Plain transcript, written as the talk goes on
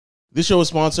This show is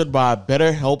sponsored by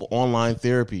BetterHelp Online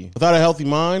Therapy. Without a healthy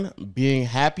mind, being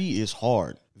happy is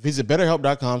hard. Visit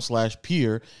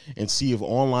BetterHelp.com/peer and see if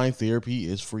online therapy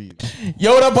is for you.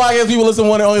 Yo, what up, podcast people? Listen,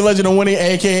 one and only legend of winning,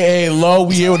 a.k.a. Low.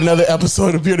 We here with another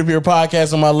episode of Peer to Peer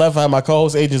Podcast. On my left, I have my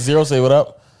co-host, Agent Zero. Say what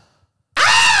up.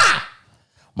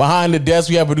 Behind the desk,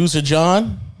 we have producer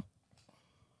John.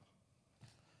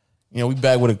 You know, we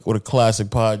back with a classic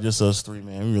pod, just us three,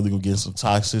 man. We really gonna get some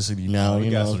toxicity now. We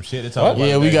got some shit to talk about.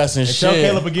 Yeah, we got some shit. Tell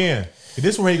Caleb again.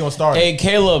 This is where he gonna start. Hey,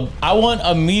 Caleb, I want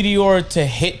a meteor to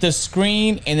hit the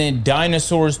screen and then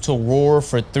dinosaurs to roar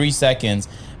for 3 seconds.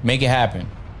 Make it happen.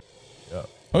 Yep.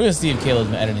 We're gonna see if Caleb's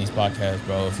been editing these podcasts,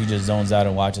 bro. If he just zones out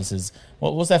and watches his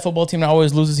what's that football team that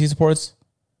always loses he supports?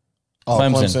 Oh,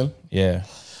 Clemson. Yeah.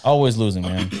 Always losing,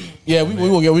 man. Yeah, we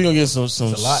gonna get some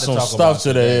stuff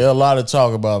today. A lot to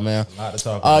talk about, man. A lot to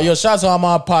talk about. Yo, shout out to all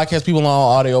my podcast people on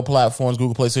all audio platforms,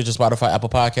 Google Play, Stitcher, Spotify, Apple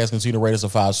Podcasts. Continue to rate us a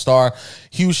 5-star.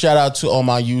 Huge shout out to all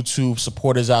my YouTube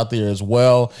supporters out there as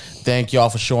well. Thank y'all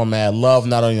for showing mad love,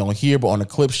 not only on here, but on the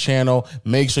Clips channel.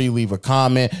 Make sure you leave a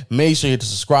comment. Make sure you hit the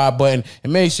subscribe button.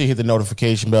 And make sure you hit the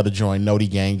notification bell to join Noti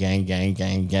Gang.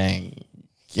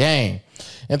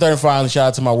 And third and finally, shout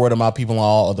out to my word of my people on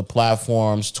all other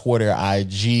platforms, Twitter,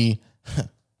 IG,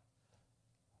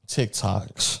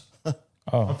 TikToks.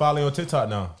 I'm finally on TikTok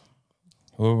now.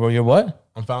 You're what?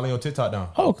 I'm finally on TikTok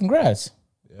now. Oh, congrats.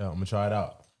 Yeah, I'm gonna try it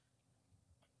out.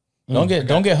 Don't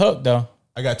get hooked though.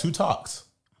 I got 2 talks.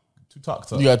 2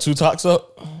 talks up. You got 2 talks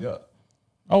up? Yeah.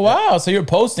 Oh wow. So you're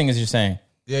posting as you're saying.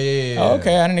 Yeah. Oh,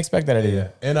 okay. I didn't expect that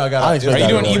idea. Yeah. And I got. Are you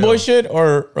doing e-boy shit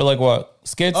or like what?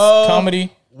 Skits,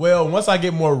 comedy? Well, once I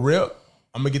get more rip,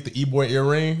 I'm gonna get the e-boy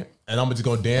earring and I'm just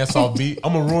gonna dance off beat.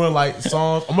 I'm gonna ruin like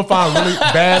songs. I'm gonna find really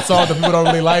bad songs that people don't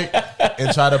really like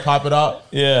and try to pop it up.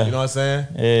 Yeah. You know what I'm saying?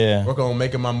 Yeah. Work on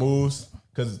making my moves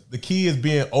because the key is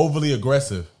being overly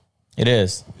aggressive. It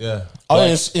is. Yeah. Oh,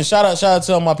 and shout out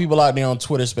to all my people out there on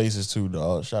Twitter Spaces too,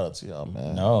 dog. Shout out to y'all,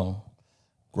 man. No.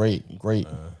 Great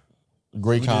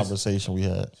conversation we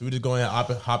had. Should we just go ahead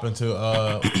and hop into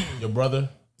your brother?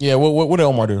 Yeah, what did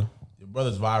Omar do? Your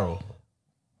brother's viral.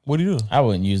 What do you do? I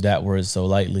wouldn't use that word so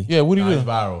lightly. Yeah, what do you He's do?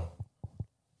 viral.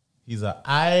 He's an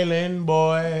island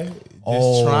boy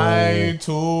just trying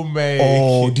to make.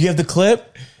 Oh, do you have the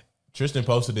clip? Tristan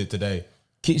posted it today.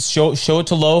 Show it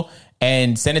to Lo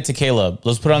and send it to Caleb.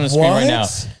 Let's put it on the screen right now.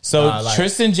 So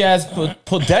Tristan Jazz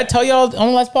put that tell y'all on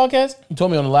the last podcast? You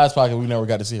told me on the last podcast we never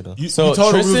got to see it though. You told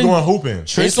him we was going hooping.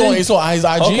 Tristan, it's on his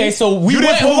IG. Okay, so we You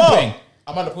went didn't pull hooping. up.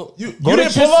 I'm about to pull.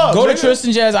 Go to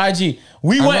Tristan Jazz IG.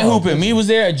 We went hooping. Me was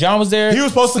there. John was there. He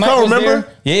was supposed to Snipe come, was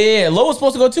remember? there. Yeah. Lo was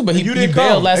supposed to go too, but he didn't bailed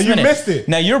come, last and you minute. missed it.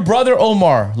 Now your brother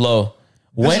Omar, Lo,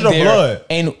 went is the there. blood.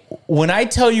 And when I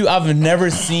tell you I've never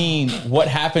seen what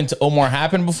happened to Omar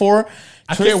happen before,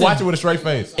 I can't watch it with a straight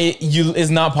face.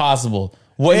 It's not possible.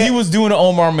 What he was doing to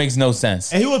Omar makes no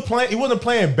sense. And he wasn't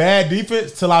playing bad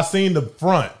defense till I seen the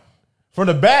front. From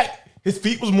the back, his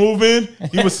feet was moving.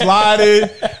 He was sliding,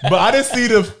 but I didn't see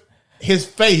his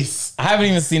face. I haven't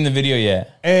even seen the video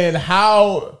yet. And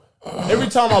how every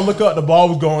time I look up, the ball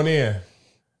was going in.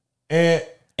 And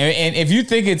if you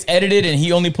think it's edited and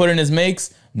he only put in his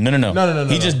makes, no.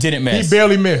 He just didn't miss. He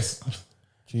barely missed.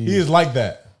 He is like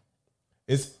that.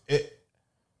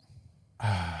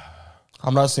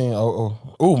 I'm not saying.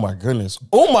 Oh my goodness.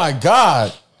 Oh my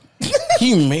God.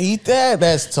 He made that.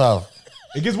 That's tough.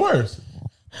 It gets worse.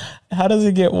 How does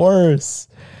it get worse?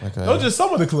 Okay. Those are just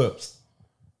some of the clips.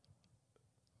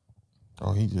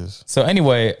 Oh, he just. So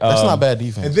anyway, That's not bad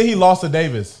defense. And then he lost to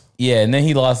Davis. Yeah, and then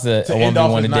he lost a end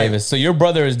off 1v1 to his night. Davis. So your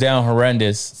brother is down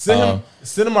horrendous. Send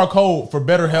him our code for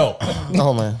better help.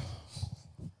 Oh man.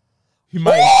 He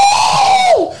might.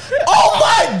 Oh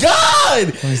my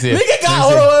God! Let me see it. Nigga got.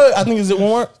 Hold on. I think is it one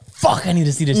more. Fuck, I need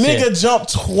to see this Nigga shit.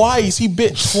 jumped twice. He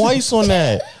bit twice on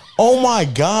that. Oh my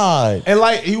God! And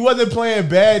like he wasn't playing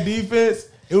bad defense.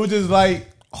 It was just like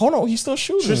Hold on, he's still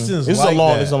shooting. Tristan's This like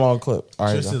that. This is a long clip. All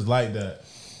right. Tristan's like that.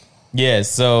 Yeah,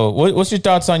 so what's your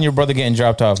thoughts on your brother getting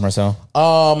dropped off, Marcel?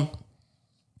 No,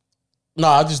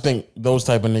 I just think those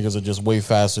type of niggas are just way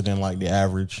faster than like the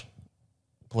average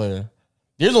player.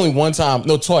 There's only one time,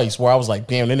 no, twice, where I was like,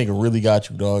 damn, that nigga really got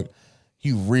you, dog.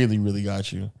 He really, really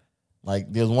got you.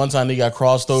 Like, there's one time they got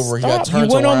crossed over, he got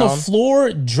turned He went around. on the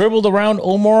floor, dribbled around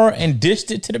Omar, and dished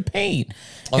it to the paint.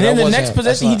 And then the next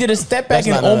possession, he did a step back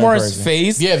in Omar's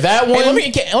face. Yeah, that one. Hey, let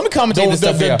me commentate this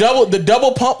stuff. The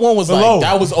double pump one was like,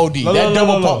 that was OD. That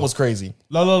double pump was crazy.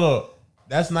 No.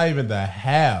 That's not even the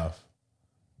half.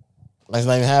 That's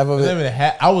not even half of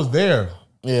it. I was there.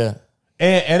 Yeah.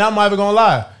 And I'm not even gonna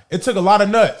lie. It took a lot of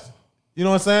nuts. You You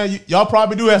know what I'm saying? Y'all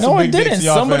probably do have some No, it big dicks didn't. in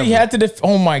y'all Somebody family. had to.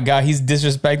 Oh my god, he's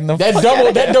disrespecting the That fuck double,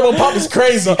 outta that here. double pump is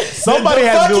crazy. Somebody the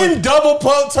had to do fucking it. double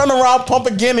pump, turn around, pump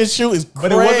again, and shoot is crazy.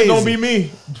 But it wasn't gonna be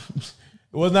me.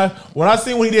 It was not. When I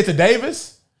seen what he did to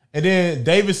Davis, and then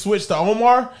Davis switched to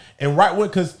Omar, and right when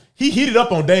because he heated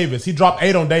up on Davis, he dropped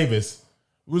 8 on Davis.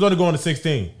 We was only going to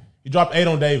 16. He dropped 8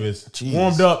 on Davis,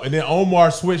 warmed up, and then Omar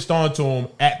switched on to him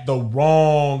at the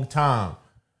wrong time.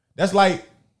 That's like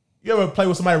you ever play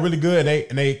with somebody really good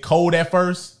and they cold at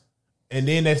first, and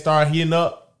then they start heating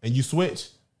up, and you switch.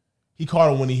 He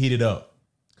caught him when he heated up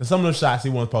because some of the shots he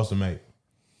wasn't supposed to make.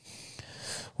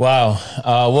 Wow.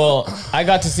 Well, I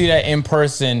got to see that in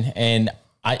person, and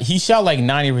he shot like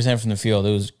 90% from the field.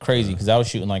 It was crazy because I was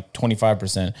shooting like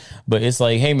 25%. But it's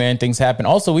like, hey man, things happen.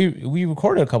 Also, we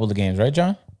recorded a couple of games, right,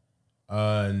 John?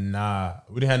 Nah,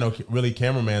 we didn't have no really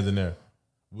cameramans in there.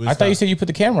 I thought you said you put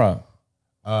the camera up.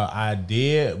 I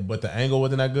did, but the angle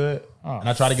wasn't that good. Oh, and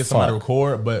I tried to get somebody to fuck.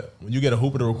 record, but when you get a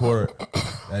hooper to record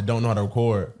that don't know how to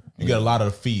record, you get a lot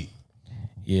of the feet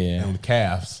Yeah. and the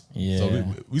calves. Yeah. So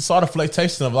we saw the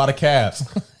flirtation of a lot of calves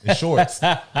and shorts.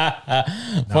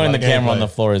 Putting the camera on the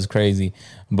floor is crazy.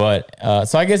 But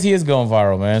so I guess he is going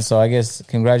viral, man. So I guess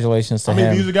congratulations to How many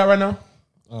him. views we got right now?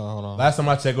 Hold on. Last time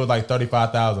I checked, it was like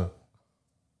 35,000.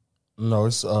 No,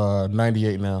 it's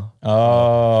 98 now.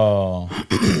 Oh.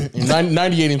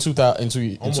 98 in 2,000 in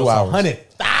 2 Almost hours.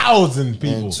 100,000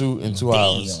 people. In two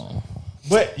hours.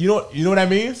 But you know what that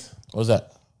means? What's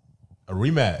that? A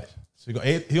rematch. So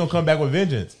he gonna come back with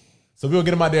vengeance. So we'll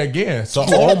get him out there again. So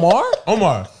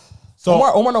Omar? So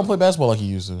Omar don't play basketball like he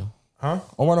used to. Huh?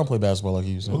 Omar don't play basketball like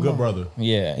he used to. a good brother.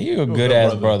 Yeah, you a good good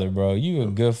ass brother. brother, bro. You a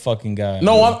good fucking guy.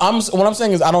 No, I'm what I'm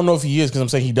saying is I don't know if he is because I'm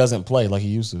saying he doesn't play like he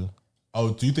used to.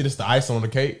 Oh, do you think it's the icing on the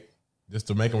cake? Just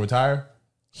to make him retire?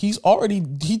 He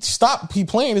stopped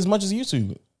playing as much as he used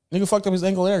to. Nigga fucked up his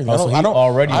ankle and everything. Oh, so he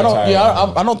already retired.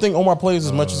 I don't think Omar plays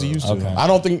as much as he used to. Okay. I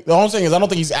don't think. All I'm saying is I don't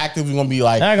think he's actively gonna be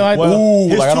like. Not gonna lie, Well, Ooh,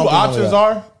 his like, I two don't think options that.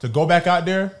 are to go back out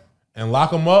there and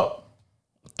lock him up.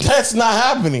 That's not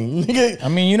happening. Nigga, I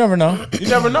mean, you never know. You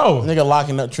never know. nigga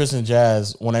locking up Tristan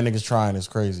Jazz when that nigga's trying is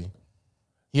crazy.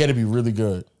 He had to be really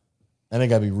good. That nigga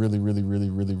gotta be really, really, really,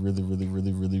 really, really, really,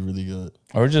 really, really, really good.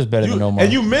 Or just better than Omar.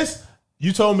 And you missed.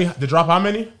 You told me to drop how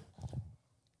many?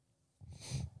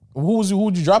 Who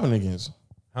would you dropping against?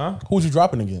 Huh? Who was you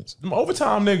dropping against? Them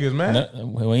overtime niggas, man. No,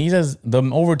 when he says the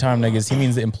overtime niggas, he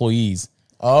means the employees.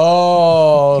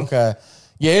 Oh, okay.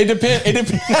 Yeah, it depends. It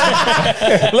depends.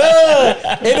 Look,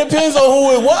 it depends on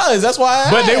who it was. That's why I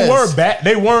asked. But they weren't bad.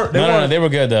 They weren't. No, they were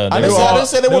good though. I They didn't were-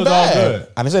 say they were all bad. good.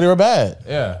 I didn't say they were bad.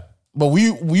 Yeah. But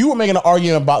we were making an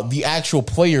argument about the actual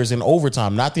players in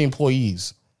overtime, not the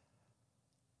employees.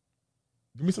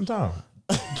 Give me some time.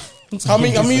 How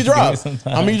many you drop?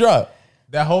 How many you drop?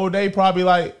 That whole day, probably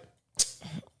like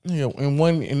Yeah,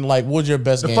 what was your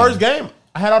best the game? first game,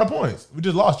 I had all the points. We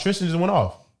just lost. Tristan just went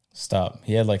off. Stop.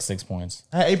 He had like 6 points.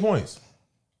 I had 8 points.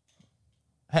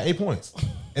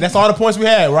 And that's all the points we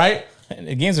had, right?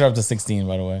 The games are up to 16,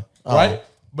 by the way. Right?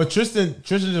 But Tristan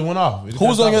just went off. Who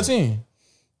was on your team?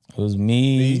 It was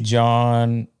me,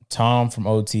 John, Tom from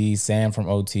OT, Sam from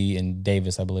OT, and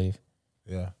Davis, I believe.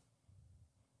 Yeah.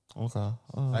 Okay.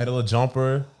 I had a little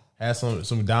jumper, had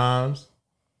some dimes.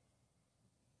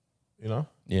 You know?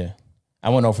 Yeah. I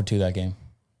went 0 for 2 that game,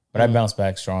 but I bounced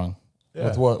back strong. Yeah.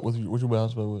 With what? What you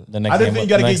bounce back with? The next I didn't game, think you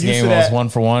gotta the get next used game to I was that. 1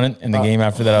 for 1, and the game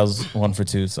after that I was 1 for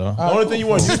 2. So, The only thing you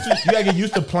want used to, you gotta get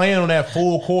used to playing on that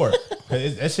full court.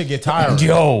 'Cause that shit get tiring.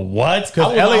 yo, what?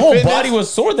 Cause My LA whole Fitness- body was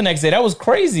sore the next day. That was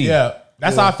crazy. Yeah.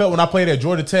 That's how I felt when I played at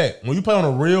Georgia Tech. When you play on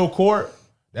a real court,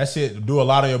 that shit do a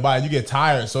lot on your body. You get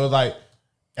tired. So it's like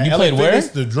at You LA played where? Fitness,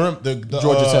 the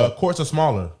Georgia Tech. courts are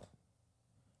smaller.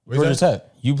 Where's Georgia that?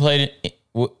 Tech. You played it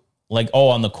like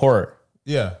on the court.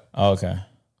 Yeah. Oh, okay.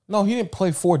 No, he didn't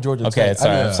play for Georgia Okay, Tech.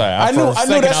 sorry. I I'm knew, sorry. I knew For a that's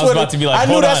second, I was what about to be like, I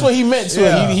knew hold that's on. what he meant to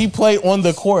Yeah. it. He played on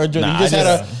the court. Nah, he just I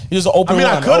had just- he just an open I mean,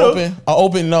 I run. could've.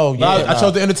 Open no. But Yeah, I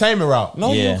chose the entertainment route.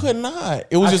 No, Yeah. you could not.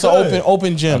 It was I just could. an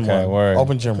open gym. Okay, run. word.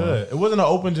 Open gym. run. Good. It wasn't an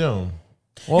open gym.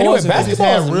 What Anyway, was it? They just basketball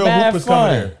had is real mad hoopers coming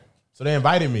fun. there. So they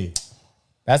invited me.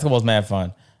 Basketball's mad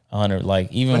fun. 100.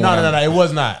 Like even But when no, I'm- it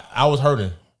was not. I was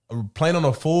hurting. Playing on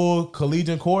a full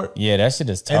collegiate court. Yeah, that shit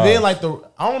is tough. And then like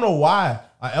I don't know why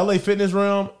a LA Fitness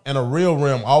rim and a real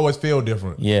rim always feel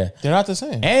different. yeah. They're not the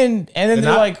same. And then they're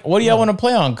not- like, "What do y'all want to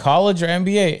play on, college or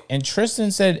NBA?" And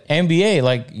Tristan said, "NBA."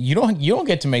 Like you don't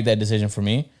get to make that decision for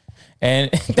me.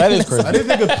 And That is crazy. This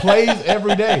nigga plays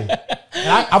every day. And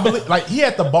I believe like he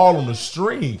had the ball on the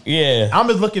string. Yeah. I'm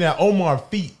just looking at Omar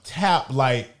feet tap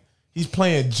like he's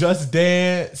playing Just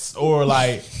Dance or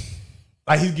like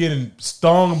he's getting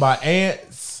stung by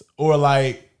ants or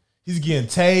like He's getting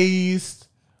tased.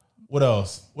 What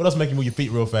else? What else make you move your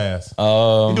feet real fast?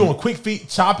 Um, You doing quick feet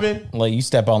chopping, like you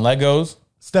step on Legos,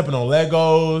 stepping on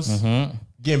Legos,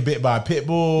 getting bit by a pit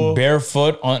bull.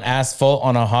 barefoot on asphalt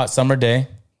on a hot summer day.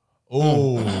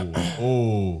 Oh,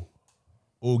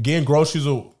 getting groceries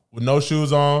with no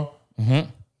shoes on.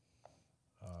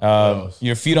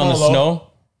 Your feet on Come the on, Lo. snow.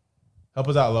 Help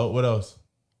us out, Lo. What else?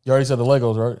 You already said the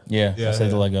Legos, right? Yeah, Yeah, I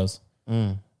said yeah. the Legos.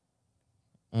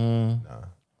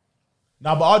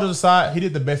 Nah, but all jokes aside, he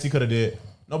did the best he could have did.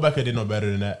 Nobody could have did no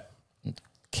better than that.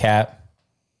 Cap.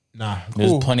 Nah.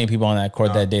 There's plenty of people on that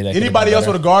court that day. That Anybody else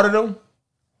would have guarded him,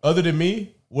 other than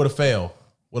me, would have failed,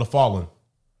 would have fallen.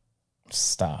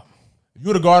 stop. If you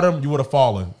would have guarded him, you would have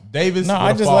fallen. Davis, No, I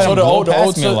would've just fallen. let So him the blow OT,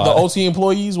 past me a lot. OT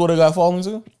employees would have got fallen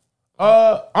too.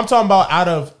 I'm talking about out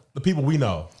of the people we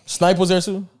know. Snipe was there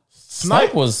too.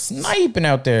 Snipe was sniping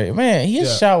out there. Man, his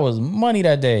Yeah. shot was money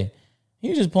that day. He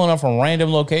was just pulling up from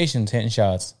random locations, hitting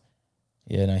shots.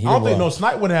 Yeah, no, he I don't did think well. no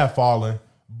Snipe wouldn't have fallen,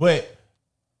 but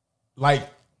like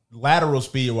lateral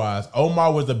speed wise,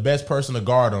 Omar was the best person to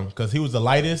guard him because he was the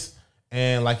lightest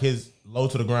and like his low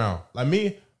to the ground. Like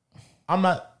me, I'm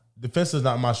not defense is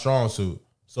not my strong suit.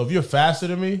 So if you're faster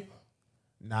than me,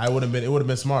 nah, it would have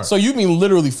been smart. So you mean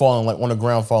literally falling, like on the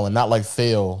ground falling, not like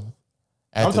fail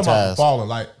at I'm the talking about task. falling.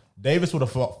 Like Davis would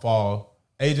have fall.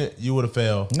 Agent, you would have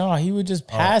failed. No, he would just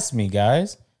pass me,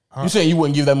 guys. You saying you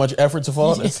wouldn't give that much effort to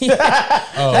fall?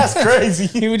 That's crazy.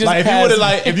 He would just Like if you pass would have me.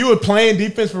 like if you were playing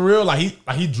defense for real, like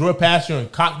he drew it past you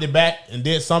and cocked it back and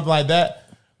did something like that.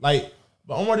 Like,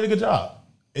 but Omar did a good job.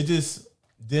 It just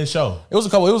didn't show. It was a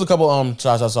couple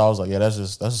shots I saw. I was like, yeah, that's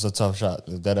just a tough shot.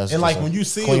 That's And just like a when you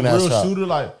see a clean-ass real shot. shooter,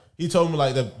 like he told me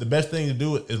like the best thing to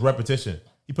do is repetition.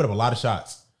 He put up a lot of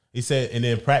shots. He said, and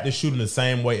then practice shooting the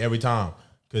same way every time.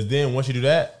 Because then once you do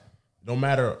that, no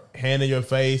matter hand in your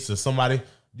face or somebody,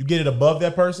 you get it above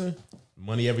that person,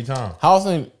 money every time. How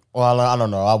often? Well, I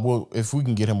don't know. I will if we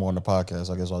can get him on the podcast.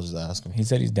 I guess I'll just ask him. He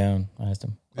said he's down. I asked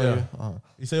him. Yeah.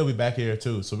 He said he'll be back here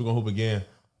too. So we're gonna hoop again.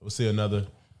 We'll see another.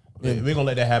 We're gonna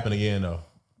let that happen again though.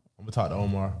 I'm gonna talk to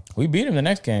Omar. We beat him the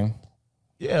next game.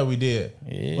 Yeah, we did.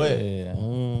 Yeah.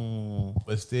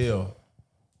 But still,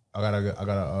 I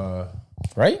gotta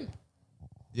Right?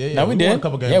 yeah. No, we won did. a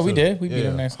couple games Yeah, we too. We beat Yeah.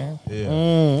 him next game. Yeah.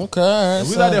 Okay.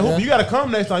 We out there hooping. You gotta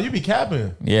come next time. You be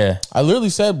capping. Yeah. I literally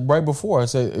said right before. I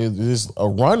said, "Is this a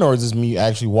run or is this me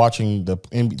actually watching the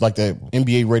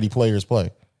NBA ready players play?"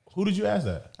 Who did you ask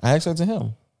that? I asked that to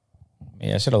him.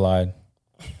 Yeah, I should have lied.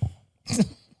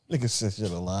 Nigga said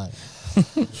shit a lie.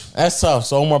 That's tough.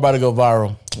 So Omar about to go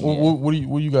viral. What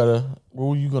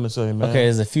were you gonna say, man? Okay,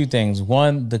 there's a few things.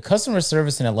 One, the customer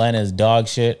service in Atlanta is dog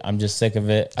shit. I'm just sick of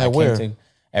it. At where?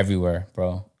 Everywhere,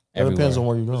 bro. It Everywhere. depends on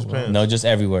where you go. Bro. No, just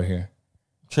everywhere here.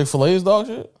 Chick-fil-A is dog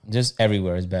shit. Just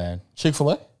everywhere is bad.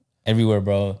 Chick-fil-A. Everywhere,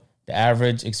 bro. The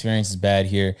average experience is bad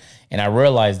here. And I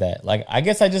realized that. Like, I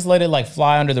guess I just let it like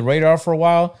fly under the radar for a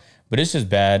while, but it's just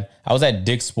bad. I was at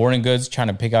Dick's Sporting Goods trying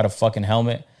to pick out a fucking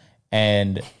helmet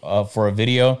and for a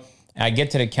video. And I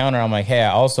get to the counter. I'm like, hey,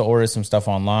 I also ordered some stuff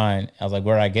online. I was like,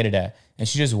 where did I get it at? And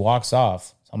she just walks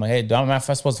off. So I'm like, hey, am I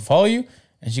supposed to follow you?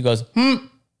 And she goes,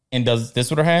 and does this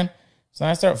with her hand. So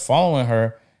I start following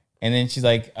her. And then she's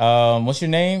like, what's your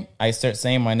name? I start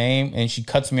saying my name. And she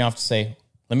cuts me off to say,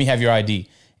 let me have your ID.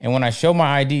 And when I show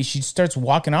my ID, she starts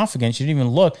walking off again. She didn't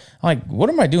even look. I'm like, what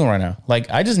am I doing right now? Like,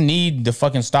 I just need the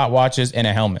fucking stopwatches and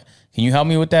a helmet. Can you help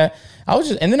me with that?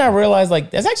 And then I realized, like,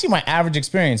 that's actually my average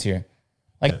experience here.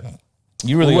 Like,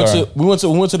 you really are. We went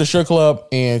to the shirt club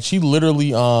and she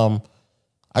literally I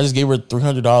just gave her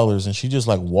 $300 and she just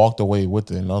like walked away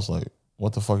with it and I was like,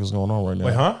 what the fuck is going on right now?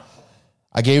 Wait, huh?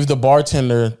 I gave the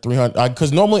bartender $300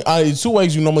 because normally it's two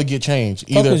ways you normally get change.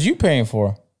 What Either was you paying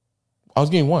for? I was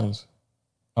getting ones.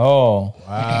 Oh,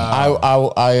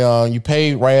 I you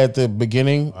pay right at the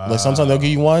beginning. Like sometimes they'll give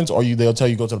you ones, or they'll tell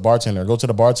you go to the bartender. Go to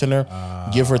the bartender,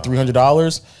 give her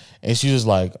 $300, and she's just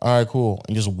like, all right, cool,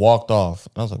 and just walked off.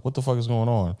 And I was like, what the fuck is going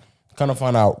on? Kind of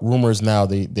find out rumors now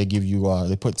they give you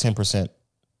they put 10%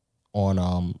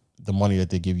 on the money that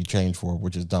they give you change for,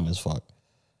 which is dumb as fuck.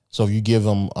 So if you give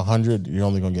them 100, you're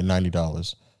only gonna get $90.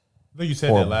 I think you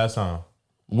said that last time.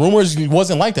 Rumors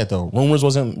wasn't like that though. Rumors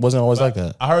wasn't always like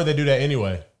that. I heard they do that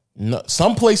anyway. No,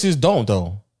 some places don't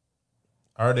though.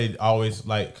 I heard they always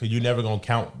like, cause you never gonna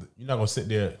count. You're not gonna sit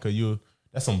there, cause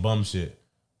that's some bum shit.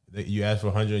 You ask for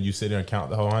 100 and you sit there and count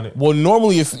the whole 100. Well,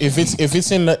 normally if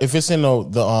it's in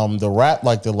the wrap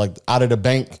like out of the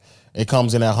bank, it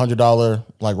comes in that $100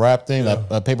 like wrap thing,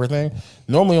 that paper thing.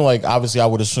 Normally, like obviously, I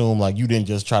would assume like you didn't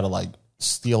just try to like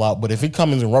steal out, but if it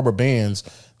comes in rubber bands,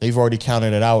 they've already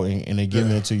counted it out and they're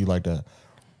giving it to you like that.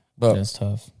 But that's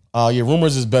tough. Yeah,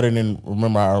 Rumors is better than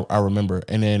Remember I Remember.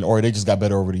 And then, or they just got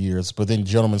better over the years. But then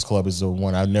Gentleman's Club is the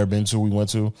one I've never been to. We went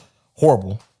to.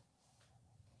 Horrible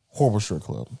strip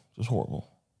club. Just horrible.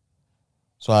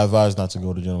 So I advise not to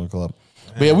go to Gentleman's Club.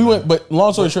 But yeah, we went, but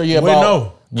long story short,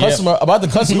 about the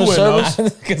customer service.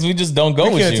 Because we just don't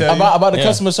go with you. About the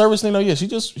customer service thing, though, yeah, she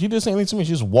didn't say anything to me.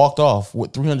 She just walked off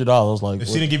with $300. Like,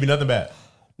 she didn't give you nothing back.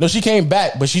 No, she came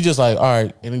back, but she just like, all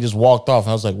right, and then just walked off.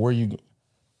 And I was like, where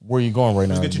are you going right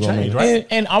now? Get your change, right?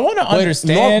 And I want to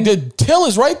understand. The till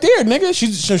is right there,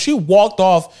 nigga. She walked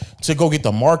off to go get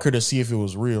the marker to see if it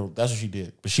was real. That's what she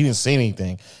did. But she didn't say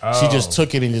anything. She just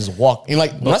took it and just walked. And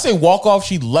like, when I say walk off,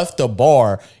 she left the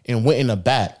bar and went in the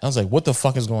back. I was like, what the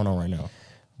fuck is going on right now?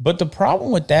 But the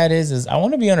problem with that is I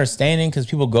want to be understanding because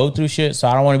people go through shit. So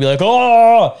I don't want to be like,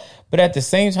 oh, but at the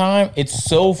same time, it's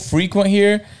so frequent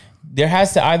here. There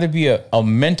has to either be a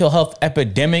mental health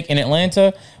epidemic in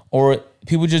Atlanta or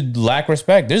people just lack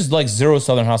respect. There's like zero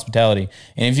Southern hospitality.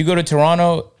 And if you go to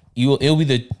Toronto, it'll be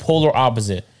the polar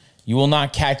opposite. You will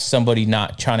not catch somebody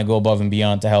not trying to go above and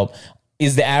beyond to help,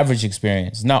 is the average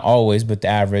experience. Not always, but the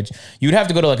average. You'd have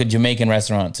to go to like a Jamaican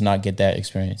restaurant to not get that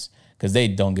experience because they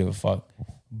don't give a fuck.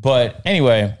 But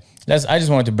anyway, I just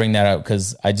wanted to bring that up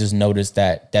because I just noticed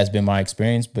that's been my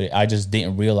experience, but I just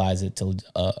didn't realize it till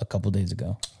a couple days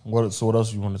ago. So what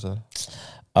else you want to say?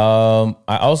 I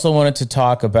also wanted to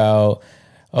talk about,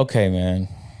 okay, man,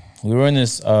 we were in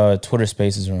this Twitter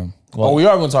Spaces room. Well, we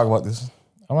are going to talk about this.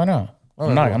 Oh, why not?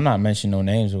 I'm not mentioning no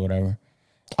names or whatever.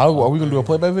 Are we going to do a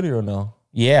play-by video or no?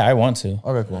 Yeah, I want to.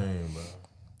 Okay, cool.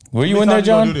 Were you in there,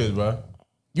 John? Do this, bro.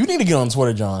 You need to get on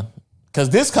Twitter, John, because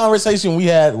this conversation we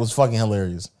had was fucking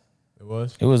hilarious.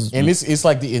 It was, and it's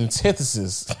like the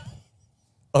antithesis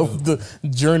of the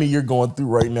journey you're going through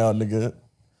right now, nigga.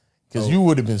 Because you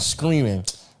would have been screaming,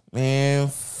 man.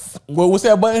 What's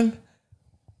that button?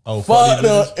 Oh, fuck.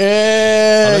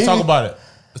 Let's talk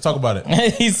about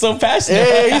it. He's so passionate.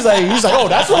 Yeah, he's like, oh,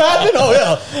 that's what happened. Oh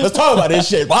yeah, let's talk about this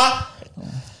shit. Why?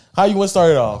 How you want to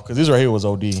start it off? Because this right here was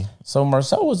OD. So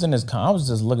Marcel was in his. I was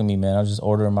just looking at me, man. I was just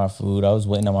ordering my food. I was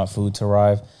waiting on my food to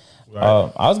arrive. Right.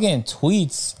 I was getting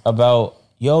tweets about,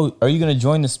 yo, are you going to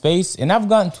join the space? And I've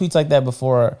gotten tweets like that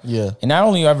before. Yeah. And I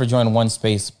only ever joined one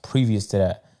space previous to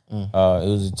that. It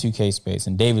was a 2K space,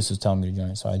 and Davis was telling me to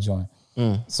join, so I joined.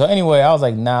 So anyway, I was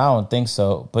like, nah, I don't think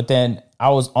so. But then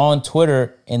I was on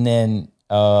Twitter, and then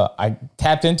I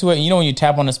tapped into it. And you know when you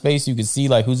tap on a space, you can see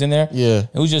like who's in there? Yeah.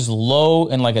 It was just Low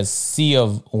and like a sea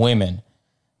of women.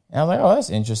 And I was like, oh, that's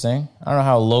interesting. I don't know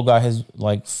how Low got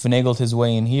finagled his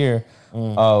way in here.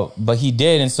 But he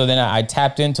did. And so then I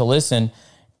tapped in to listen.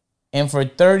 And for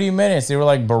 30 minutes, they were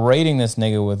like berating this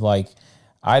nigga with like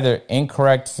either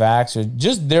incorrect facts or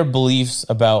just their beliefs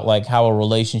about like how a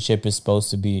relationship is supposed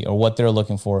to be or what they're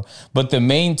looking for. But the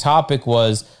main topic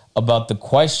was about the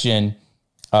question,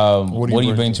 what do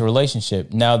you bring to a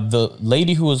relationship? Now, the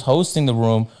lady who was hosting the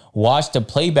room watched a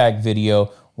playback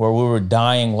video where we were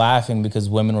dying laughing because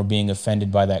women were being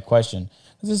offended by that question.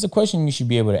 This is a question you should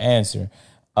be able to answer.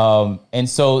 And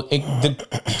so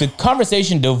the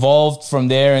conversation devolved from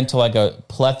there into like a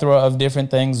plethora of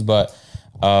different things, but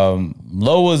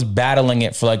Low was battling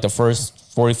it for like the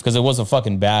first 40, because it was a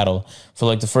fucking battle for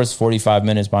like the first 45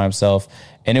 minutes by himself.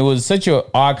 And it was such an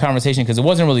odd conversation because it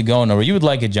wasn't really going nowhere. You would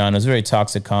like it, John. It was a very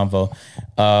toxic convo.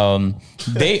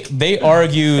 They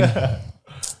argued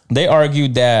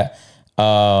that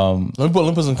let me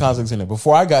put some context in there.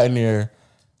 Before I got in there,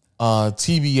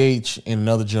 TBH and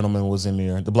another gentleman was in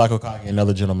there. The Black Okage and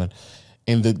another gentleman.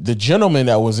 And the gentleman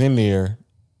that was in there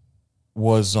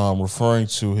was referring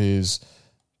to his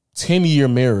 10-year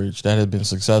marriage that had been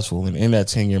successful. And in that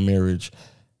 10-year marriage,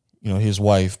 his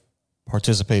wife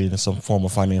participated in some form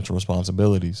of financial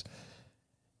responsibilities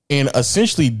and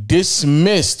essentially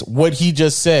dismissed what he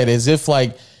just said as if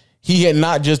like he had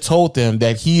not just told them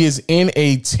that he is in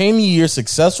a 10-year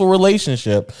successful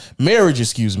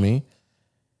marriage,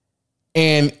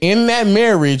 and in that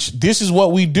marriage, this is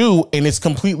what we do, and it's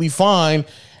completely fine.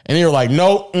 And they were like,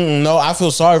 no, I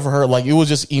feel sorry for her. Like, it was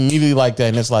just immediately like that.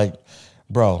 And it's like,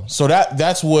 bro. So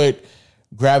that's what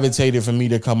gravitated for me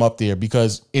to come up there,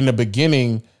 because in the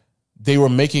beginning, they were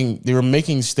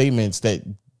making statements that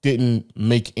didn't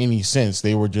make any sense.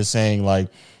 They were just saying like,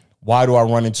 why do I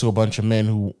run into a bunch of men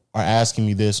who are asking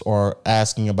me this or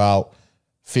asking about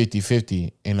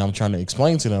 50-50? And I'm trying to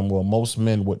explain to them, well, most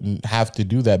men wouldn't have to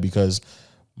do that because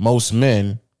most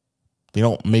men, they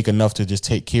don't make enough to just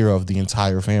take care of the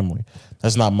entire family.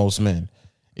 That's not most men.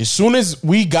 As soon as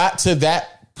we got to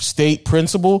that state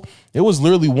principle, there was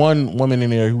literally one woman in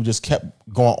there who just kept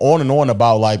going on and on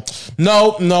about like,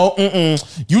 no,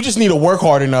 you just need to work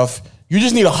hard enough. You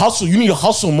just need to hustle. You need to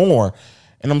hustle more.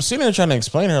 And I'm sitting there trying to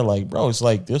explain to her, like, bro, it's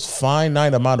like there's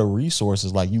finite amount of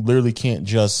resources. Like, you literally can't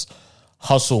just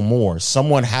hustle more.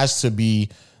 Someone has to be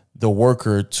the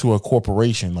worker to a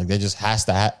corporation. Like, that just has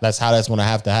to. That's how that's going to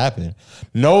have to happen.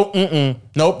 Nope,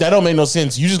 that don't make no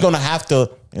sense. You're just going to have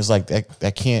to. It's like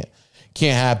that can't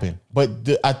happen. But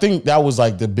I think that was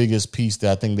like the biggest piece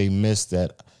that I think they missed.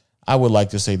 That I would like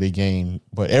to say they gained,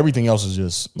 but everything else is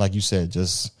just like you said,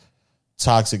 just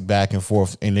toxic back and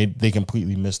forth, and they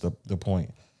completely missed the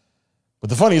point. But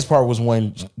the funniest part was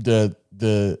when the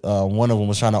one of them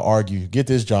was trying to argue. Get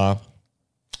this, John.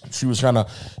 She was trying to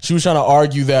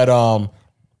argue that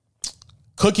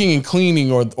cooking and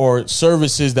cleaning or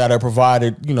services that are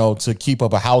provided, to keep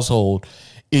up a household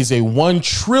is a $1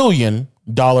 trillion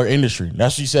industry.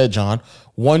 That's what she said, John.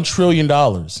 $1 trillion.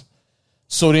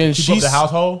 So then the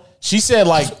household. She said,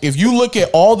 like, if you look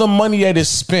at all the money that is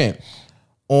spent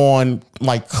on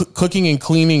like cooking and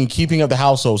cleaning and keeping up the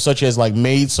household, such as like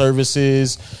maid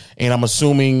services, and I'm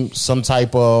assuming some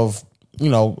type of, I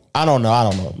don't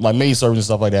know, like maid service and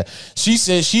stuff like that. She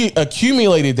said she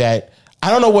accumulated that. I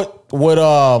don't know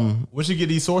where'd she get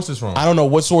these sources from? I don't know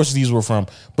what sources these were from,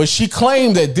 but she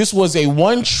claimed that this was a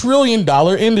 $1 trillion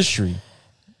industry.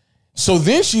 So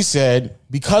then she said,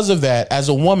 because of that, as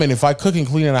a woman, if I cook and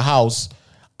clean in a house,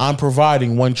 I'm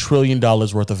providing $1 trillion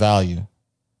worth of value.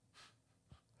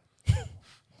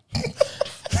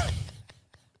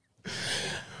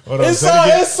 Hold on, say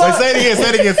it again.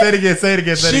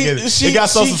 It got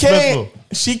so suspenseful.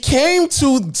 She came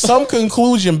to some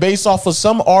conclusion based off of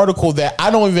some article that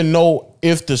I don't even know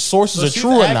if the sources are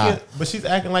true or not. But she's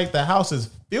acting like the house is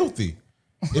filthy.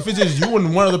 If it's just you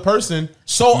and one other person,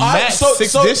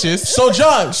 six dishes. So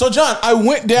John, I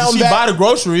went down. Did she buy the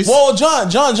groceries? Well, John,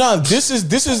 this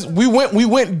is we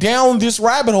went down this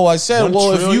rabbit hole. I said,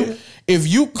 if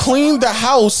you clean the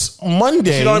house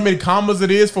Monday, you know how many commas it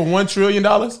is for $1 trillion?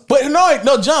 But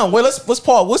no, John. Wait, let's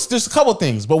pause. There's a couple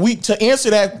things, but to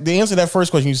answer that first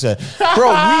question you said,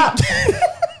 bro,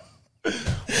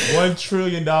 $1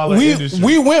 trillion industry.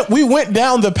 We went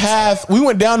down the path. We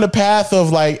went down the path of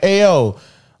like, ayo,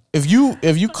 if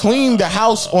you clean the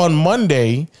house on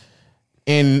Monday,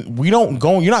 and people don't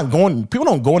go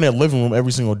in their living room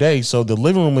every single day, so the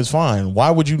living room is fine.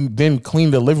 Why would you then clean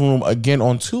the living room again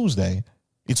on Tuesday?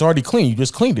 It's already clean. You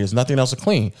just cleaned it. There's nothing else to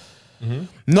clean. Mm-hmm.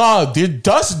 No, the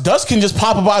dust can just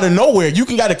pop up out of nowhere. You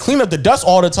got to clean up the dust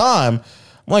all the time.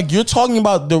 Like, you're talking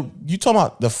about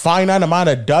the finite amount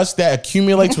of dust that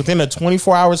accumulates within a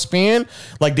 24-hour span.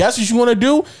 Like, that's what you want to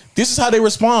do? This is how they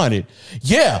responded.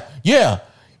 Yeah.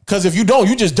 Because if you don't,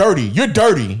 you just dirty. You're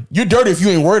dirty. You're dirty if you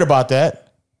ain't worried about that.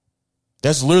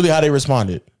 That's literally how they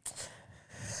responded.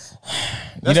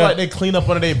 That's like they clean up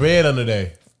under their bed under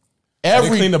day. They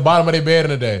clean the bottom of their bed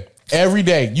in a day. Every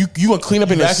day. You gonna clean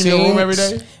up in the same room every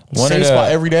day? Same spot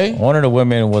every day? One of the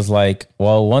women was like,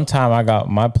 well, one time I got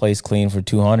my place cleaned for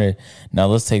 $200. Now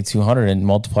let's take $200 and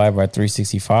multiply it by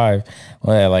 365.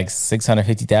 Well, like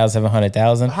 650,000,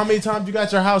 700,000. How many times you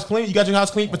got your house cleaned? You got your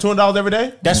house cleaned for $200 every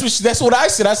day? That's what I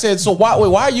said. I said, so why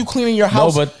are you cleaning your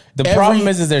house? No, but the problem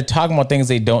is they're talking about things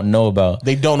they don't know about.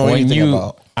 They don't know anything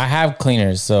about. I have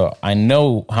cleaners, so I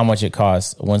know how much it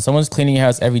costs. When someone's cleaning your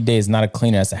house every day, it's not a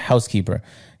cleaner, it's a housekeeper.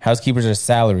 Housekeepers are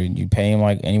salaried. You pay them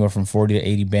like anywhere from 40 to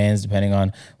 80 bands, depending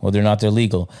on whether or not they're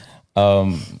legal.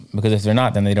 Because if they're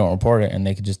not, then they don't report it and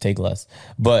they could just take less.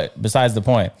 But besides the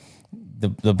point,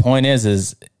 the point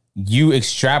is you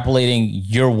extrapolating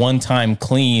your one-time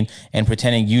clean and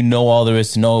pretending you know all there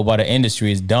is to know about an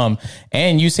industry is dumb.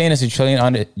 And you saying it's a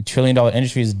 $1 trillion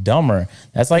industry is dumber.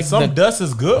 That's like some dust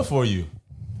is good for you.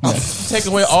 Take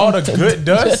away all the good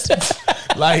dust.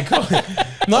 Like,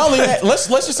 not only that, let's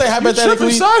just say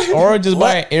hypothetically, or just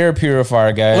buy an air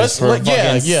purifier, guys.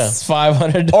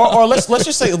 $500. Or let's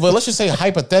just say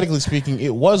hypothetically speaking,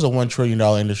 it was a $1 trillion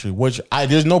industry, which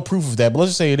there's no proof of that, but let's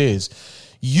just say it is.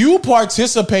 You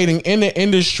participating in an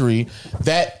industry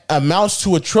that amounts to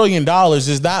 $1 trillion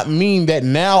does not mean that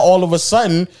now all of a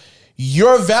sudden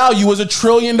your value is $1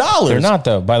 trillion. They're not,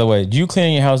 though. By the way, you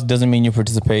cleaning your house doesn't mean you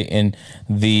participate in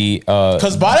the.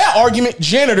 Because by that argument,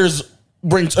 janitors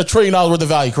bring $1 trillion worth of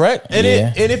value, correct? And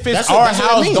if it's our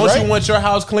house, don't you want your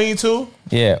house clean too?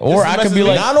 Yeah, or I could be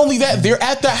like, not only that, they're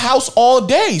at the house all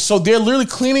day, so they're literally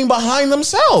cleaning behind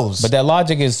themselves. but that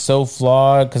logic is so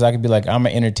flawed because I could be like, I'm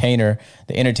an entertainer.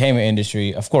 The entertainment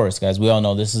industry, of course, guys, we all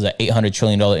know this is an $800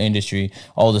 trillion industry.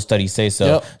 All the studies say so.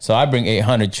 Yep. So I bring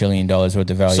 $800 trillion worth of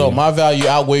value. So my value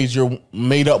outweighs your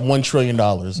made up $1 trillion.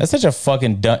 That's such a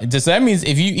fucking dumb. So that means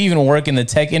if you even work in the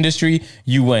tech industry,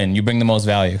 you win. You bring the most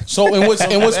value. So and what's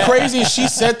crazy is she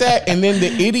said that, and then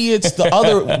the idiots, the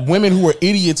other women who were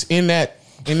idiots in that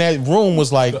room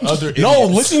was like, other no,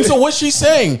 idiots. listen to what she's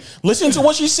saying. Listen to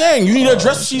what she's saying. You need to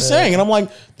address what she's saying. And I'm like,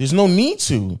 there's no need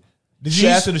to. Did you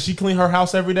ask her, does she clean her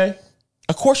house every day?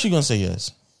 Of course she's gonna say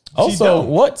yes. Also, don't.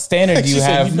 what standard do She you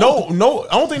said have? no. No,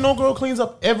 I don't think no girl cleans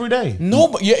up every day. No,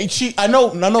 but yeah, I know.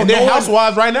 And No they're one,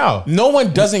 housewives right now. no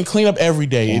one doesn't clean up every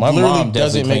day. It My literally mom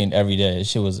doesn't definitely make. cleaned every day.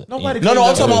 She was Nobody No, I'm cleans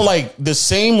up talking about every- like the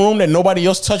same room that nobody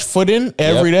else touched foot in Yep.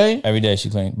 every day. Every day she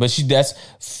cleaned, but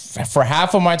for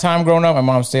half of my time growing up, my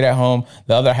mom stayed at home.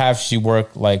 The other half she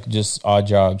worked like just odd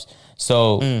jobs.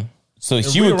 So. So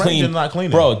she would rearranging, clean, not cleaning.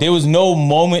 bro. There was no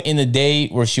moment in the day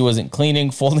where she wasn't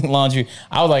cleaning, folding laundry.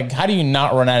 I was like, how do you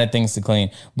not run out of things to clean?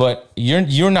 But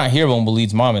you're not here when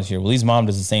Walid's mom is here. Walid's mom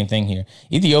does the same thing here.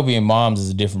 Ethiopian moms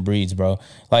is a different breeds, bro.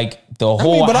 Like the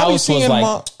whole but I be house seeing was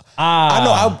like, I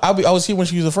know. I was here when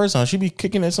she was the first time. She'd be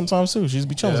kicking it sometimes too. She'd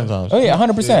be chilling sometimes. oh yeah,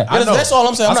 100%. That's all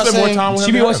I'm saying. I'm not spend more saying. time with She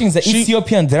her be than watching him. the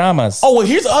Ethiopian dramas. Oh, well,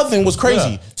 here's the other thing. Was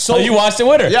crazy. Yeah. So Oh, you watched it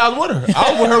with her? Yeah, I was with her.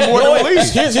 I was with her more than Walid.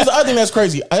 Here's the other thing that's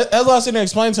crazy. As I was sitting there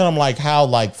explaining to them, like how,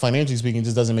 like financially speaking, it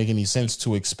just doesn't make any sense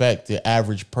to expect the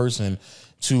average person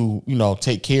to,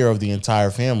 take care of the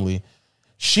entire family.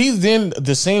 She then,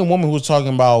 the same woman who was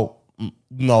talking about,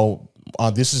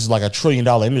 this is like $1 trillion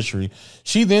industry.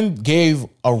 She then gave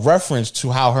a reference to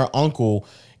how her uncle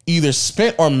either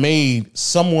spent or made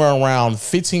somewhere around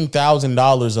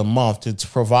 $15,000 a month to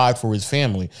provide for his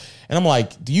family. And I'm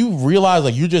like, do you realize,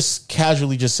 like, you're just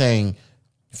casually just saying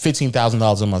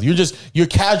 $15,000 a month? You're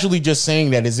casually just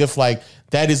saying that as if like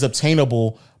that is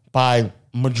obtainable by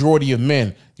majority of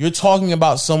men. You're talking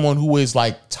about someone who is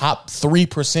like top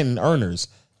 3% in earners.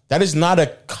 That is not a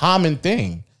common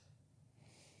thing.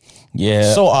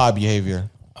 Yeah. So odd behavior.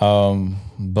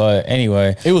 But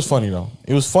anyway, It was funny though.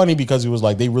 It was funny because it was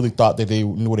like they really thought that they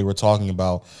knew what they were talking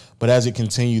about. But as it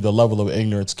continued, the level of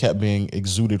ignorance kept being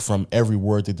exuded from every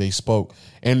word that they spoke.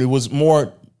 And it was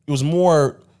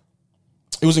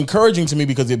encouraging to me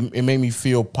because it made me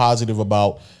feel positive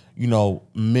about,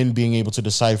 men being able to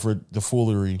decipher the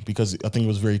foolery, because I think it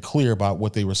was very clear about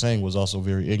what they were saying was also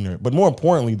very ignorant. But more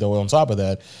importantly, though, on top of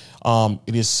that,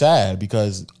 it is sad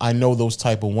because I know those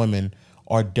type of women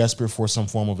are desperate for some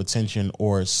form of attention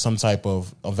or some type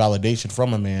of validation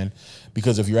from a man,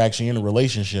 because if you're actually in a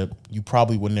relationship, you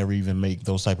probably would never even make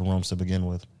those type of rooms to begin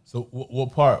with. So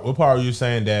what part are you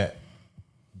saying that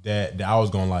I was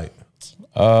gonna like?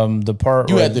 the part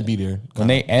You where had to be there. when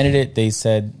they ended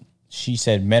it, she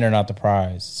said men are not the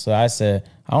prize. So I said,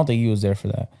 I don't think you was there for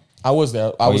that. I was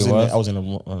there. I was you was? I was in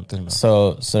a thing.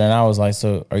 So then I was like,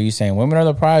 so are you saying women are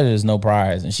the prize or there's no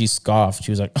prize? And she scoffed.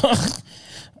 She was like,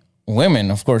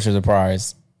 women, of course, are the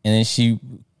prize. And then she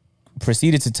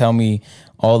proceeded to tell me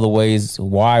all the ways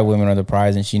why women are the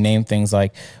prize. And she named things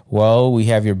like, well, we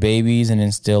have your babies and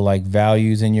instill like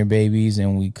values in your babies,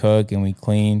 and we cook and we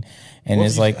clean. And What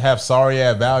it's if you like, have sorry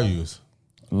ass values.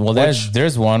 well,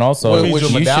 there's one also. Which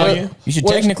you medallion? should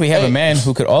Which- technically have hey. a man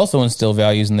who could also instill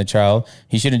values in the child.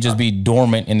 He shouldn't just be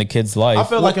dormant in the kid's life. I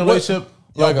feel like in a relationship,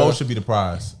 y'all Like, both should be the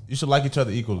prize. You should like each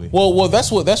other equally. Well,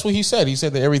 that's what he said. He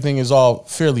said that everything is all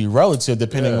fairly relative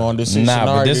depending on the scenario.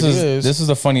 Nah, but this it is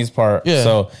the funniest part. Yeah.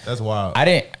 So That's wild. I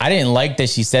didn't like that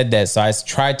she said that, so I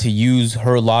tried to use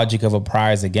her logic of a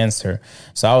prize against her.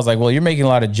 So I was like, well, you're making a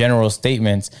lot of general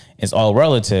statements. It's all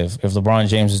relative. If LeBron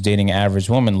James was dating an average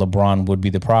woman, LeBron would be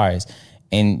the prize.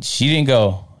 And she didn't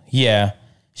go, yeah.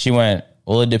 She went,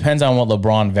 well, it depends on what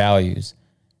LeBron values.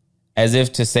 As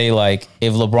if to say, like,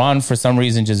 if LeBron for some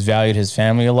reason just valued his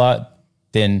family a lot,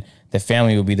 then the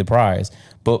family would be the prize.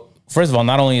 But first of all,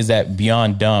 not only is that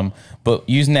beyond dumb, but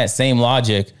using that same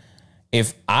logic,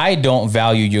 if I don't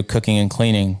value your cooking and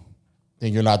cleaning,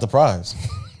 then you're not the prize.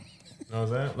 You know what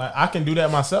I'm saying? Like, I can do that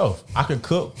myself. I can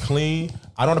cook, clean.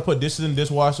 I don't want to put dishes in the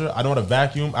dishwasher. I don't want to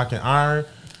vacuum. I can iron.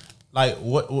 Like,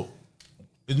 what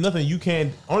there's nothing you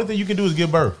can. Only thing you can do is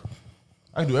give birth.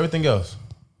 I can do everything else.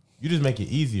 You just make it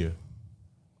easier.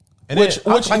 And Which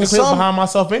I can in clean some- behind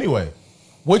myself anyway.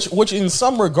 Which in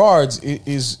some regards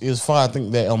is fine. I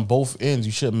think that on both ends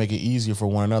you should make it easier for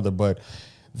one another. But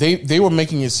they were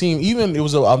making it seem, even it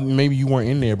was maybe you weren't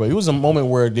in there, but it was a moment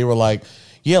where they were like,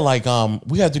 yeah, like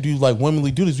we have to do like womanly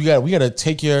duties. We got to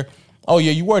take your oh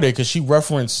yeah, you were there because she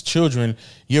referenced children,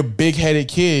 your big-headed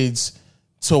kids,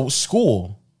 to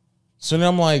school. So then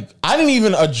I'm like, I didn't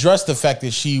even address the fact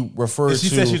that she referred She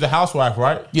to. said she's a housewife,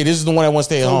 right? Yeah, this is the one that wants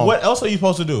to stay at So home. what else are you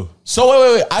supposed to do?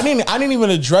 So wait. I didn't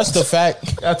even address the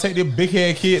fact. I take the big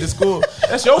head kid to school.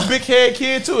 That's your big head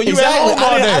kid too. And you Exactly. at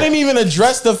home all day. I didn't even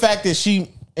address the fact that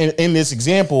she, in this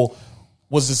example,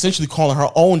 was essentially calling her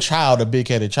own child a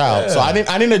big-headed child. Yeah. So I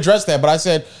didn't address that, but I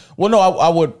said, well, no, I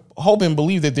would hope and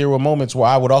believe that there were moments where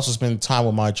I would also spend time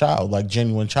with my child, like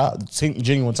genuine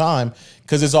time,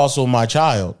 because it's also my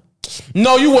child.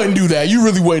 No, you wouldn't do that. You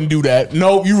really wouldn't do that.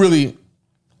 No, you really.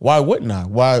 Why wouldn't I?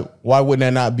 Why wouldn't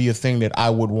that not be a thing that I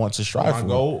would want to strive I for?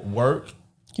 go work. Can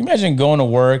you imagine going to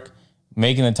work,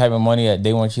 making the type of money that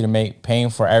they want you to make, paying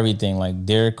for everything, like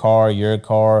their car, your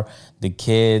car, the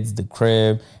kids, the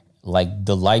crib, like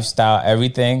the lifestyle,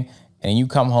 everything, and you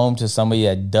come home to somebody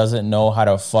that doesn't know how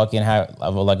to fucking have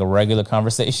like a regular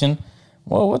conversation?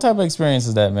 Well, what type of experience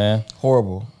is that, man?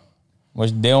 Horrible.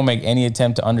 Which they don't make any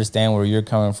attempt to understand where you're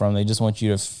coming from. They just want you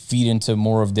to feed into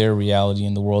more of their reality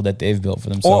in the world that they've built for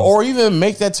themselves. Or even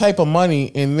make that type of money,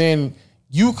 and then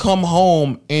you come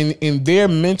home and in their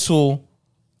mental,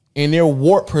 in their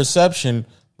warped perception,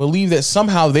 believe that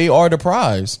somehow they are the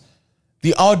prize.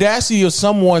 The audacity of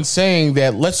someone saying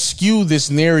that, let's skew this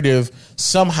narrative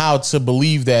somehow to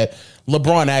believe that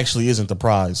LeBron actually isn't the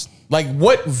prize. Like,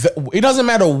 it doesn't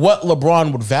matter what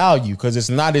LeBron would value, because it's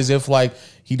not as if like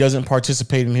he doesn't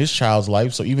participate in his child's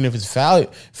life. So even if it's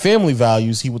family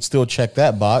values, he would still check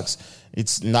that box.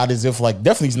 It's not as if like,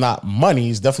 definitely it's not money.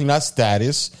 It's definitely not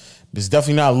status. It's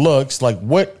definitely not looks. Like,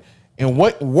 in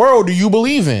what world do you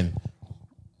believe in?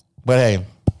 But hey,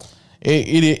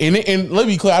 and let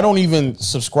me be clear, I don't even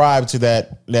subscribe to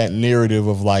that narrative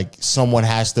of like someone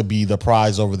has to be the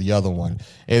prize over the other one.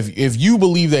 If you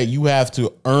believe that you have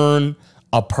to earn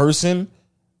a person,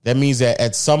 that means that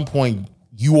at some point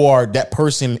that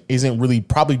person isn't really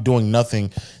probably doing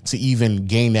nothing to even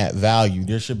gain that value.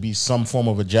 There should be some form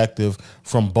of objective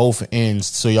from both ends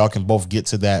so y'all can both get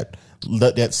to that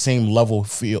same level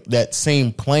field, that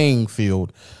same playing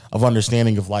field of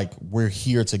understanding of like, we're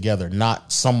here together,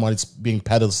 not someone that's being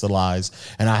pedestalized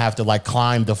and I have to like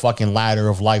climb the fucking ladder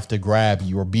of life to grab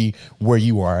you or be where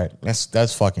you are at.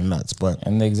 That's fucking nuts.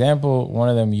 And the example one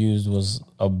of them used was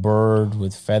a bird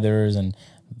with feathers, and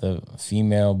the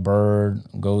female bird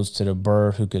goes to the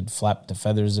bird who could flap the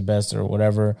feathers the best or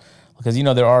whatever. Because,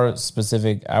 there are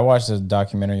specific, I watched a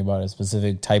documentary about a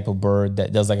specific type of bird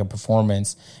that does like a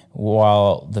performance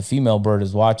while the female bird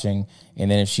is watching.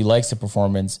 And then if she likes the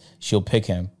performance, she'll pick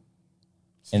him.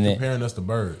 And then comparing us to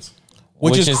birds.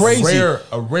 Which is crazy.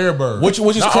 A rare bird. Which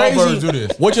is Not crazy. All birds do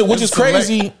this. Which is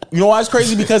crazy. You know why it's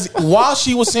crazy? Because while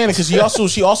she was saying it,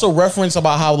 because she also referenced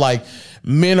about how like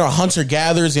men are hunter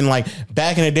gatherers and like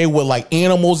back in the day with like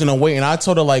animals in a way. And I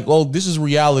told her like, well, this is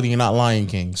reality and not Lion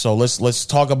King. So let's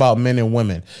talk about men and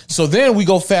women. So then we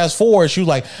go fast forward. She was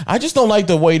like, I just don't like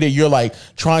the way that you're like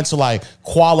trying to like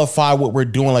qualify what we're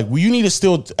doing. Like, well, you need to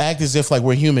still act as if like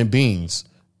we're human beings.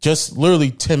 Just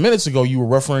literally 10 minutes ago, you were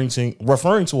referring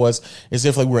to us as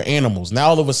if like we're animals. Now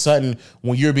all of a sudden,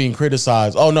 when you're being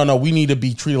criticized, oh no, we need to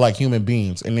be treated like human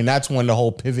beings. And then that's when the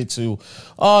whole pivot to,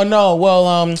 oh no,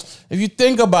 well, if you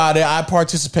think about it, I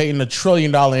participate in a $1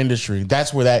 trillion industry.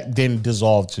 That's where that then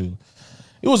dissolved to.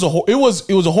 It was a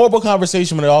horrible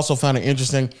conversation, but I also found it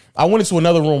interesting. I went into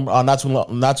another room not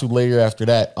too later after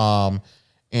that.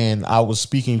 And I was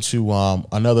speaking to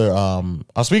it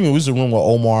was a room with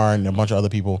Omar and a bunch of other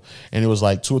people, and it was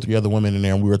like 2 or 3 other women in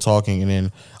there, and we were talking,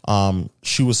 and then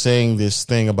she was saying this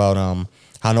thing about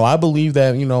how no, I believe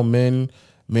that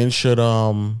men should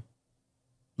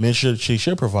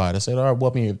provide. I said, all right,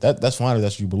 well, I mean, that's fine if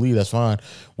that's what you believe, that's fine.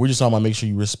 We're just talking about make sure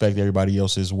you respect everybody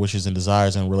else's wishes and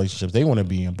desires and relationships they want to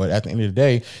be in. But at the end of the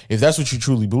day, if that's what you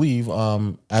truly believe,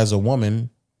 as a woman,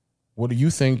 what do you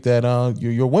think that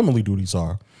your womanly duties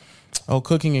are? Oh,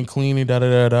 cooking and cleaning, da da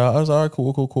da da. I was all right,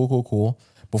 cool.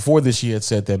 Before this, she had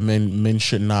said that men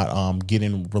should not get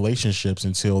in relationships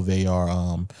until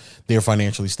they're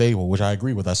financially stable, which I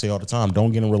agree with. I say all the time,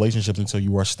 don't get in relationships until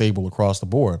you are stable across the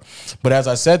board. But as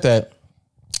I said that,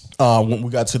 when we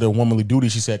got to the womanly duty,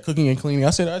 she said cooking and cleaning.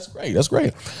 I said that's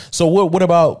great. So what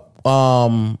about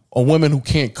a woman who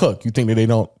can't cook? You think that they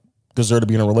don't deserve to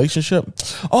be in a relationship?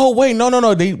 Oh wait, no.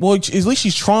 Well, at least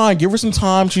she's trying. Give her some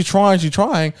time. She's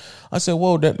trying. I said,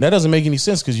 well, that doesn't make any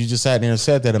sense because you just sat there and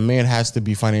said that a man has to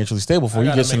be financially stable before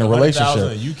he gets in a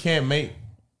relationship. You can't make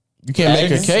You can't make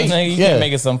a cake. You Yeah. can't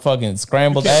make it some fucking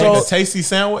scrambled Make eggs. a tasty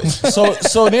sandwich. So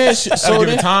then Give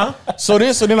it time. So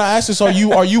then I asked this: Are you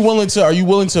willing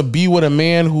to be with a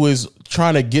man who is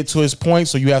trying to get to his point?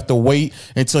 So you have to wait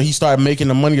until he started making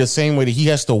the money the same way that he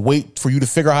has to wait for you to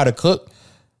figure out how to cook.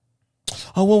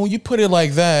 Oh well, when you put it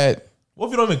like that, What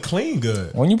if you don't even clean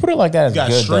good? When you put it like that, it's You got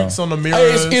good streaks though. on the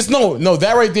mirrors. it's no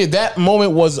that right there. That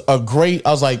moment was a great.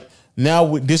 I was like,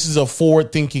 now this is a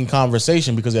forward thinking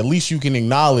conversation because at least you can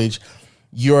acknowledge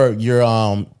your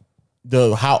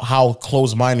the how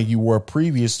close minded you were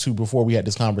previous to before we had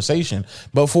this conversation.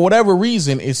 But for whatever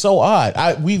reason, it's so odd.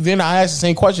 I asked the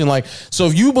same question. Like, so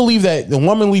if you believe that the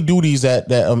womanly duties that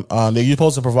you're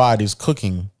supposed to provide is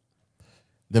cooking,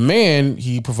 the man,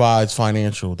 he provides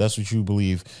financial. That's what you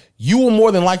believe. You will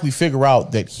more than likely figure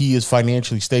out that he is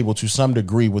financially stable to some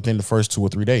degree within the first 2 or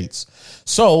 3 dates.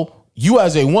 So you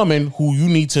as a woman who you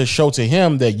need to show to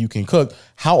him that you can cook,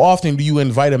 how often do you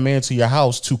invite a man to your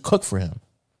house to cook for him?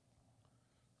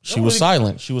 She was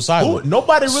silent. She was silent.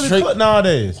 Nobody really Straight- cook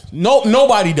nowadays. No,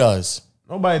 nobody does.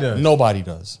 Nobody does. Nobody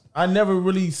does. I never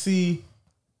really see,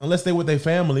 unless they with their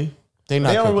family, They not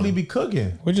they don't cooking. really be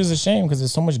cooking. Which is a shame because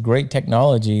there's so much great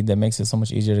technology that makes it so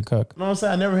much easier to cook. You know what I'm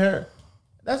saying? I never heard.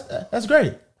 That's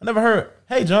great. I never heard.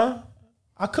 Hey, John,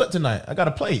 I cooked tonight. I got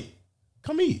a plate.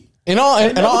 Come eat. In all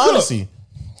never cook. honesty.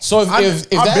 So if I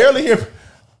that, barely hear.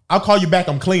 I'll call you back.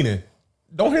 I'm cleaning.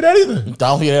 Don't hear that either. I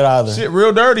don't hear that either. Shit,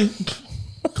 real dirty,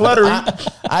 cluttery.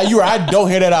 I don't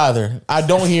hear that either. I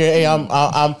don't hear. Hey,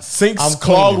 I'm Sinks I'm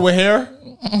clogged cleaning. with hair.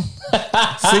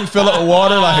 Sink fill up with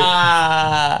water.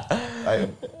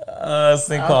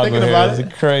 Sink I'm clog thinking with about hair is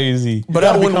it. crazy. But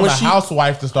I when become a she-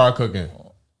 housewife to start cooking.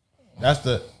 That's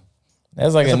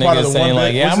That's like a a part of nigga the saying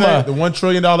like, yeah, the $1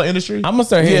 trillion industry. I'm gonna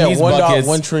start hitting Yeah, these $1 buckets.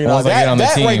 $1 trillion. once I get on the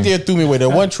That team. right there threw me with it.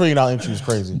 $1 trillion entry is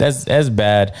crazy. That's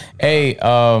bad. Hey,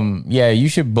 yeah, you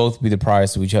should both be the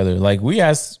prize to each other. Like we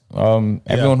asked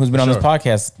everyone who's been on sure. this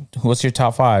podcast, what's your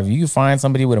top 5? You can find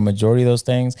somebody with a majority of those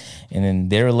things, and then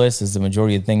their list is the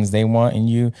majority of things they want in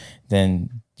you,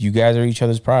 then you guys are each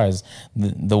other's prize.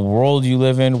 The world you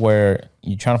live in where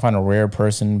you're trying to find a rare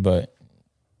person, but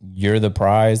you're the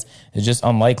prize, is just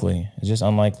unlikely. It's just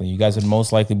unlikely. You guys would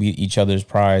most likely be each other's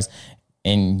prize.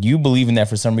 And you believe in that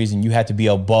for some reason. You have to be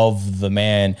above the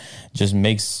man. Just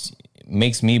makes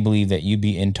me believe that you'd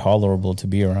be intolerable to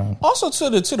be around. Also to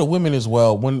the women as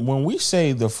well. When we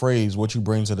say the phrase "what you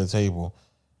bring to the table,"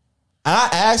 I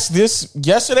asked this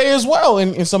yesterday as well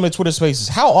in some of the Twitter spaces.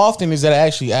 How often is that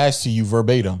actually asked to you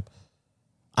verbatim?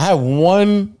 I had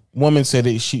one woman said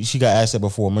that she got asked that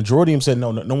before. Majority of them said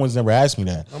no one's never asked me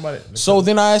that. So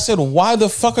then I said, why the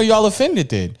fuck are y'all offended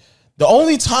then? The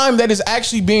only time that is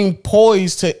actually being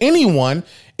poised to anyone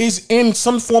is in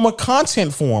some form of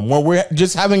content form where we're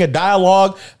just having a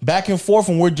dialogue back and forth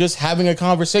and we're just having a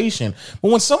conversation.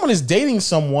 But when someone is dating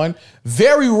someone,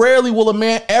 very rarely will a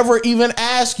man ever even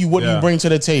ask you what you bring to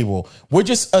the table. We're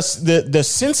just the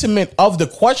sentiment of the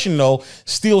question though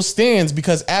still stands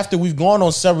because after we've gone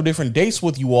on several different dates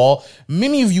with you all,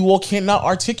 many of you all cannot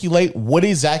articulate what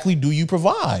exactly do you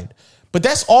provide. But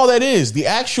that's all that is. The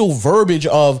actual verbiage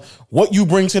of what you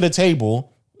bring to the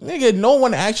table, nigga, no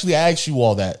one actually asks you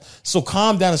all that. So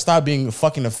calm down and stop being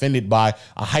fucking offended by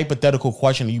a hypothetical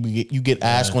question you get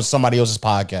asked on somebody else's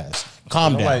podcast.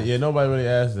 Calm down. Yeah, nobody really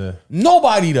asked that.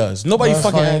 Nobody does. Nobody That's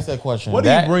fucking fine. asks that question. What do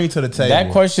you bring to the table?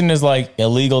 That question is like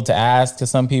illegal to ask to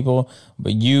some people,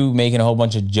 but you making a whole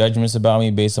bunch of judgments about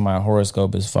me based on my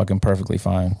horoscope is fucking perfectly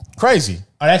fine. Crazy.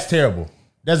 Oh, that's terrible.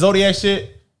 That Zodiac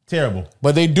shit, terrible.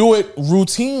 But they do it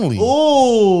routinely.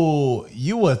 Ooh,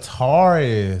 you a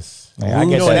Taurus. Like, I You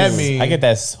get know what that. that means. I get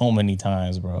that so many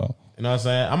times, bro. You know what I'm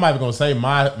saying? I'm not even gonna say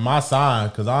my sign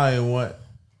because I ain't want.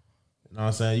 You know what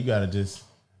I'm saying? You gotta just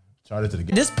chart it to the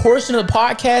game. This portion of the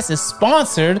podcast is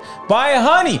sponsored by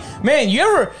Honey. Man, you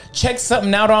ever check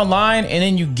something out online and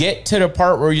then you get to the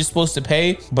part where you're supposed to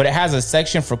pay, but it has a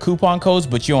section for coupon codes,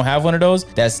 but you don't have one of those?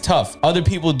 That's tough. Other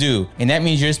people do, and that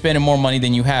means you're spending more money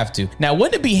than you have to. Now,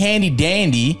 wouldn't it be handy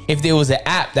dandy if there was an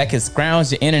app that could scrounge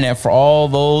the internet for all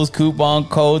those coupon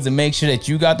codes and make sure that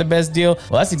you got the best deal?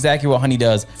 Well, that's exactly what Honey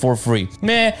does for free.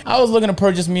 Man, I was looking to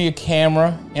purchase me a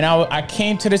camera, and I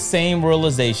came to the same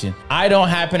realization. I don't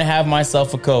happen to have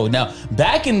myself a code. Now,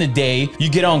 back in the day, you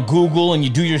get on Google and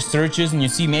you do your searches and you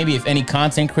see maybe if any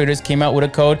content creators came out with a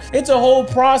code. It's a whole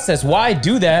process. Why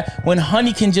do that when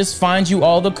Honey can just find you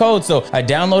all the codes? So I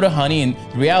downloaded Honey, and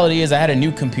the reality is I had a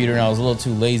new computer and I was a little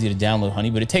too lazy to download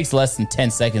Honey, but it takes less than 10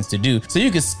 seconds to do. So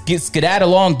you can get skedaddle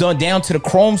along down to the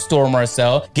Chrome store,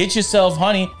 Marcel, get yourself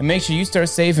Honey, and make sure you start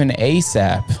saving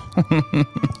ASAP.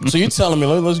 So you're telling me,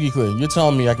 let's get clear. You're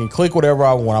telling me I can click whatever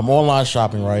I want. I'm online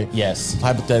shopping, right? Yes.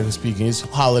 Hypothetically speaking, it's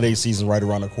holiday season right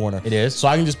around the corner. It is. So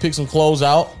I can just pick some clothes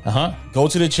out, go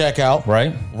to the checkout,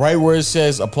 Right. right where it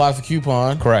says apply for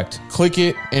coupon. Correct. Click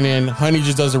it, and then Honey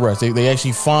just does the rest. They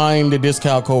actually find the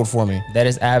discount code for me. That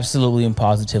is absolutely and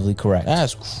positively correct.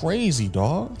 That's crazy,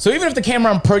 dog. So even if the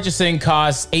camera I'm purchasing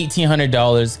costs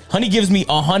 $1,800, Honey gives me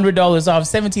 $100 off,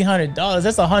 $1,700.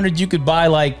 That's $100 you could buy,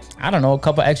 like, I don't know, a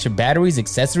couple extra batteries,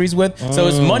 accessories with. So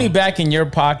it's money back in your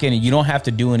pocket and you don't have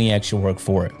to do any extra work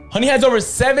for it. Honey has over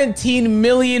 17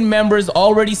 million members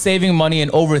already saving money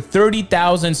in over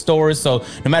 30,000 stores. So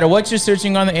no matter what you're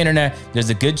searching on the internet, there's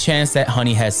a good chance that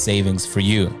Honey has savings for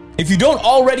you. If you don't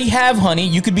already have Honey,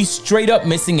 you could be straight up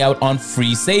missing out on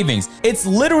free savings. It's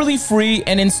literally free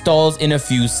and installs in a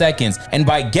few seconds. And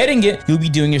by getting it, you'll be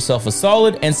doing yourself a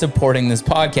solid and supporting this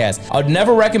podcast. I would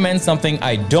never recommend something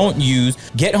I don't use.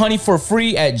 Get Honey for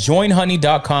free at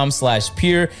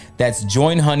joinhoney.com/peer. That's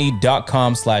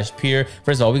joinhoney.com/peer.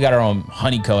 First of all, we got our own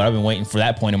Honey code. I've been waiting for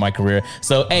that point in my career.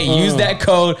 So, hey, use that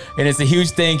code. And it's a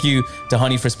huge thank you to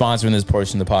Honey for sponsoring this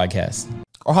portion of the podcast.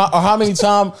 Or how many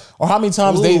times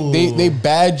they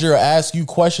badger, ask you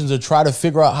questions or try to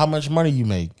figure out how much money you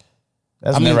make.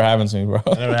 That's never happened to me, bro.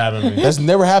 Never happened to me. That's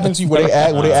never happened to you where they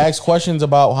ask questions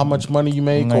about how much money you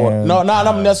make, or I'm not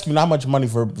asking not how much money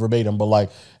for verbatim, but like,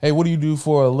 hey, what do you do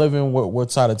for a living?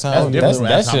 What side of town?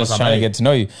 That's just trying to get to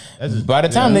know you. By the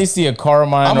time they see a car of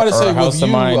mine or a house of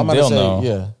mine, they'll know.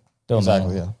 Yeah, they'll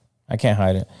exactly. know. Yeah, I can't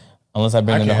hide it unless I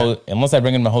bring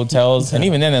them to hotels, and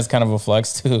even then, that's kind of a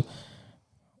flex too.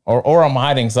 Or I'm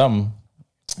hiding something.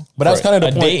 But that's kind of the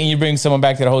a point. date, and you bring someone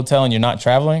back to the hotel, and you're not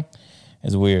traveling.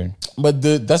 It's weird. But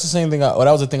that's the same thing. That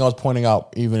was the thing I was pointing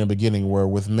out even in the beginning, where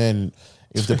with men,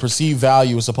 if the perceived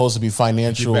value is supposed to be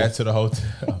financial, Back to the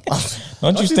hotel.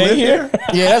 Don't you stay here?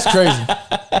 Yeah, that's crazy.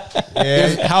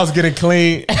 Yeah, house getting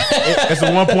clean. It's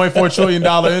a $1.4 trillion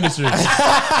industry. You know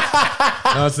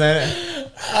what I'm saying?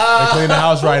 They clean the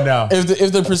house right now.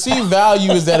 If the perceived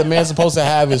value is that a man's supposed to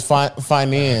have is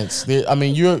finance, I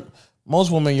mean, most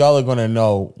women, y'all are gonna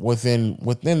know within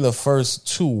the first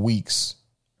 2 weeks.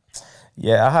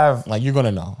 Yeah, I have. Like, you're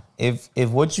gonna know. If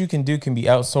what you can do can be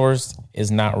outsourced,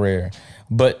 is not rare.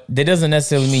 But that doesn't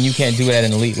necessarily mean you can't do it at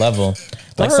an elite level.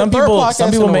 Like some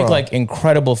people make like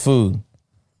incredible food.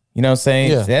 You know what I'm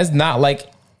saying? Yeah. That's not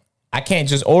like, I can't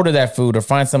just order that food or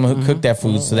find someone who cooked that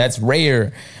food. So that's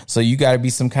rare. So you got to be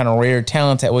some kind of rare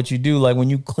talent at what you do. Like when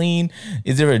you clean,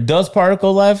 is there a dust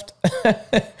particle left?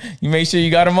 You make sure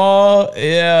you got them all.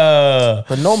 Yeah.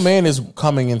 But no man is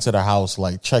coming into the house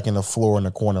like checking the floor in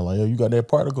the corner. Like, yo, you got that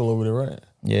particle over there, right?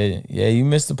 Yeah. You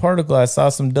missed the particle. I saw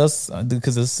some dust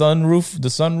because the sun was.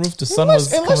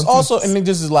 And let's also, and then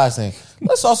this is the last thing.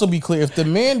 Let's also be clear. If the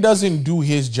man doesn't do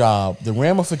his job, the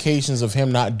ramifications of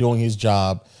him not doing his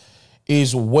job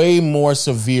is way more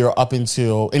severe up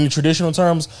until, in the traditional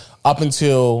terms, up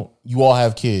until you all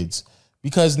have kids.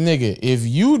 Because, nigga, if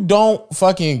you don't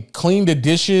fucking clean the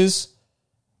dishes,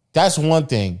 that's one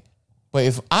thing. But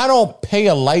if I don't pay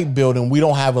a light bill, then we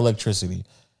don't have electricity.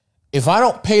 If I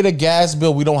don't pay the gas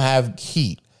bill, we don't have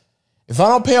heat. If I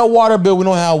don't pay a water bill, we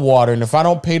don't have water. And if I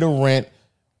don't pay the rent,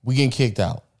 we get kicked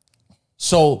out.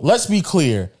 So let's be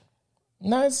clear.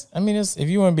 Nice. I mean, if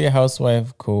you want to be a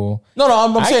housewife, cool. No,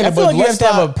 I'm saying, I feel like you have to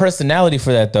have a personality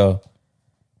for that, though.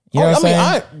 You know what I'm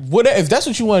saying? If that's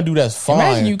what you want to do, that's fine.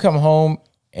 Imagine you come home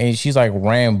and she's like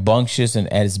rambunctious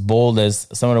and as bold as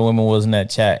some of the women was in that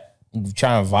chat,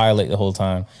 trying to violate the whole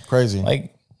time. Crazy.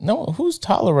 Like, no, who's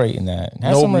tolerating that?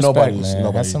 Have some respect,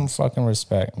 man. Have some fucking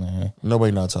respect, man.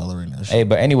 Nobody not tolerating that shit. Hey,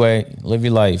 but anyway, live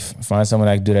your life. Find someone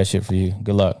that can do that shit for you.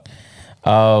 Good luck.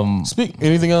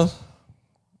 Anything else?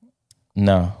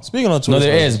 No. Speaking of Twitter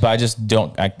Spaces. Spaces. Is, but I just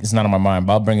don't. It's not on my mind.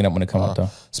 But I'll bring it up when it comes up, though.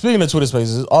 Speaking of Twitter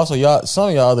Spaces, also some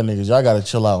of y'all other niggas, y'all got to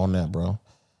chill out on that, bro.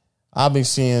 I've been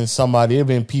seeing there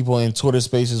been people in Twitter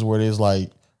Spaces where there's like,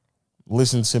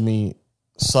 listen to me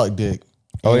suck dick.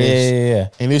 Oh yeah.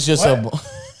 And it's just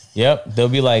Yep, they'll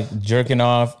be like jerking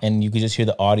off, and you can just hear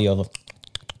the audio of.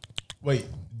 Wait,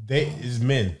 is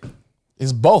men?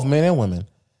 It's both men and women.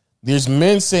 There's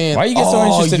men saying, "Why you get so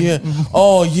interested?"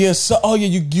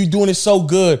 You doing it so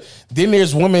good. Then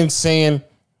there's women saying,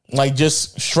 like,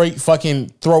 just straight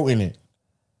fucking throating it.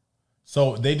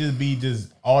 So they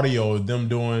just audio of them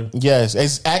doing. Yes,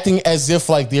 it's acting as if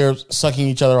like they're sucking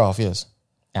each other off. Yes,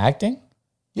 acting.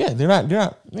 Yeah, they're not.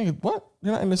 Nigga, what?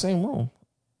 They're not in the same room.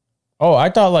 Oh,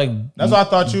 I thought like that's what I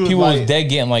thought you. People was dead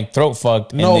getting like throat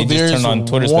fucked. And they just turned on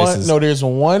Twitter Spaces. No, there's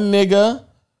one nigga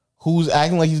who's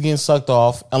acting like he's getting sucked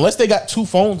off, unless they got two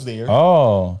phones there.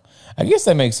 Oh, I guess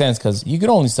that makes sense because you could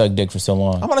only suck dick for so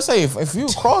long. I'm gonna say if you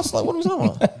cross, like, what are we talking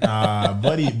about? Nah,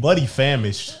 buddy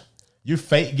famished. You're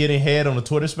fake getting head on the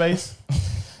Twitter space.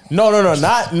 No.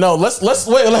 Let's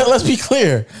wait. Let's be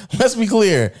clear. Let's be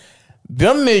clear.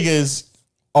 Them niggas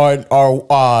are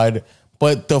odd,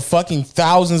 but the fucking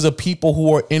thousands of people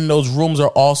who are in those rooms are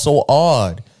also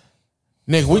odd.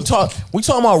 Nigga, we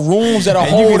talking about rooms that are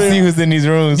And you holding. can see who's in these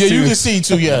rooms. Yeah, too. you can see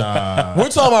too. Yeah, we're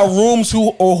talking about rooms who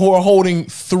are holding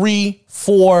 3,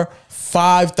 4,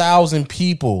 5,000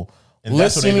 people. And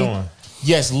that's what they doing.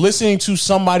 Yes, listening to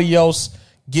somebody else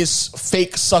gets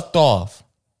fake sucked off.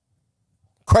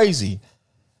 Crazy.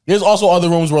 There's also other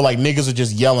rooms where like niggas are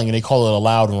just yelling and they call it a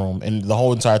loud room, and the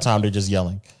whole entire time they're just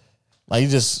yelling. Like you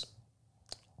just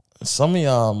some of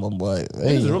y'all, but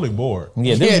hey, He's really bored.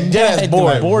 Yeah, that's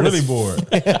bored. Like, really bored.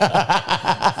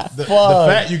 the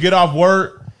fact you get off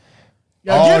work,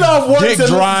 get off work dick to listen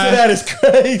to dry, that is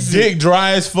crazy. dick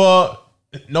dry as fuck,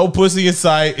 no pussy in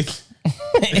sight.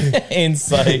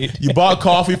 Inside. You bought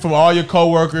coffee from all your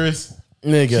coworkers.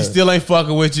 Nigga, She still ain't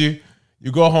fucking with you.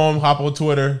 You go home, hop on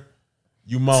Twitter,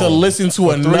 you moan to listen to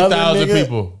for another 3,000 nigga,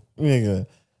 people. Nigga.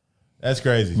 That's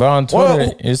crazy. But on Twitter,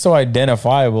 Well- it's so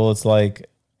identifiable. It's like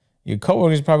your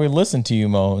coworkers probably listen to you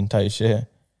moan and type shit.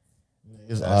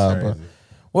 It's That's odd, bro. crazy.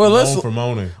 Well, let's Moan for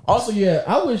moaning. also, yeah.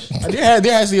 I wish there has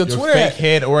to be a Your Twitter. fake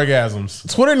head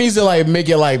orgasms. Twitter needs to like make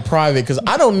it like private because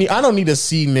I don't need to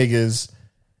see niggas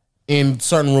in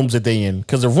certain rooms that they in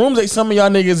because the rooms that some of y'all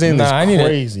niggas in Nah, I is need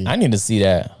crazy. I need to see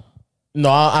that. No,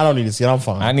 I don't need to see it. I'm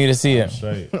fine. I need to see it.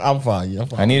 Straight. I'm fine. Yeah, I'm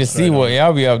fine. I need to see what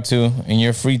y'all be up to in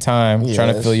your free time, trying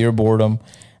to Yes. fill your boredom.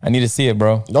 I need to see it,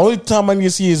 bro. The only time I need to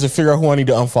see is to figure out who I need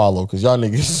to unfollow because y'all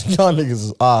niggas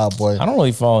is odd, boy. I don't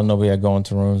really follow nobody that go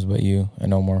into rooms but you and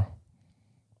no more.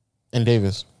 And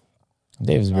Davis.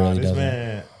 Davis barely This does it.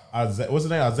 man, what's his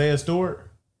name? Isaiah Stewart.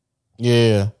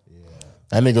 Yeah.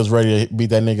 That nigga's ready to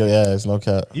beat that nigga ass. No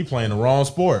cap. He playing the wrong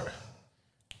sport.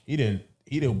 He didn't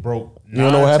broke 9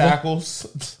 don't know what happened?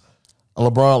 tackles.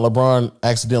 LeBron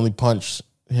accidentally punched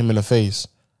him in the face,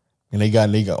 and they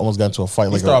almost got into a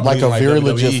fight, like started a bleeding like very WWE.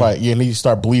 legit fight. Yeah, and he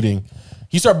started bleeding.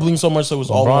 He started bleeding so much so it was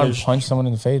all on LeBron his punched someone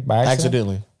in the face by accident.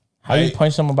 accidentally. How you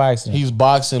punch someone by accident? He was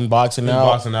boxing out,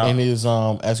 boxing out. and his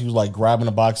as he was like grabbing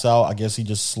the box out, I guess he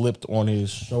just slipped on his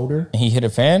shoulder. He hit a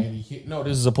fan. No,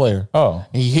 this is a player. Oh,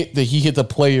 And he hit the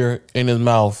player in his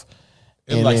mouth.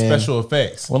 It was And like then- special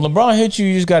effects. when LeBron hits you,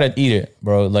 you just gotta eat it,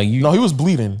 bro. Like you. No, he was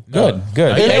bleeding. good. No, And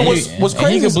Yeah, it he- was and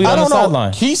crazy. he could bleed I on the don't know.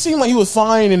 sideline. He seemed like he was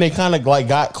fine, and they kind of like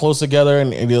got close together,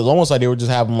 and it was almost like they were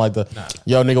just having like the,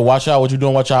 yo, nigga, watch out, what you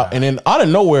doing, watch out. And then out of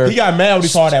nowhere, He got mad when he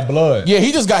saw that blood. yeah,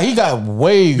 he got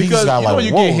waved. He Because just got you know like, when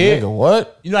you whoa, get hit- nigga,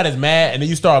 what? You're not as mad, and then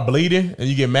you start bleeding, and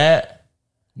you get mad.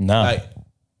 Nah.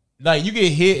 Like you get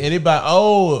hit, and it be like,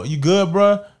 oh, you good,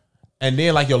 bro? And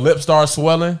then like your lip starts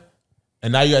swelling,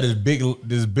 and now you got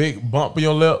this big bump in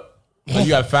your lip. And you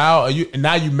got foul, and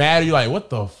now you mad. You're like,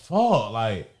 what the fuck?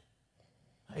 Like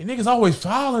niggas always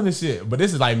fouling this shit, but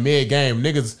this is like mid game.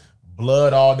 Niggas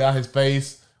blood all down his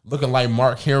face, looking like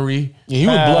Mark Henry Yeah, he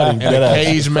was bloody. in a dead ass.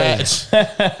 cage match.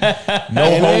 No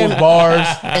And then- holds bars.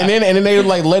 And then they were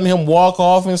like letting him walk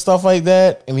off and stuff like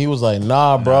that, and he was like,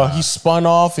 nah, bro. He spun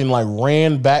off and like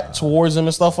ran back towards him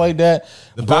and stuff like that.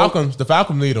 The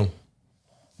Falcons need him.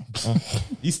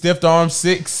 He stiffed arm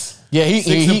 6. Yeah, Six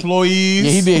he employees.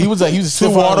 Yeah, he did. He was 2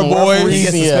 stiff water arm boys. referees, He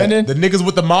gets yeah. suspended? The niggas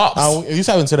with the mops. He's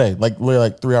having today, like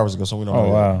 3 hours ago. So we don't know. Oh,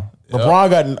 wow.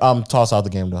 LeBron got tossed out the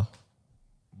game though.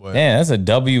 Man, that's a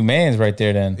W man's right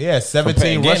there. Then Yeah,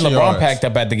 17 getting rushing LeBron yards. packed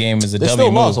up at the game is a They W still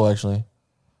move. lost though. Actually,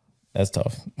 That's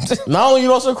tough. not only you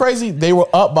know what's so crazy, they were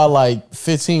up by like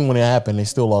 15 when it happened. They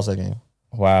still lost that game.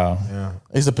 Wow. Yeah.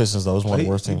 It's the Pistons though. It's one of He, the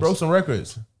worst he teams. broke some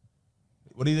records.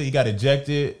 What did he got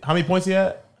ejected? How many points he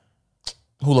had?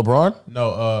 Who, LeBron?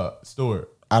 No, Stewart.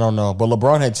 I don't know, but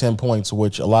LeBron had 10 points,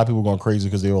 which a lot of people were going crazy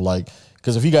because they were like,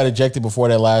 because if he got ejected before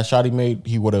that last shot he made,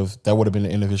 that would have been the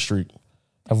end of his streak.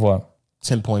 Of what?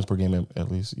 10 points per game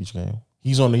at least each game. He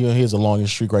has the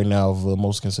longest streak right now of the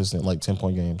most consistent, like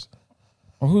 10-point games.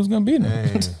 Well, who's gonna beat him?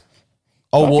 Dang.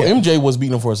 Oh, well, MJ was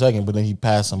beating him for a second, but then he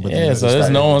passed him. But Yeah, then so there's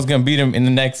no one's gonna beat him in the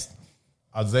next.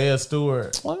 Isaiah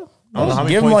Stewart. What? I don't know how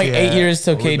many Give him points like he 8 had. years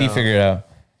till Hold it KD down. figure it out.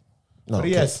 No, But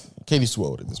he has- KD's too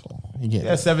old at this point. He can't. He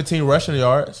had 17 rushing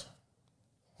yards.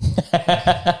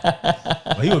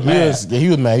 But he was He mad. was, yeah, he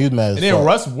was mad. He was mad. As And then fuck.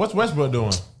 Russ, what's Westbrook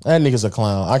doing? That nigga's a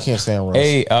clown. I can't stand Russ.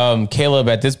 Hey, Caleb,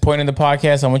 at this point in the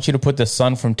podcast, I want you to put the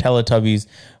son from Teletubbies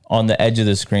on the edge of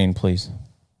the screen, please.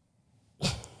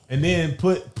 And then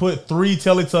put 3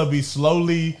 Teletubbies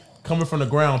slowly coming from the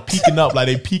ground, peeking up like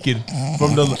they peeking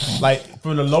from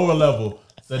the lower level.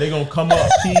 So they gonna come up,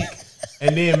 peek,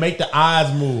 and then make the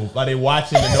eyes move like they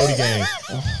watching the Noti game,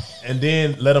 and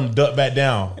then let them duck back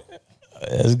down.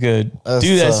 That's good. That's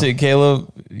Do that tough. shit,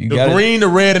 Caleb. You The got green, the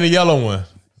red, and the yellow one.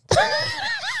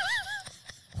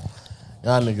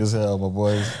 Y'all niggas hell, my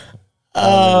boys.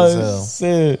 Oh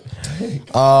shit.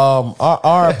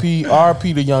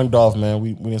 RP to Young Dolph, man.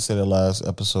 We didn't say that last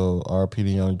episode. RP to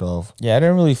Young Dolph. Yeah, I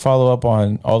didn't really follow up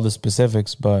on all the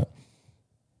specifics, but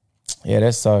yeah,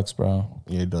 that sucks, bro.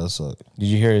 Yeah, it does suck. Did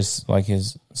you hear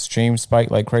his stream spike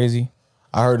like crazy?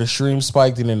 I heard the stream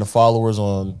spiked and then the followers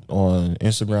on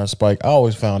Instagram spiked. I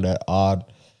always found that odd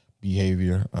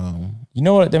behavior. You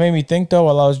know what that made me think though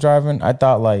while I was driving? I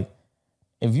thought like,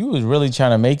 if you was really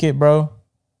trying to make it, bro,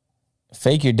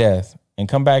 fake your death and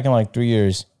come back in like 3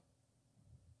 years.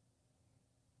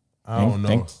 I don't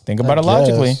know. Think about I it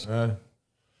logically. guess.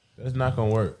 That's not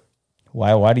gonna work.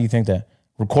 Why do you think that?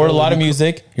 Record a lot of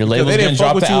music. Your label's they gonna didn't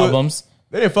drop fuck the with you. albums.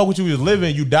 They didn't fuck with you. You was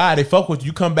living. You died. They fuck with you.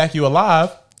 You come back. You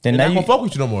alive. Then They're now not you. gonna fuck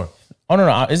with you no more. Oh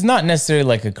no, it's not necessarily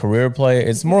like a career play.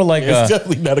 It's more like It's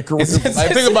definitely not a career.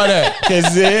 Like think about that. Because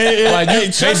Like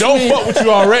they don't fuck with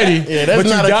you already, that's but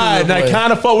you not a died, and career they play.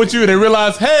 kind of fuck with you, and they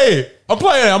realize, hey, I'm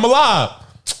playing. I'm alive.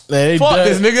 Fuck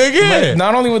this nigga again.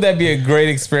 Not only would that be a great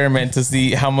experiment to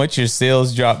see how much your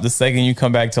sales drop the second you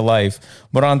come back to life,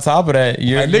 but on top of that,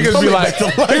 Like, niggas be like,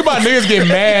 think about niggas get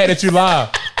mad that you live.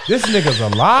 This nigga's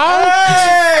alive.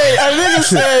 Hey, a nigga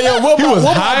said, yo, what was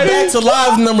my hiding? back to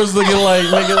live numbers looking like,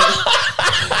 nigga?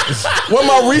 What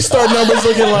my restart numbers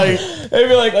looking like? they'd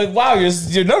be like, wow,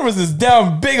 your numbers is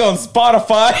down big on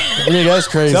Spotify. Yeah, that's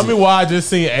crazy. Tell me why I just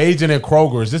seen Agent and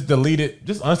Kroger's. Just delete it.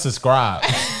 Just unsubscribe.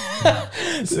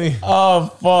 See, Oh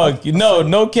fuck!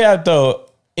 No cap though.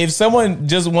 If someone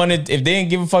just wanted, if they didn't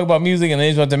give a fuck about music and they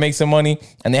just wanted to make some money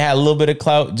and they had a little bit of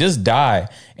clout, just die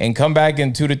and come back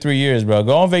in 2 to 3 years, bro.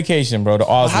 Go on vacation, bro, to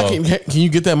Oslo. How can you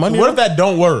get that money? what if that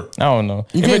don't work? I don't know.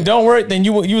 If can't- it don't work, then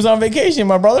you was on vacation,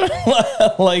 my brother.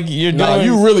 Like you're Nah, doing.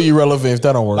 you really irrelevant if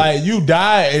that don't work. Like you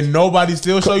die and nobody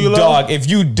still show you love. Dog, if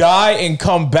you die and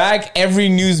come back, every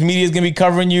news media is gonna be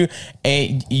covering you.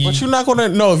 And But you're not gonna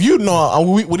know if you know.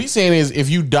 What he's saying is, if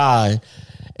you die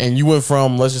and you went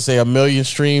from, let's just say, 1 million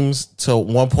streams to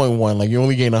 1.1, like you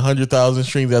only gained 100,000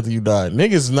 streams after you died.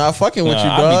 Niggas not fucking with you,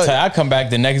 dog. I come back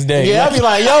the next day. Yeah, I'll be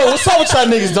like, yo, what's up with y'all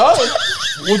niggas, dog?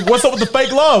 What's up with the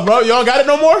fake love, bro? Y'all got it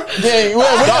no more? Yeah, Y'all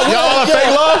on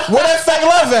fake love? Where that fake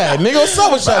love at, nigga? What's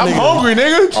up with y'all I'm niggas? hungry,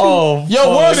 nigga. Oh, Yo,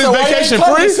 fuck. where's This the vacation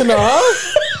free?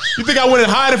 Huh? You think I went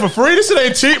and hide it for free? This shit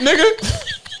ain't cheap,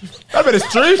 nigga. I better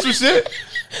stream some shit.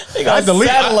 They got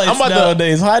satellites I'm about to-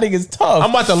 nowadays. Hiding is tough. I'm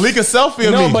about to leak a selfie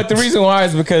of No, me. but the reason why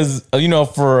is because,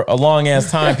 for a long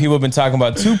ass time, people have been talking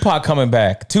about Tupac coming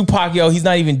back. Tupac, yo, he's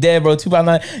not even dead, bro. Tupac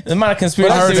not. The amount of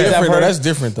conspiracy That's theories I've different, though. heard. That's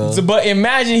different, though. So, but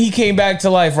imagine he came back to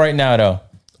life right now, though.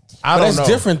 I But don't that's know.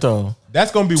 different, though.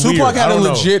 That's gonna be weird. Tupac I had a don't know.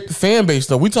 legit fan base,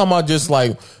 though. We talking about just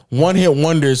like one hit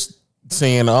wonders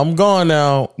saying, I'm gone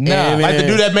now. Nah, And Like the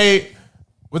then- dude that made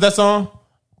what's that song?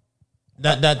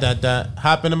 That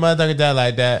hop in the motherfucker that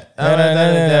like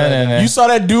that. You saw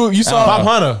that dude. You saw Pop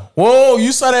Hunter. Whoa,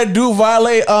 you saw that dude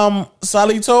violate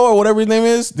Salito or whatever his name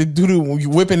is? The dude who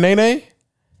whipping Nene?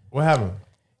 What happened?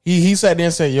 He sat there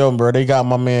and said, yo, bro, they got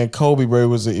my man Kobe, bro. It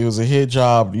was a hit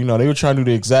job. You know, they were trying to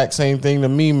do the exact same thing to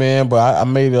me, man, but I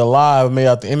made it alive, made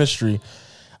out the industry.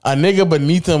 A nigga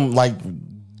beneath him, like,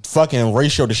 fucking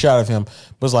ratioed the shot of him,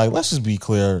 was like, let's just be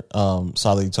clear,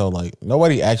 Salito, like,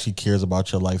 nobody actually cares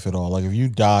about your life at all. Like, if you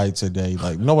died today,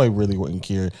 like, nobody really wouldn't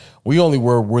care. We only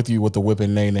were with you with the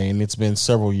whipping Nene, and it's been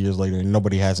several years later, and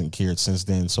nobody hasn't cared since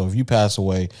then. So if you pass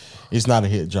away, it's not a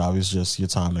hit job. It's just your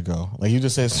time to go. Like, you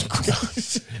just said some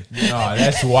crazy. No,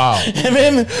 that's wild. And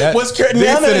then what's crazy?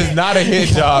 This is not a hit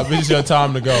job. It's your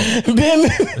time to go. Then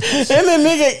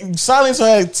nigga Silence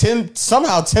had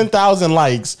 10,000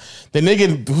 likes. The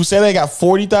nigga who said they got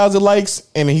 40,000 likes,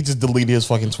 and he just deleted his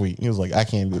fucking tweet. He was like, I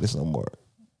can't do this no more.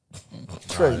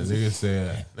 Nigga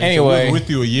said. Anyway. we was with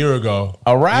you a year ago.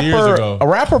 Years A ago.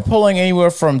 rapper pulling anywhere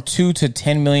from 2 to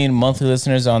 10 million monthly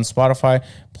listeners on Spotify.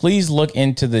 Please look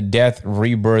into the death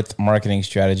rebirth marketing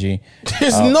strategy.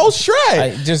 There's no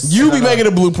strat. You be making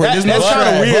a blueprint. There's no that's kinda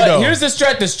strat. weird. But though. here's the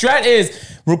strat. The strat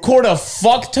is record a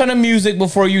fuck ton of music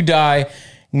before you die.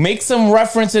 Make some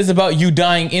references about you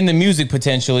dying in the music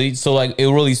potentially, so like it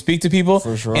will really speak to people.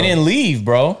 For sure. And then leave,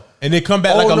 bro. And then come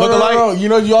back like a no, lookalike. no. You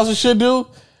know what you also should do?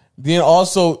 Then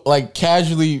also like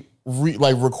casually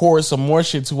record some more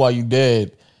shit too while you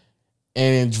dead.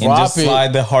 And then And drop just it.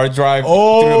 slide the hard drive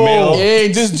Oh. through the mail. Yeah,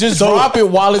 just drop it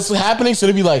while it's happening. So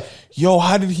they be like, yo,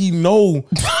 how did he know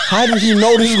How did he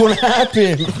know this was going to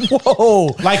happen? Whoa.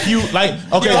 Like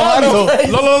okay. How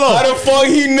the fuck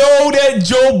he know that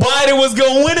Joe Biden was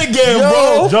gonna win again,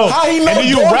 bro? Joe, how he know and then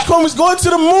you Donald Trump is going to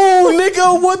the moon,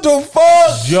 nigga? What the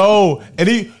fuck? Joe, and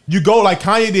then you go like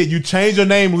Kanye did. You change your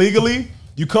name legally.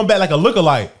 You come back like a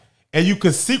lookalike, and you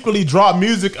could secretly drop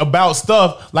music about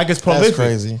stuff like it's prolific.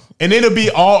 crazy. And then it'll be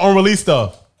all unreleased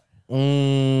stuff.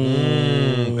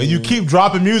 And you keep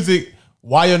dropping music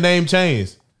while your name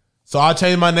changed. So I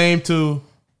changed my name to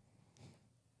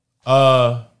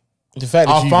The fact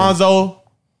that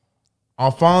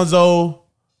Alfonso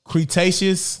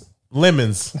Cretaceous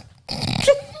Lemons.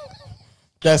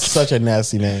 that's such a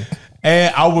nasty name.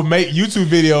 And I would make YouTube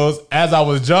videos as I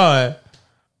was John,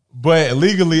 but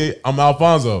legally I'm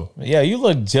Alfonso. Yeah, you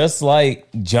look just like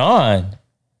John.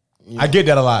 I get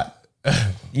that a lot.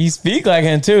 You speak like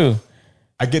him too.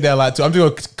 I get that a lot too. I'm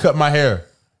just gonna cut my hair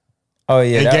Oh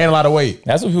yeah, and gain a lot of weight.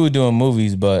 that's what people do in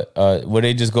movies, but where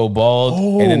they just go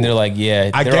bald and then they're like,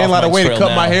 yeah, I they're gain a off lot of my weight to trail cut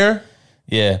now. my hair,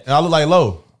 Yeah, and I look like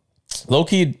Low. low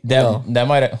key that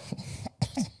might have.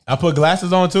 I put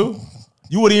glasses on too.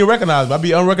 You wouldn't even recognize me. I'd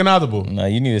be unrecognizable. No,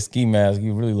 you need a ski mask.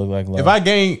 You really look like Low. If I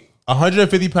gain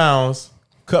 150 pounds,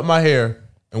 cut my hair,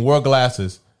 and wore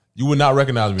glasses, you would not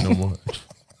recognize me no more.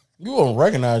 You won't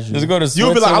recognize you. just go to You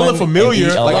would be like, I look Switzerland familiar.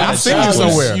 and eat a Like, lot I've of seen you chocolate.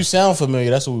 somewhere. You sound familiar.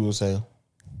 That's what we would say.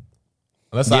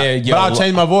 Unless Yeah, but I'll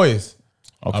change my voice.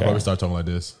 I'll Okay. probably start talking like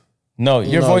this. No,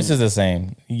 your No. voice is the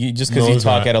same. Just because No, you it's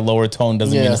talk not. at a lower tone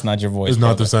doesn't mean Yeah. it's not your voice. It's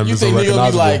not the brother. same. You It's think nigga will be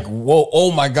unrecognizable. like, whoa,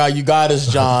 oh my God, you got us,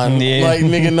 John. Yeah. Like,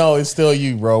 nigga, no, it's still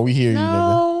you, bro. We hear you,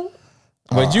 nigga.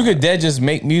 But you could dead just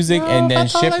make music and then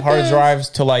ship hard drives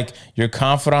to like your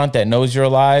confidant that knows you're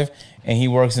alive and he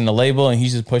works in the label and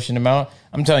he's just pushing them out.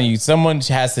 I'm telling you, someone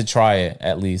has to try it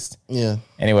at least. Yeah.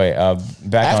 Anyway,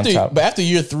 back on top. But after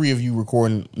year 3 of you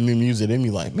recording new music, they be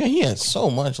like, man, he had so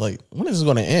much. Like, when is this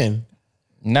going to end?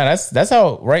 No, that's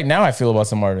how right now I feel about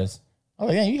some artists. Oh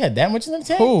yeah, you had that much in the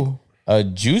tank. Who?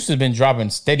 Juice has been dropping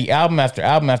steady album after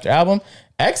album after album.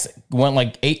 X went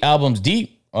like 8 albums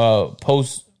deep.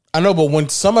 Post. I know, but when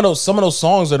some of those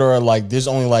songs that are like, there's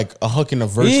only like a hook and a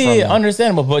verse from Yeah, them.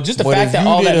 understandable. But just the But fact if that you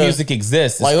all did that a- music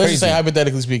exists is Like, let's crazy. just say,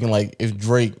 hypothetically speaking, like if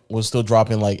Drake was still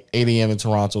dropping like 8 a.m. in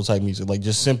Toronto type music, like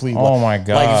just simply, Oh like, my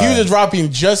God. like if he was just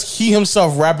dropping just he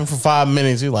himself rapping for 5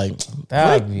 minutes, you're like,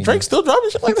 That'd be- Drake still dropping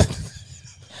shit like that?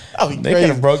 That'd be They could crazy.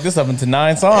 have broke this up into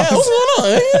 9 songs. Yeah, what's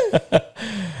going on?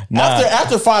 Nah.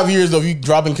 After 5 years though, if you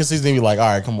dropping consistently, be like, all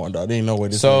right, come on, dog. There ain't no way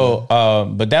this. So,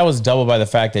 but that was doubled by the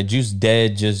fact that Juice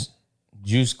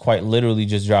quite literally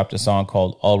just dropped a song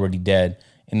called "Already Dead,"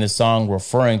 in the song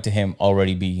referring to him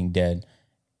already being dead.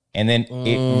 And then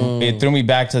it threw me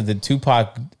back to the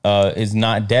Tupac is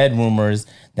not dead rumors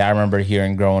that I remember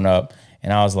hearing growing up,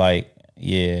 and I was like,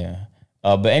 yeah.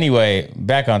 But anyway,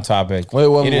 back on topic. wait,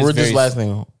 It is we're this very- last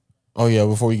thing. Oh yeah,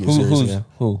 before we get serious again.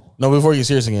 who? No, before you get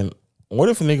serious again. What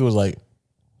if a nigga was like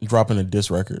dropping a diss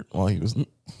record while he was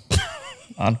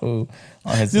On who?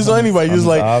 On his, just on anybody? on Just his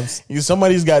like obs?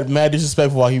 somebody's got mad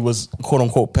disrespectful while he was quote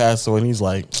unquote passed away, and he's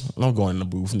like, I'm going in the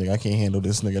booth, nigga. I can't handle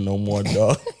this nigga no more,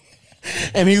 dog.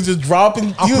 And he was just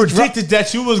dropping. I predicted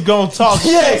that you was gonna talk.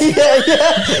 Yeah. He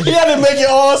had to make it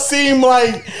all seem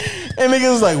like, and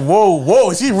niggas was like,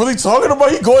 whoa, is he really talking about?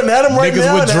 He going at him right Niggas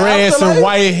now? with in the dreads afterlife? and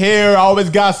white hair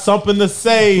always got something to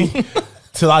say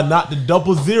till I knocked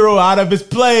the 00 out of his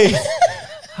play.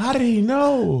 How did he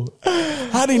know?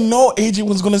 How did he know Agent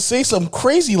was gonna say something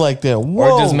crazy like that?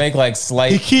 Whoa. Or just make like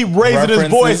slight. He keep raising his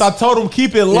references. voice. I told him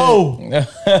keep it low.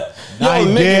 Now he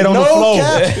nigga, dead on the no floor.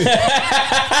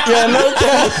 cap. Yeah, no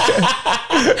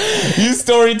cap. You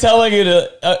storytelling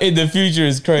in the future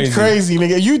is crazy. Crazy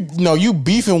nigga. You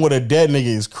beefing with a dead nigga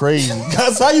is crazy.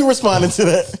 That's how you responding to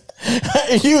that.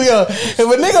 If a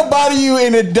nigga body you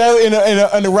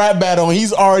in a rap battle and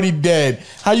he's already dead,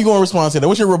 how you gonna respond to that?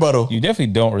 What's your rebuttal? You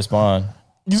definitely don't respond.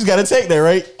 You just gotta take that,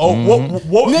 right? Oh,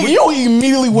 what, Nigga, you don't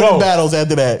immediately win Bro. battles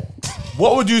after that.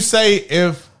 what would you say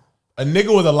if a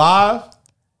nigga was alive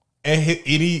and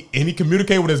he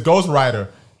communicated with his ghostwriter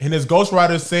and his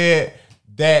ghostwriter said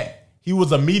that he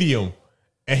was a medium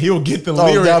and he'll get the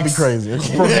lyrics that'd be crazy.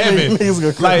 from heaven. Niggas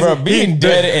go crazy. Bro, being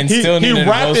dead and still he needing a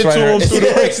rapped it to him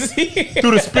ghostwriter.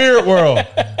 through the spirit world.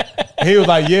 He was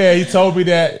like, yeah, he told me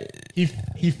that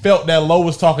he felt that Low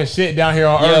was talking shit down here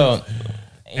on Yo, earth.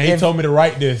 And he told me to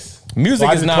write this. music So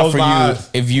I is just not closed for you my eyes.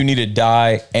 if you need to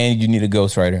die and you need a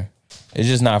ghostwriter. It's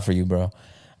just not for you, bro.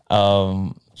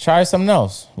 Try something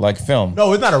else, like film.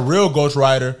 No, it's not a real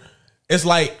ghostwriter. It's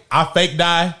like I fake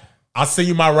die, I send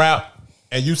you my rap,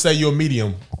 and you say you're a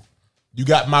medium. You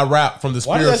got my rap from the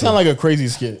Why spiritual. does that sound like a crazy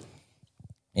skit?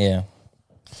 Yeah,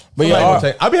 But I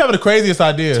yeah, be having the craziest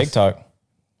ideas. TikTok.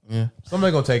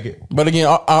 Somebody gonna take it. But again,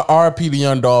 RP to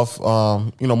Young Dolph.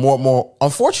 More.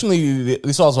 Unfortunately,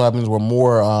 this also happens where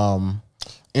more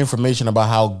information about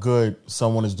how good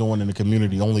someone is doing in the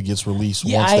community only gets released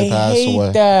once they pass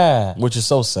away. That. Which is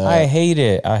so sad. I hate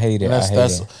it.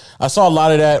 I saw a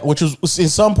lot of that, which was in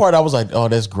some part I was like, oh,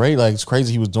 that's great. Like, it's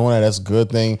crazy he was doing that. That's a good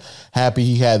thing. Happy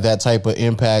he had that type of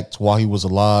impact while he was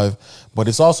alive. But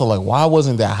it's also like, why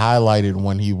wasn't that highlighted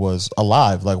when he was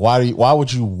alive? Like, why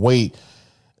would you wait?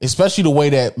 Especially the way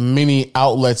that many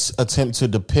outlets attempt to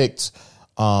depict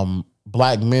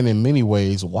black men in many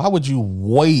ways. Why would you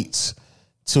wait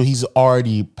till he's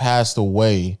already passed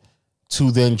away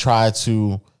to then try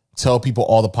to tell people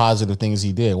all the positive things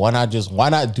he did? Why not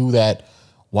do that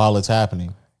while it's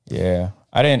happening? Yeah.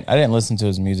 I didn't listen to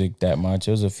his music that much.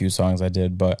 It was a few songs I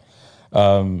did, but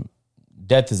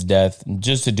death is death.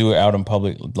 Just to do it out in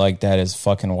public like that is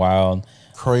fucking wild.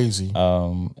 Crazy.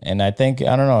 And I think,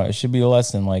 I don't know, it should be a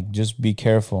lesson. Like, just be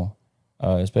careful,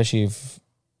 especially if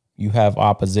you have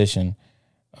opposition,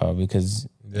 because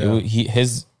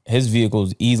his vehicle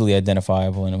is easily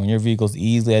identifiable. And when your vehicle is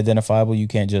easily identifiable, you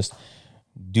can't just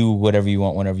do whatever you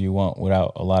want whenever you want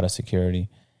without a lot of security.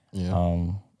 Yeah.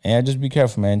 And just be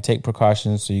careful, man. Take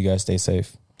precautions so you guys stay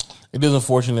safe. It is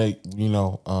unfortunate,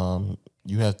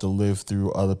 you have to live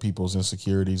through other people's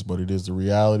insecurities, but it is the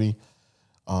reality.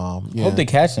 Hope they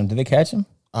catch him. Did they catch him?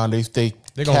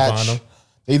 They're gonna find him.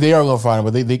 They are gonna find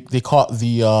him, but they caught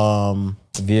the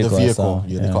vehicle.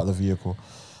 They caught the vehicle.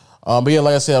 But yeah,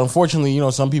 like I said, unfortunately, there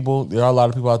are a lot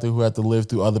of people out there who have to live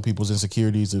through other people's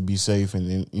insecurities to be safe,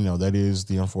 and that is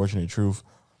the unfortunate truth.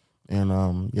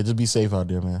 And just be safe out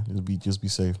there, man. Just be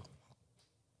safe.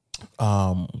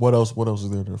 What else is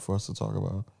there for us to talk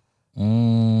about?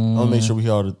 I'll make sure we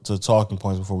hear all the talking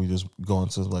points before we just go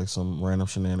into like some random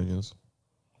shenanigans.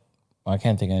 I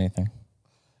can't think of anything.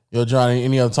 Yo, Johnny,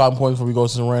 any other talking points before we go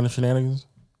to some random shenanigans?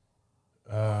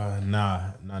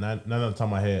 Nah, none on the top of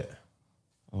my head.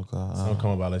 Okay. Something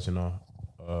come about, I'll let you know.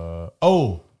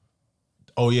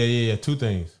 Yeah. Two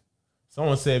things.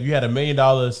 Someone said if you had $1 million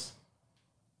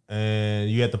and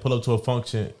you had to pull up to a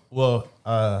function, well,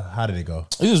 how did it go?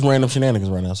 It's just random shenanigans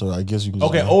right now, so I guess you can.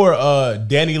 Okay, or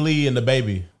Danny Lee and the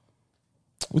baby.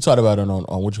 We talked about it on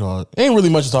what you call it. Ain't really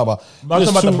much to talk about. I'm talking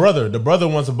about the brother. The brother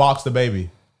wants to box the baby.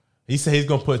 He said he's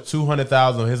gonna put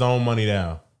 $200,000 of his own money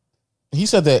down. He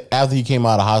said that after he came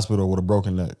out of hospital with a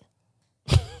broken neck.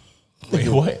 Wait,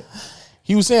 what?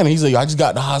 He was saying, he's like, I just got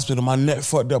to the hospital, my neck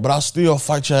fucked up, but I'll still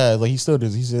fight your ass. Like, he still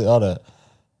does. He said all that.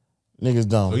 Niggas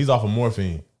dumb. So he's off of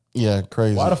morphine. Yeah,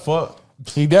 crazy. Why the fuck?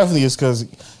 He definitely is, because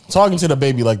talking to the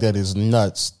baby like that is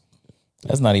nuts.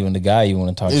 That's not even the guy you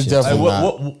want to talk It's shit. definitely Like,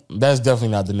 not. That's definitely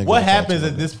not the nigga. What to talk happens to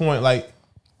at this point? Like,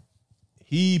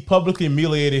 he publicly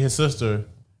humiliated his sister,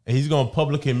 and he's gonna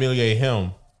publicly humiliate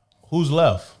him. Who's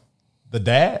left? The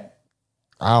dad?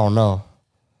 I don't know.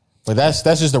 But that's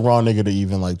just the wrong nigga to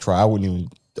even like try. I wouldn't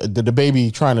even. The baby,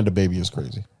 trying to the baby is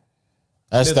crazy.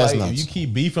 That's Like, nuts. if you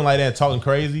keep beefing like that and talking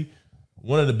crazy,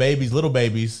 one of the babies, little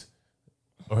babies,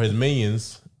 or his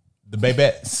minions, the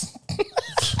babettes,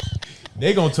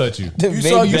 they gonna touch you. You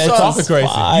saw talking crazy.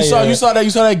 You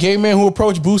saw that gay man who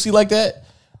approached Boosie like that.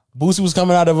 Boosie was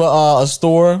coming out of a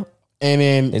store, and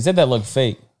then They said that looked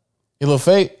fake. it looked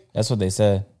fake. That's what they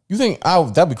said. You think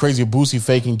that'd be crazy if Boosie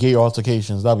faking gay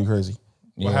altercations? That'd be crazy.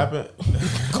 What happened?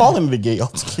 Calling it a gay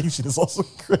altercation is also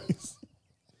crazy.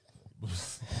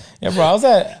 Yeah, bro, I was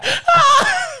at.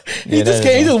 He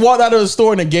just walked out of the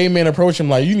store and a gay man approached him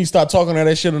like, you need to stop talking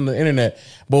that shit on the internet,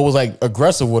 but was like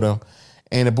aggressive with him.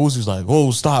 And the Boosie was like,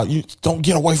 "Oh, stop! You don't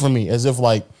get away from me!" As if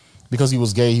like because he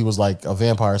was gay, he was like a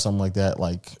vampire or something like that.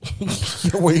 Like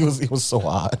the way he was so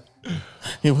odd.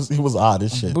 He was odd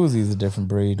as shit. Boosie's a different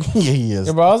breed. Yeah, he is.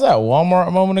 Yeah, bro, I was at Walmart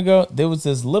a moment ago. There was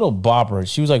this little bopper.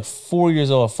 She was like 4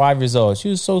 years old, 5 years old. She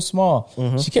was so small.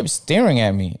 She kept staring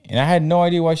at me, and I had no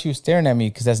idea why she was staring at me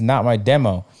because that's not my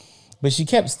demo. But she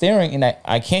kept staring, and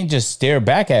I can't just stare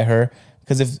back at her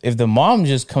because if the mom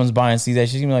just comes by and sees that,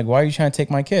 she's gonna be like, "Why are you trying to take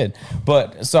my kid?"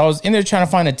 But so I was in there trying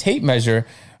to find a tape measure.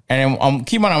 And I'm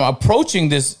approaching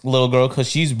this little girl because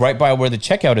she's right by where the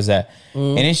checkout is at.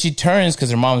 And then she turns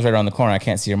because her mom's right around the corner. I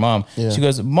can't see her mom. Yeah. She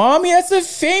goes, "Mommy, that's a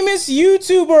famous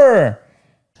YouTuber."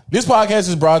 This podcast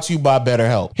is brought to you by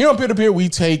BetterHelp. Here on Peer to Peer, we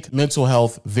take mental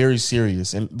health very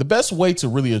serious. And the best way to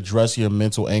really address your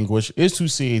mental anguish is to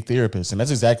see a therapist. And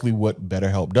that's exactly what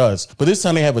BetterHelp does. But this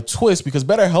time they have a twist because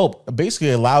BetterHelp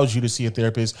basically allows you to see a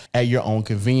therapist at your own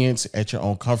convenience, at your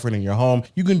own comfort in your home.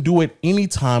 You can do it any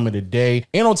time of the day.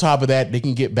 And on top of that, they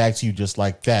can get back to you just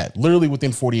like that. Literally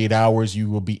within 48 hours, you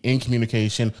will be in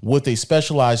communication with a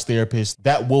specialized therapist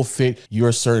that will fit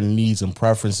your certain needs and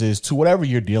preferences to whatever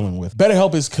you're dealing with.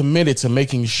 BetterHelp is committed to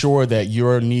making sure that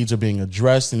your needs are being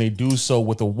addressed, and they do so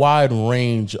with a wide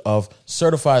range of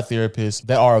certified therapists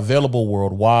that are available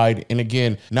worldwide. And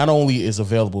again, not only is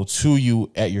available to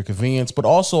you at your convenience, but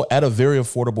also at a very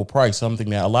affordable price, something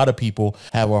that a lot of people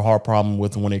have a hard problem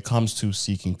with when it comes to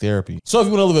seeking therapy. So if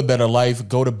you want to live a better life,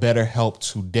 go to BetterHelp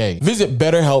today. Visit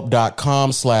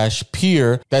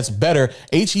BetterHelp.com/peer. That's better,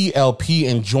 HELP,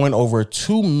 and join over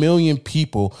 2 million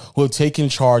people who have taken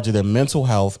charge of their mental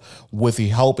health with the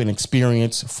help and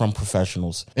experience from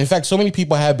professionals. In fact, so many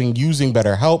people have been using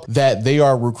BetterHelp that they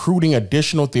are recruiting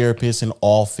additional therapists in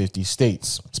all 50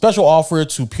 states. Special offer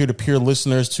to peer-to-peer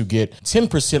listeners to get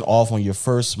 10% off on your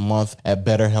first month at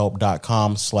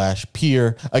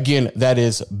BetterHelp.com/peer. Again, that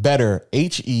is better,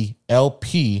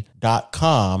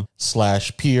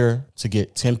 HELP.com/peer to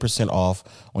get 10% off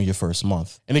on your first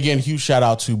month. And again, huge shout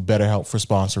out to BetterHelp for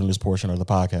sponsoring this portion of the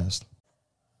podcast.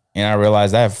 And I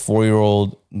realized I have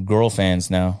 4-year-old girl fans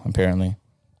now, apparently.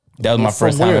 That was my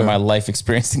first time in my life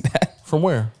experiencing that. From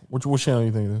where? Which channel do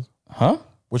you think it is? Huh?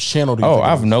 Which channel do you think I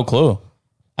have no clue.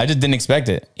 I just didn't expect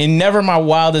it. In never in my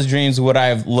wildest dreams would I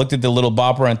have looked at the little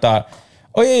bopper and thought,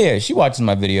 oh, yeah, she watches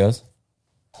my videos.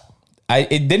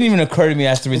 It didn't even occur to me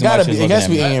that's the reason why she was looking at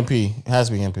me. It has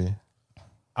to be AMP.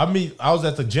 I was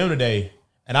at the gym today,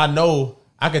 and I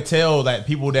could tell that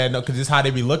people that know, because it's how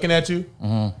they be looking at you,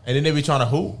 and then they be trying to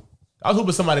hoop. I was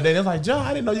hooping somebody today. They was like, John,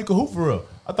 I didn't know you could hoop for real.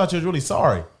 I thought you was really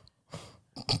sorry.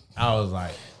 I was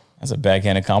like, that's a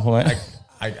backhanded compliment.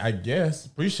 I guess.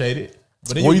 Appreciate it.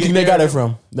 But then Where do you think they got that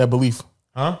from? That belief?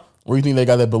 Huh? Where do you think they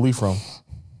got that belief from?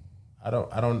 I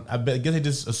guess they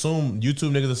just assume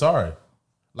YouTube niggas are sorry.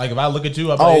 Like if I look at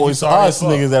you, I'm like, it's us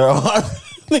niggas that are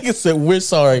niggas said we're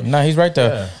sorry. No, he's right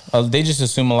there. Yeah. They just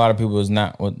assume a lot of people is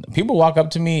not. People walk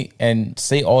up to me and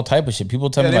say all type of shit. People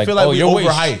tell me like, "Oh, you're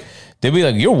overhyped." They be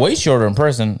like, "You're way shorter in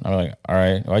person." I'm like, "All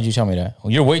right, why'd you tell me that?"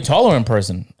 Well, you're way taller in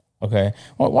person. Okay,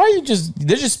 well, why are you just?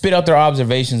 They just spit out their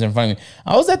observations in front of me.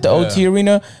 I was at the OT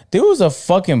arena. There was a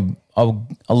fucking a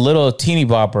little teeny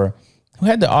bopper who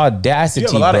had the audacity. You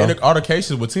have a lot of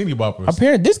altercations with teeny boppers.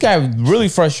 Apparently, this guy really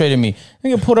frustrated me. I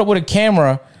think he pulled up with a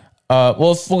camera.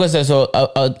 Well, focus that. So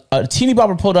a teeny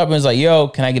bopper pulled up and was like, "Yo,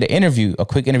 can I get an interview? A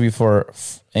quick interview for?"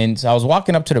 And so I was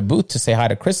walking up to the booth to say hi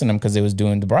to Chris and them because they was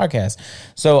doing the broadcast.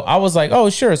 So I was like, "Oh,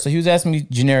 sure." So he was asking me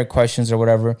generic questions or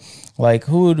whatever, like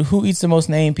who eats the most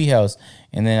in AMP house.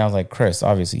 And then I was like, Chris.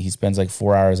 Obviously, he spends like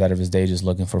 4 hours out of his day just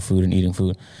looking for food and eating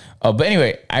food. But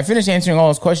anyway, I finished answering all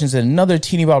those questions, and another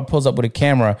teeny bopper pulls up with a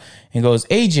camera and goes,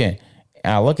 "Agent."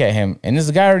 And I look at him, and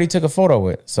this guy already took a photo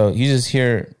with, so he's just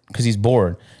here because he's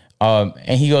bored.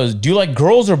 And he goes, "Do you like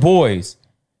girls or boys?"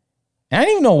 And I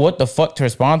didn't even know what the fuck to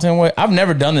respond to him with. I've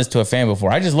never done this to a fan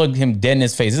before. I just looked him dead in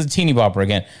his face. This is a teeny bopper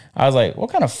again. I was like, what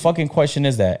kind of fucking question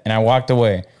is that? And I walked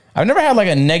away. I've never had like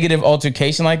a negative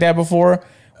altercation like that before.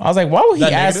 I was like, why would he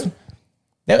ask?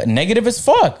 That negative as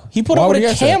fuck. He put up with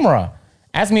a camera.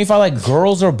 Asked me if I like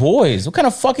girls or boys. What kind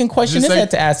of fucking question is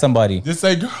that to ask somebody? Just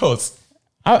say girls.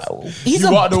 He's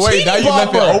you walked away. Now you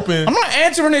left it open. I'm not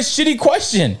answering this shitty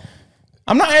question.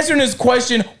 I'm not answering this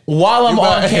question while I'm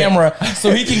on camera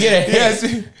so he can get a hit. Yes,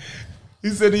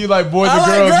 he said you like boys and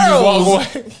girls. You just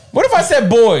walk away. What if I said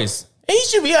boys? And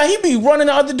he'd be running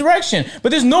the other direction.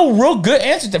 But there's no real good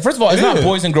answer to that. First of all, it's not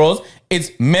boys and girls.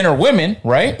 It's men or women,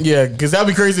 right? Yeah, because that'd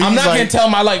be crazy. I'm not gonna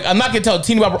tell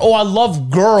Teeny Bopper, oh, I love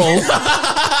girls.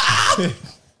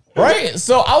 Right?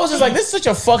 So I was just like, this is such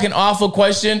a fucking awful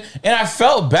question. And I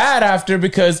felt bad after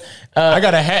because I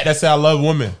got a hat that said I love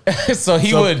women. So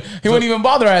he wouldn't even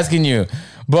bother asking you.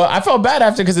 But I felt bad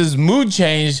after because his mood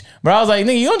changed. But I was like,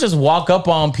 nigga, you don't just walk up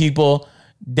on people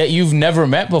that you've never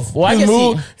met before.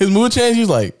 Well, his mood changed. He was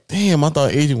like, damn, I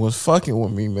thought Agent was fucking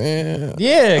with me, man.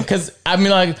 Yeah, because I mean,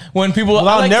 like when people, well,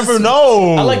 I'll never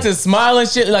know. I like to smile and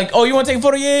shit. Like, oh, you want to take a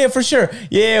photo? Yeah, for sure.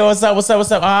 Yeah, what's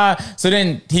up? So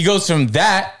then he goes from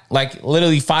that, like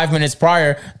literally 5 minutes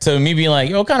prior, to me being like,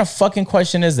 yo, what kind of fucking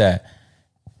question is that?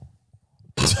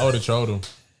 I would have told him.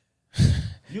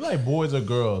 You like boys or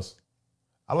girls?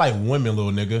 I like women,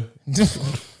 little nigga.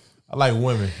 I like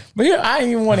women. But here, I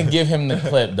didn't even want to give him the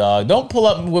clip, dog. Don't pull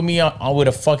up with me with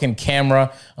a fucking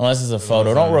camera unless it's a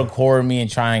photo. Don't record me and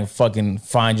try and fucking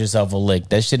find yourself a lick.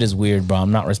 That shit is weird, bro.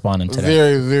 I'm not responding to that.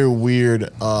 Very, very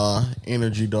weird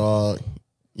energy, dog.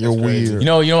 You're weird. You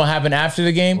know what happened after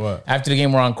the game? What? After the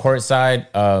game, we're on courtside.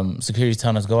 Security's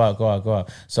telling us, go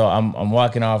out. So I'm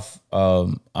walking off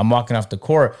the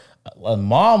court. A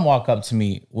mom walked up to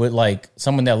me with like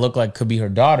someone that looked like could be her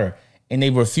daughter. And they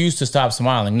refuse to stop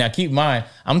smiling. Now, keep in mind,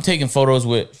 I'm taking photos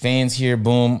with fans here,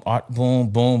 boom, boom,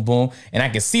 boom, boom, and I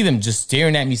can see them just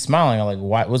staring at me, smiling. I'm like,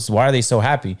 why are they so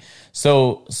happy?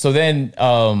 So then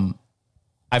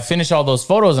I finish all those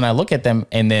photos and I look at them,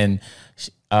 and then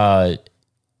the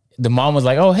mom was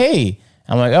like, "Oh, hey."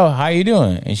 I'm like, "Oh, how you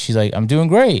doing?" And she's like, "I'm doing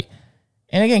great."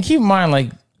 And again, keep in mind,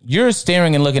 like, you're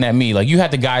staring and looking at me. Like, you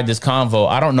have to guide this convo.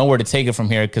 I don't know where to take it from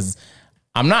here because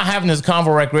I'm not having this convo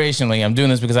recreationally. I'm doing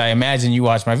this because I imagine you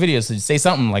watch my videos. So say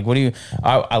something like, "What do you?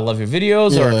 I love your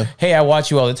videos," or "Hey, I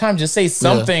watch you all the time." Just say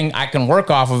something I can work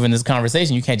off of in this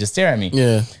conversation. You can't just stare at me.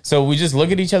 Yeah. So we just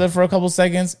look at each other for a couple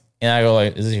seconds, and I go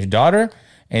like, "Is this your daughter?"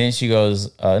 And then she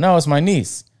goes, "No, it's my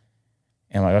niece."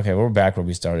 And I'm like, "Okay, we're back where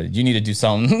we started. You need to do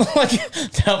something like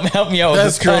help me out."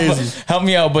 That's with this crazy. Help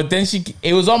me out. But then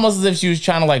it was almost as if she was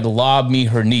trying to like lob me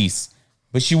her niece,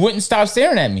 but she wouldn't stop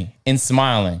staring at me and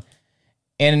smiling.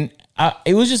 And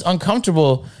it was just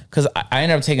uncomfortable because I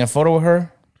ended up taking a photo with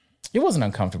her. It wasn't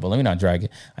uncomfortable. Let me not drag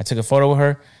it. I took a photo with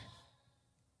her,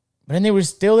 but then they were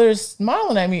still there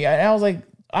smiling at me. And I was like,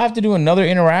 I have to do another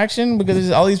interaction because there's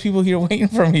all these people here waiting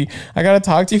for me. I got to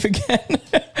talk to you again.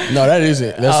 No, that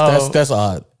isn't. That's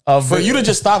odd. For you to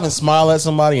just stop and smile at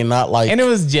somebody and not like. And it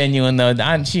was genuine though.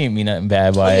 She didn't mean nothing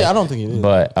bad by it. Yeah, I don't think it is.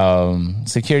 But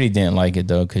security didn't like it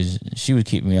though because she would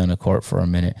keep me on the court for a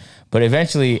minute. But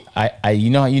eventually,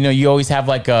 you always have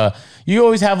like your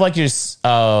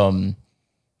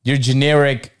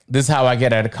generic. This is how I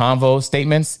get at a convo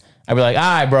statements. I'd be like, "All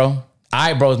right, bro. All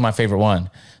right, bro" is my favorite one.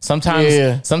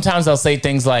 Sometimes I'll say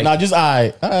things like, "Nah, just all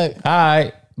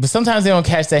right." But sometimes they don't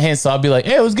catch that hint, so I'll be like,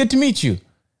 "Hey, it was good to meet you.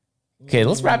 Okay,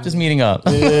 let's wrap this meeting up.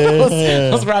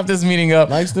 let's wrap this meeting up.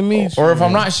 Nice to meet you." Or if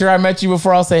I'm not sure I met you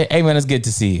before, I'll say, "Hey, man, it's good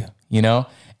to see you." You know,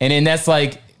 and then that's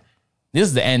like, this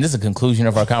is the end. This is a conclusion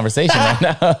of our conversation right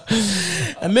now.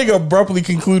 A nigga abruptly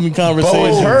concluding conversation.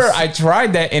 But with her, I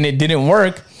tried that and it didn't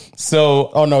work. So,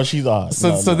 oh no, she's odd.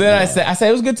 So then I said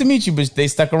it was good to meet you, but they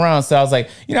stuck around. So I was like,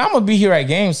 I'm gonna be here at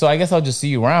games, so I guess I'll just see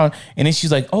you around. And then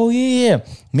she's like, "Oh yeah,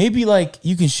 maybe like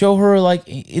you can show her like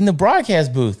in the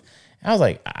broadcast booth." And I was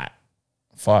like,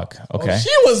 fuck, okay. She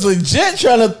was legit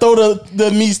trying to throw the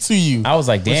niece to you. I was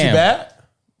like, damn. Was she bad?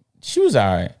 She was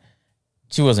all right.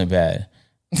 She wasn't bad.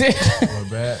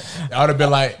 Bad. I would have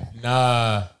been like,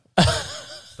 "Nah,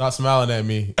 stop smiling at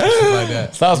me." Like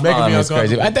that. Stop smiling at me. It's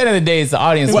crazy. At the end of the day, it's the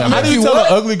audience. Well, how do you tell an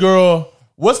ugly girl?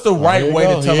 What's the right way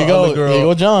to tell an ugly girl? Here you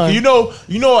go, John. You know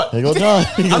what? Here you go, John.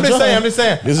 I'm just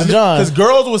saying. This is John. Because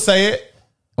girls will say it.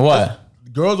 What?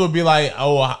 Girls will be like,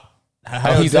 "Oh,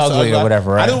 he's ugly or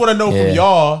whatever." Right? I just want to know from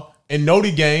y'all and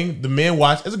Noti Gang, the men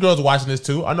watch. There's girls watching this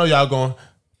too. I know y'all going to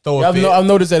throw a fit. I've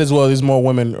noticed that as well. There's more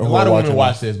women. A lot of women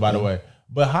watch this, by the way.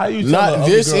 But how you tell not an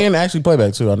ugly this girl, and actually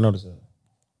playback too? I noticed that.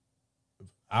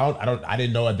 I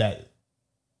didn't know that,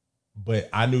 but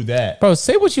I knew that. Bro,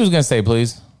 say what you was gonna say,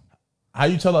 please. How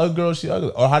you tell an ugly girl she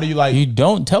ugly, or how do you like? You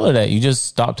don't tell her that. You just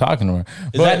stop talking to her.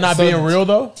 Is that not being real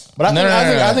though? But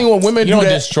I think when women you don't do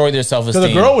that, destroy their self esteem.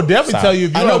 Because a girl would definitely tell you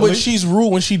if you're I know, ugly. but she's rude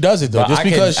when she does it though. But Just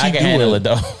because I she can do handle it. it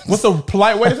though. What's the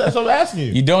polite way to say? So I'm asking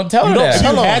you. You don't tell her If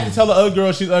that. you had to tell an ugly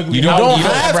girl she's ugly, You don't how- ever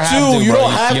have have to. to. You bro.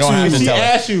 don't have You don't to. have If to she tell her.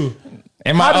 asks you,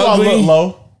 Am how do I I look ugly?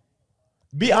 low?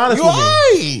 Be honest You with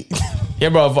me. right? Yeah,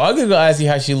 bro. If an ugly girl asks you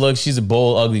how she looks, she's a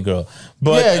bold, ugly girl.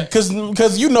 But Yeah,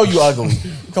 because you know you ugly.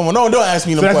 Come on, don't ask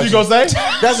me no So that's what you questions. gonna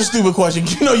say? That's a stupid question.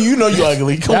 You know you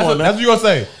ugly. Come That's on, what you gonna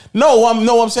say. No,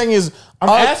 I'm saying is I'm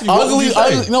asking you, what would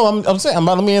ugly. you say? No, I'm saying.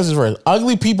 Let me answer this first.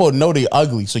 Ugly people know they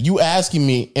ugly. So you asking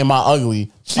me, am I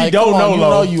ugly? She don't come on, know, you Lo.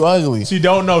 know you ugly. She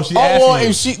don't know. She Oh, asked well, you.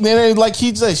 if she then like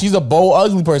he said, she's a bold,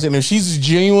 ugly person. If she's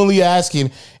genuinely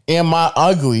asking, am I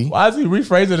ugly? Why is he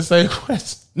rephrasing the same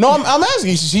question? No, I'm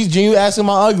asking. She's genuinely asking, am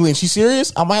I ugly? And she's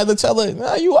serious. I might have to tell her,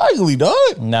 nah, you ugly, dog.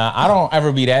 nah, I don't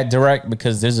ever be that direct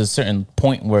because there's a certain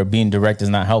point where being direct is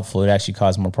not helpful. It actually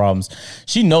causes more problems.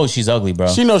 She knows she's ugly, bro.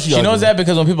 She knows she's She ugly. knows that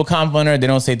because when people compliment her, they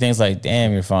don't say things like,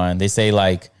 "Damn, you're fine." They say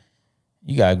like,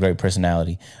 "You got a great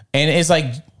personality," and it's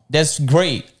like that's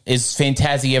great. It's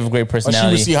fantastic. You have a great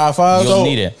personality. receive high fives? You don't So,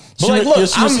 need it. But She like, look,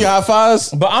 she receive high fives.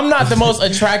 but I'm not the most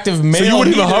attractive male. you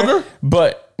wouldn't even either, hug her?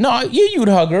 But no, yeah, you would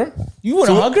hug her. You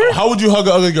wouldn't hug her How would you hug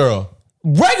an ugly girl?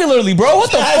 regularly, bro.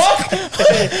 What the fuck?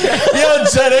 Yo,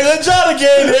 John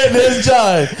again. There's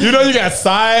John. You know you got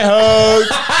side hugs.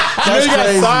 That's you got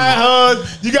crazy. side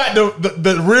hugs. You got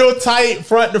the real tight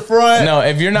front to front. No,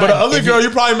 if you're not, But an ugly if girl, you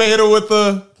probably may hit her with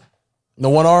the The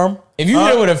one arm. If you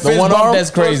hit her with a fist one bump, arm?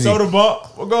 that's crazy. shoulder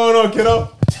bump. What going on,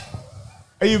 kiddo?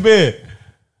 How you been?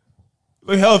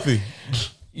 Look healthy.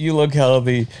 You look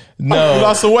healthy. You No,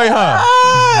 lost some weight,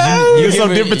 huh? you There's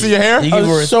some difference in your hair? You give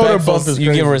A a shoulder respectful, bump is you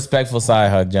give crazy. a respectful side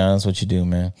hug, John. That's what you do,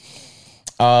 man.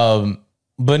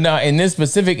 But now in this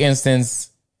specific instance,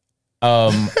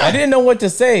 I didn't know what to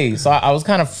say, so I was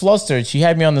kind of flustered. She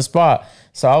had me on the spot,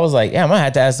 so I was like, "Yeah, I'm gonna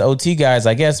have to ask the OT guys,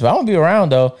 I guess." But I'm gonna be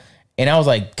around though. And I was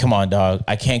like, come on, dog.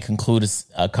 I can't conclude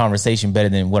a conversation better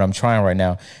than what I'm trying right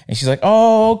now. And she's like,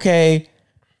 oh, okay.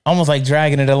 Almost like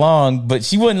dragging it along, but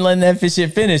she wouldn't let that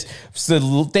shit finish.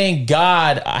 So thank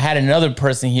God I had another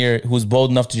person here who was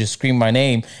bold enough to just scream my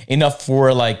name, enough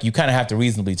for like, you kind of have to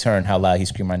reasonably turn how loud he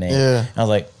screamed my name. Yeah. I was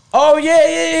like, oh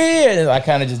yeah. And I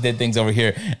kind of just did things over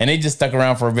here, and they just stuck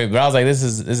around for a bit. But I was like, this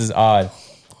is odd.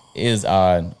 It is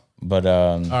odd. But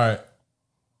All right.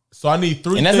 So I need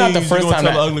 3 And that's things not the first you gonna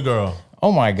time tell that- an ugly girl.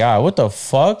 oh my God, what the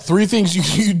fuck? 3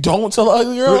 things you don't tell an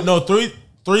ugly girl. No,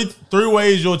 three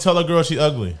ways you'll tell a girl she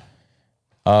ugly.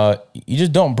 You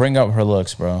just don't bring up her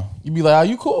looks, bro. You be like, "Are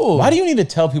you cool?" Why do you need to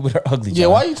tell people they're ugly? Yeah,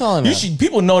 John? why are you telling You that? should,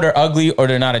 people know they're ugly or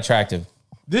they're not attractive.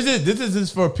 This is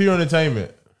just for pure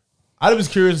entertainment. I was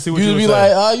curious to see what You you would be say.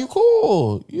 like, "Are you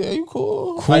cool? Yeah, you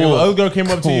cool." Like if an ugly girl came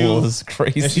up to you It's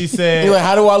crazy. and she said, You like,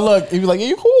 "How do I look?" You be like, "Yeah,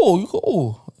 you cool. You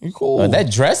cool. You cool." That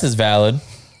dress is valid.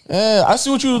 Yeah, I see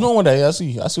what you was doing one day. I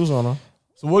see what's going on.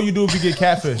 "So what you do if you get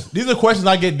catfish?" These are questions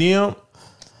I get DM.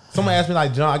 Someone asked me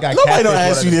like, "John, I got Nobody catfish." don't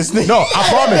ask you this, nigga. No,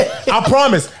 I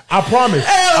promise.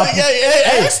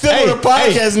 Hey, ask them on the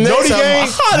podcast Know next the time. game.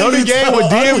 How do Know the you game tell with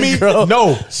an DM ugly me. girl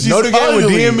No, she's know the game with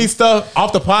ugly? DM me stuff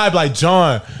off the pod. Like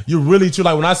John, you really true.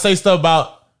 Like when I say stuff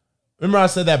about, remember I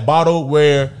said that bottle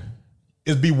where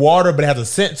it's be water but it has a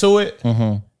scent to it,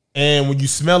 and when you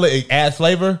smell it, it adds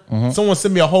flavor. Someone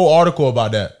sent me a whole article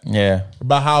about that, Yeah.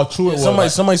 about how true it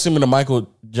was. Somebody send me the Michael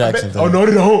Jackson thing. Oh no,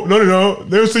 they don't. No, they don't.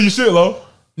 They don't see your shit, Lo.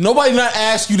 Nobody not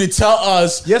ask you to tell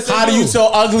us Yes, they how do you do.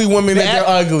 tell ugly women that they're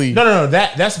ugly. No.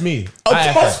 That's me. I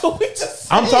asked That's that. what we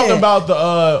just I'm said. talking about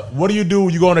the what do you do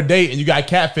when you go on a date and you got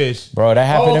catfish? Bro, that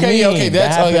happened to okay, me. okay, that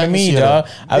that's- happened I to can me, see dog.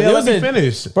 Yeah, There let was me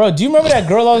finish. Bro, do you remember that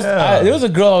girl I was? Yeah. There was a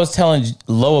girl I was telling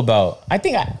Lo about. I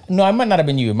think I might not have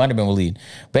been you. It might have been Waleed.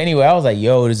 But anyway, I was like,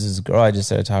 "Yo, this is this girl I just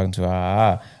started talking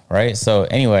to." Right. So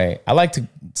anyway, I like to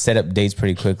set up dates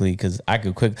pretty quickly because I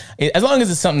could as long as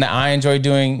it's something that I enjoy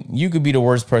doing. You could be the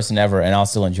worst person ever, and I'll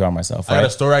still enjoy myself. I got a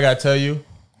Right? story I gotta tell you.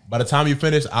 By the time you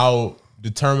finish, I'll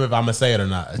determine if I'm gonna say it or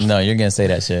not. No, you're gonna say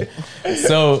that shit.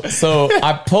 So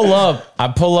I pull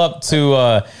up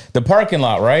to the parking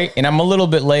lot, right? And I'm a little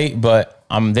bit late, but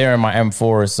I'm there in my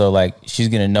M4, so like she's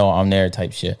gonna know I'm there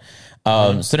type shit.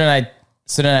 So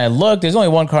then I look, there's only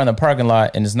one car in the parking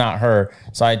lot and it's not her.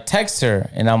 So I text her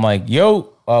and I'm like, "Yo,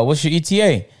 what's your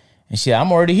ETA?" And she,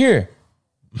 "I'm already here."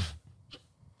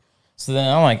 So then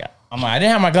I'm like, I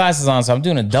didn't have my glasses on, so I'm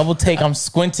doing a double take. I'm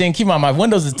squinting. Keep in mind, my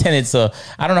windows is tinted, so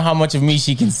I don't know how much of me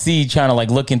she can see trying to like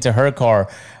look into her car.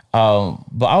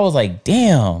 But I was like,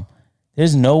 damn,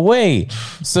 there's no way.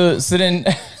 So then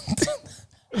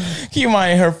keep in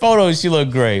mind, her photos, she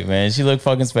looked great, man. She looked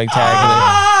fucking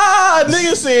spectacular.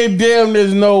 Nigga saying, "Damn,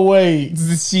 there's no way."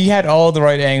 She had all the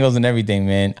right angles and everything,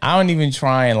 man. I don't even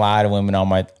try and lie to women on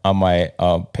my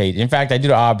page. In fact, I do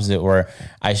the opposite, where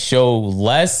I show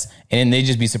less and then they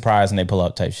just be surprised and they pull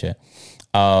up type shit.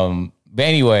 But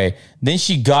anyway, then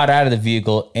she got out of the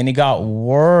vehicle and it got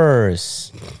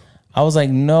worse. I was like,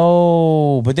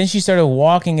 no. But then she started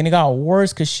walking and it got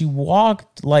worse because she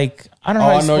walked like, I don't know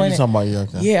how to I know what explain you're it. talking about.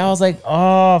 Yeah, okay. Yeah, I was like,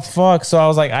 oh, fuck. So I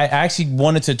was like, I actually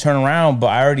wanted to turn around, but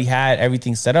I already had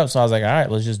everything set up. So I was like, all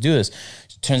right, let's just do this.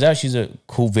 Turns out she's a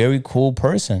very cool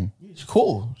person. She's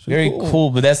cool. She's Very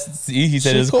cool, but that's, he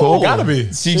said She it's cool. cool. Gotta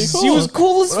be. She cool. was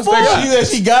cool as What's fuck. that She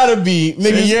said she gotta be.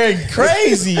 Nigga, you're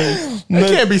crazy. You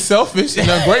can't be selfish and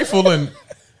ungrateful and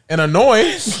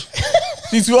annoying.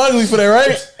 She's too ugly for that,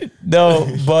 right?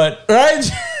 No, but Right?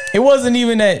 it wasn't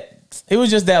even that. It was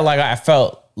just that, like, I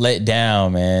felt let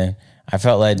down, man. I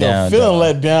felt let down. Feeling dog.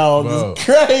 let down. Bro. It's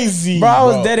crazy. Bro, I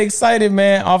was Bro. dead excited,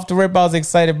 man. Off the rip, I was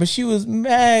excited, but she was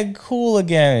mad cool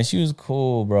again. She was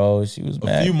cool, bro. She was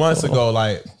mad. A few months cool. ago,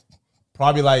 like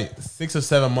probably like 6 or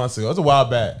 7 months ago, it was a while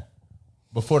back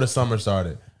before the summer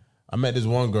started. I met this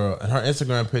one girl and her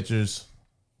Instagram pictures,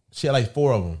 she had like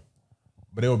 4 of them,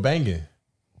 but they were banging.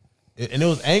 And it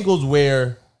was angles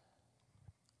where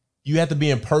you had to be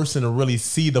in person to really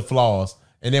see the flaws.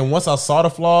 And then once I saw the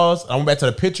flaws, I went back to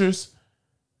the pictures.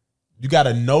 You got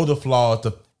to know the flaws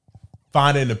to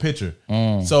find it in the picture. So,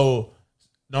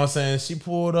 you know what I'm saying? She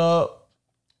pulled up.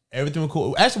 Everything was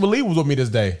cool. Actually, Lee was with me this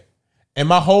day. And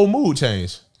my whole mood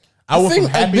changed. I went from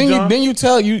happy then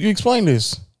John. you explain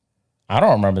this I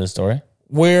don't remember the story.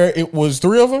 where it was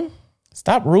 3 of them.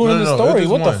 Stop ruining No, the no, story.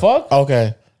 it's What just the one. fuck?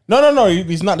 Okay. No.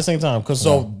 It's not the same time. Because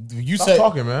so you Stop said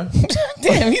talking, man.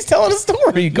 Damn, he's telling a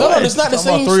story. Go no, ahead. it's not the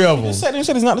Talking same. about 3 of them. You said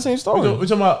it's not the same story. We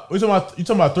talking about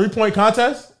 3-point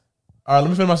contest? All right, let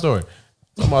me finish my story.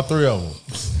 Talking about 3 of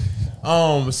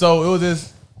them. So it was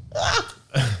this.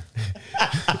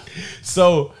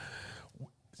 So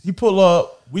he pull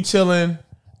up, we chilling,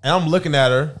 and I'm looking at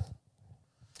her,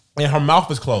 and her mouth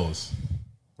is closed,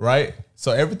 right?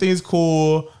 So everything's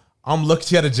cool. I'm looking.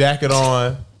 She had a jacket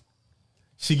on.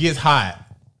 She gets hot.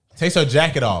 Takes her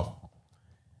jacket off.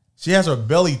 She has her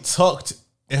belly tucked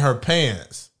in her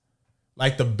pants.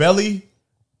 Like the belly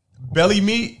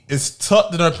meat is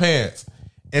tucked in her pants.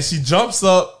 And she jumps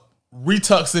up,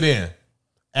 retucks it in.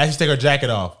 As she take her jacket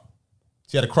off.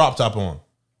 She had a crop top on.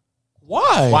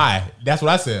 Why? Why? That's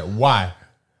what I said. Why?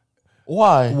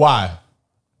 Why? Why?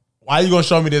 Why are you gonna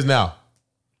show me this now?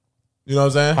 You know what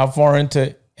I'm saying? How far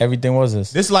into everything was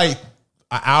this? This like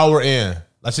an hour in.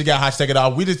 Like she got hot, she take it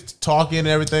off. We just talking and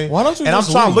everything. Why don't you And I'm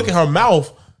just trying leave? to look at her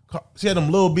mouth. She had them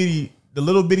little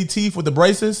bitty teeth with the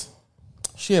braces.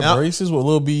 She had Now- braces with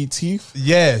little bitty teeth.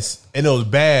 Yes, and it was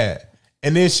bad.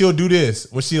 And then she'll do this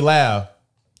when she laugh.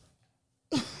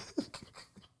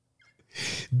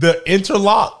 The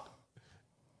interlock,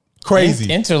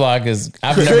 crazy. Interlock is.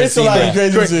 I've Crazy never seen like that.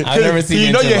 crazy too. I've never seen.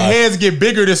 You know your interlock. hands get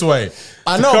bigger this way.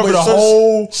 I To know, cover but the so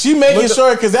whole. she making look-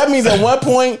 sure because that means at one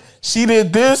point she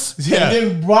did this Yeah. and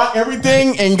then brought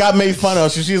everything and got made fun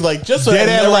of. So she's like, just so Dead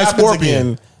that ass never like happens Scorpion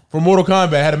again. from Mortal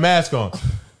Kombat had a mask on.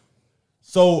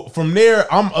 So from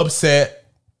there, I'm upset.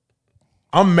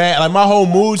 I'm mad. Like my whole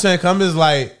mood change. I'm just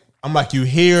like, I'm like, you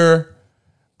here.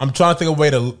 I'm trying to think of a way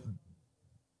to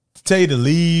tell you to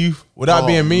leave without Oh,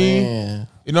 being mean. man.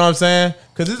 You know what I'm saying?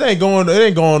 Because it ain't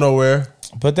going nowhere.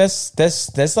 But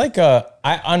that's like a.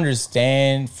 I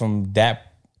understand from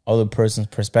that other person's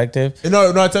perspective. You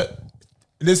know, this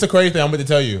is a crazy thing I'm going to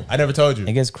tell you. I never told you.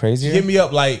 It gets She crazier. hit me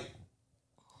up like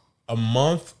a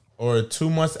month or 2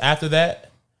 months after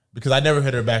that because I never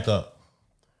hit her back up.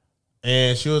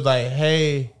 And she was like,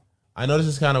 hey, I know this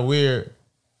is kind of weird.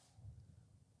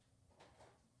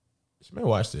 She may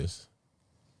watch this.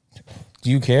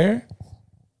 Do you care?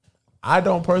 I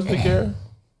don't personally care.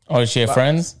 Oh, does she have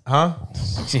friends? Huh?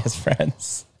 She has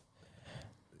friends.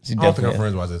 She I don't think definitely. her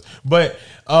friends watch this.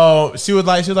 But she was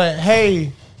like,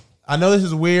 hey, I know this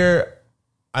is weird.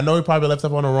 I know we probably left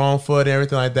up on the wrong foot and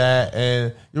everything like that.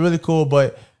 And you're really cool,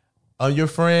 but your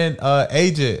friend,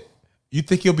 Agent, you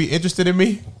think you'll be interested in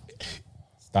me?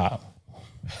 Stop.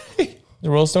 The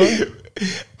real story?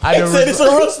 I never Said it's a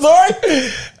real story.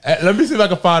 Let me see if I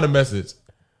can find a message.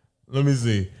 Let me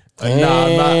see. Like, nah,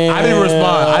 I'm not. I didn't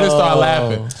respond. I just started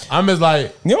laughing. I'm just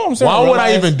like, You know what I'm saying? why would I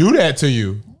Realize- even do that to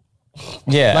you?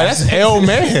 Yeah. Like, that's L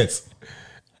Mans.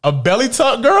 A belly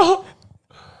tuck girl?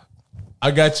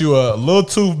 I got you a little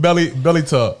tooth belly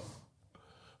tuck.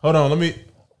 Hold on, let me.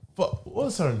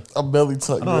 What's her? A belly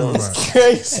tuck I don't girl. remember. That's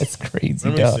crazy. That's crazy,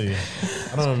 Let me dog. see.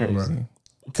 I don't remember. Crazy.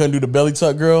 Couldn't do the belly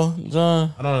tuck girl,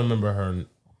 John. I don't remember her.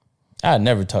 I'd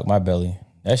never tuck my belly.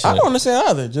 That shit. I don't understand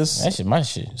either. Just That shit. My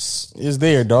shit. is- it's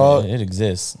there, dog. It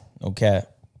exists. No cap.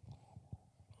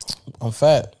 I'm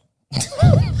fat.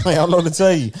 I don't know what to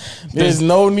tell you. There's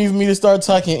no need for me to start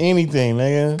talking anything,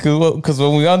 nigga. Because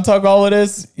when we untuck all of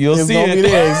this, you'll It's see gonna it. be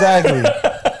there exactly.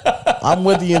 I'm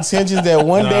with the intentions that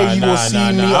one day you will see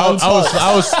me untucked.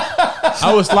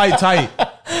 I was slight tight.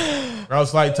 I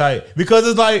was slight tight because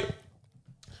it's like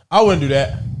I wouldn't do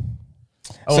that.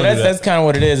 So that's kind of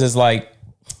what it is. It's like,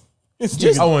 I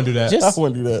wouldn't do that. I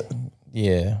wouldn't do that.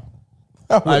 yeah.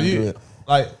 I wouldn't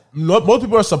Like, do it. most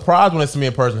people are surprised when they see me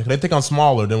in person because they think I'm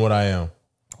smaller than what I am.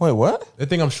 Wait, what? They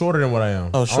think I'm shorter than what I am.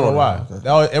 Oh, I don't know shorter. why.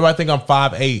 Okay. Everybody think I'm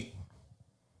 5'8"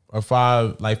 or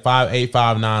 5'8",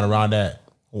 5'9", around that.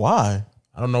 Why?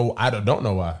 I don't know. I don't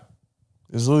know why.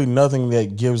 There's literally nothing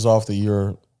that gives off that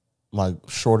you're like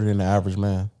shorter than the average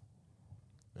man.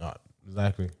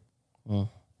 Exactly.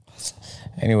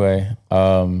 Anyway,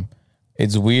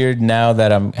 it's weird now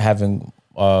that I'm having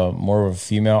more of a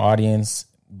female audience.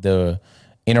 The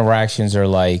interactions are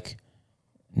like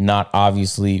not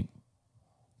obviously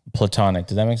platonic.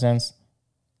 Does that make sense?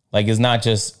 Like it's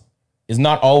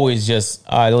not always just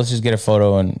let's just get a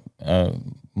photo and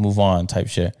move on type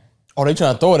shit. Oh, they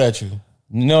trying to throw it at you.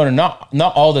 No, not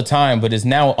all the time, but it's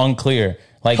now unclear.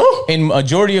 Like in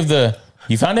majority of the,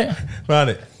 you found it? Found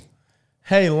it.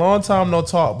 Hey, long time no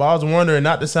talk, but I was wondering,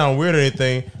 not to sound weird or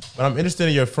anything, but I'm interested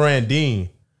in your friend Dean.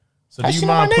 So do That you shit in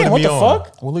my mind name. putting What me the on?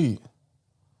 fuck? Waleed.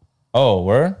 Oh,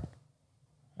 word?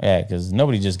 Yeah, because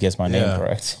nobody just gets my name Yeah.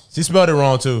 correct. She spelled it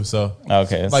wrong too, so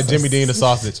Okay. like Jimmy Dean the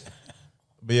sausage.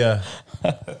 But yeah,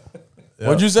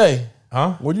 What'd you say?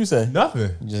 huh? What'd you say?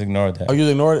 Nothing. Just ignored that. Oh, you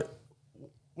ignored it?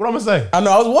 What I'm gonna say? I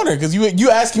know. I was wondering because you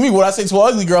asking me what I say to an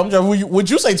ugly girl. I'm trying. What'd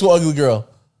you say to an ugly girl?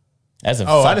 That's a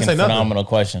Oh, I fucking didn't say nothing. phenomenal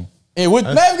question. Hey,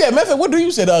 Method, what do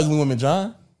you say to ugly women,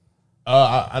 John?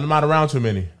 I'm not around too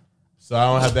many, so I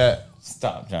don't have that.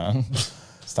 Stop, John.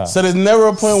 Stop. So there's never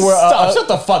a point where Stop. Shut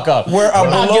the fuck up. where I'm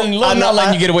not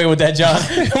letting you get away with that, John.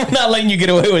 We're not letting you get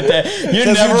away with that.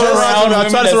 You're never around women.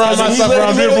 try to surround that's- myself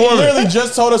around He beautiful women. literally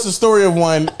just told us a story of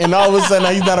one, and all of a sudden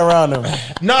now he's not around them.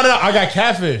 No, I got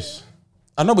catfish.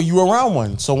 I know, but you were around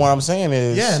one. So what I'm saying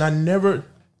is, Yeah, and I never.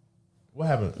 What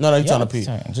happened? no, you're Yeah, trying to pee.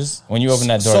 just when you open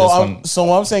that door, So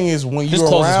what I'm saying is, when Just you're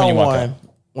close this around when you walk one,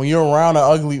 when you're around an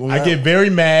ugly, when I you're- get very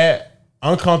mad,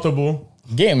 uncomfortable.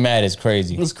 getting mad is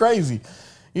crazy. it's crazy.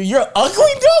 You're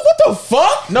ugly, dog. What the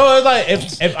fuck? No, it's like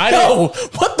if I didn't. No,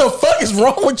 what the fuck is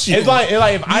wrong with you? It's like if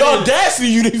I the didn't. audacity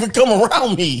you to even come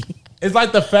around me. It's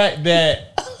like the fact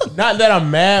that not that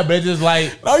I'm mad, but it's just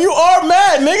like No, you are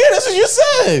mad, nigga. That's what you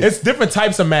said. it's different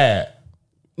types of mad.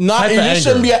 Not, type of there anger.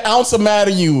 shouldn't be an ounce of mad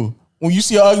in you when you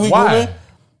see an ugly Why? woman.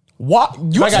 What?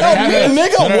 You Like I tell have me, it.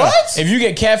 nigga, No, no, no. what? If you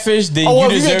get catfish, then Oh,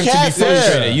 you if you get deserve to be catfish.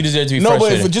 frustrated. You deserve to be No, but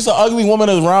frustrated. if just an ugly woman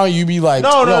is around, you be like, No,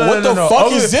 what the fuck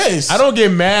Ugly- is this? I don't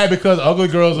get mad because ugly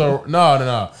girls are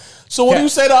no. So what do Cat- you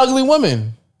say to ugly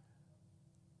women?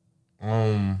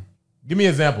 Give me an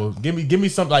example. Give me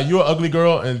something like you're an ugly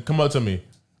girl and come up to me.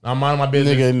 I'm minding my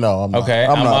business. Nigga, no, I'm Okay,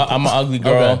 not. I'm an ugly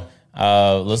girl.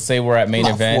 Okay. Let's say we're at main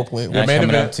Not event. foreplay. And Yeah, I'm main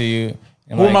coming event. up to you.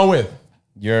 And Who am I like, with?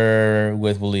 You're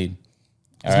with Waleed.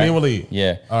 It's me and Waleed.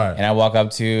 Yeah. All right. And I walk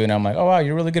up to you and I'm like, oh wow,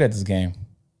 you're really good at this game.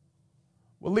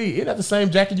 Waleed, isn't that the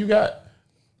same jacket you got?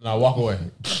 No, walk away.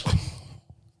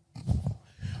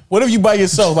 What if you by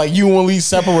yourself, like you and Lee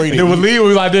separated? Then Waleed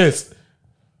was like this.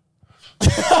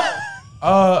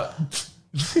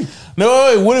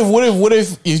 No, wait, what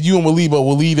if it's you and Waleed, but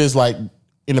Waleed is like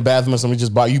in the bathroom or something,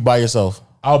 just by yourself?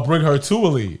 I'll bring her to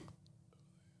Waleed.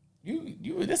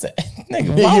 You this nigga,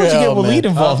 why would you Yeah, get Waleed man.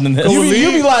 involved in this? You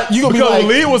be like, you gonna be Because like,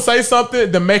 Waleed will say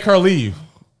something to make her leave.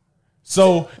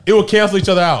 So it will cancel each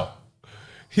other out.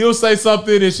 He'll say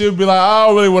something and she'll be like, I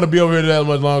don't really want to be over here that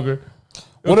much longer.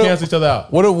 It'll What if- cancel each other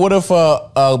out. what if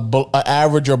a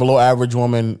average or below average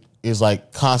woman is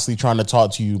like constantly trying to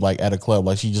talk to you like at a club,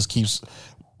 like she just keeps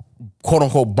quote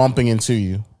unquote bumping into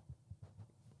you?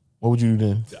 What would you do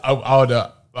then?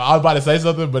 I was about to say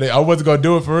something, but I wasn't gonna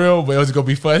do it for real. But it was gonna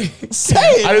be funny. Say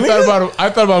it, I just nigga.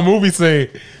 thought about a movie scene.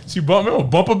 She bumped me, I'm gonna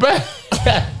bump her back.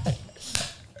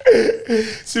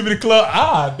 She be the club.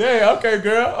 Ah, damn. Okay,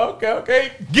 girl.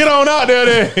 Okay. Get on out there,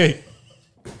 then.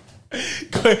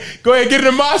 Go ahead, get in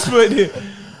the mosh pit.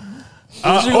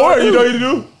 Then. Or you know what you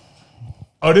do?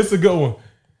 Oh, this is a good one.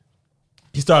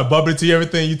 You start bumping into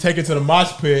everything. You take it to the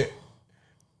mosh pit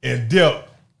and dip.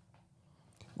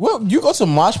 Well, you go to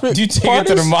mosh pit. You take it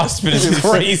to the mosh pit. It's Just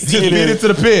crazy. beat it to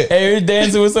the pit. Hey, you're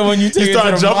dancing with someone. You take You it to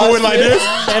start the jumping mosh with like pit. this.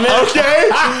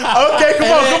 Okay,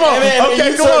 come on.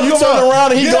 Okay, come on. You turn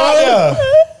around and he Get out going.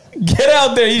 there. Get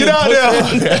out there. You Get out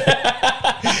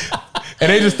there. And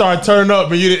they just start turning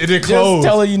up, and it Just closed.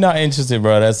 tell her you're not interested,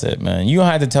 bro. That's it, man. You don't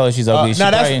have to tell her she's ugly. She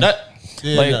Now probably-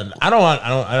 like- I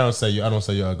don't say you're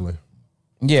ugly.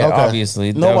 yeah, Okay.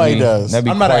 obviously. Nobody does. I'm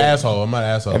not an asshole. I'm not an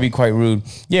asshole. That'd be quite rude.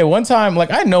 Yeah, one time, like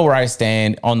I know where I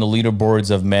stand on the leaderboards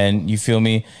of men. You feel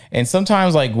me? And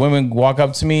sometimes, like women walk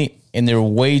up to me and they're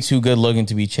way too good looking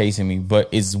to be chasing me, but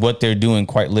it's what they're doing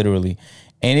quite literally,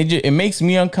 and it makes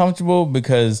me uncomfortable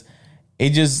because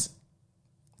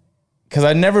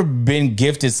I've never been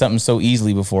gifted something so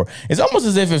easily before. It's almost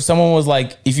as if someone was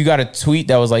like, if you got a tweet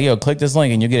that was like, yo, click this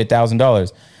link and you'll get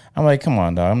 $1,000. I'm like, come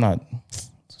on, dog. I'm not.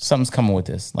 Something's coming with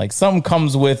this. Like something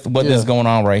comes with what is going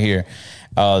on right here.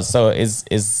 So it's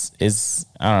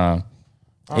I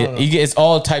don't know. It's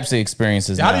all types of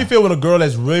experiences. How now. do you feel when a girl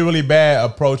that's really, really bad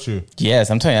approach you? Yes,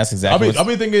 I'm telling you, that's exactly. I'll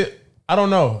be thinking. I don't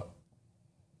know.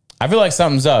 I feel like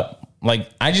something's up. Like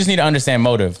I just need to understand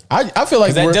motive. I feel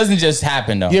like That doesn't just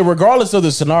happen though. yeah, regardless of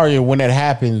the scenario, when that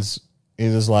happens,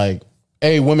 it's just like,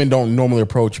 hey, women don't normally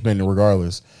approach men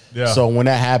regardless. Yeah. So when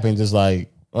that happens, it's like,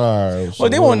 all right. So Well,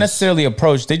 they won't necessarily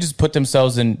approach. They just put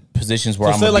themselves in positions where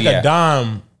So I'm say gonna like be a at.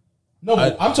 dime. No,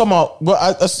 but I'm talking about. But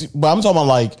I'm talking about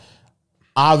like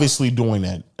obviously doing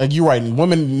that. Like you're right.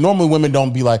 Women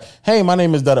don't be like, hey, my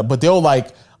name is Dada, but they'll like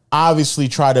obviously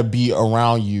try to be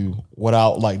around you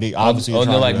without like they obviously. Or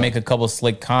trying they'll like to- make a couple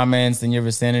slick comments in your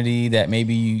vicinity that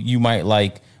maybe you might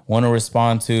like want to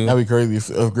respond to. That'd be crazy if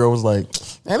a girl was like,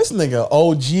 man, this nigga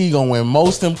OG gonna win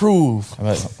most improved. I'm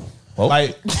like, well,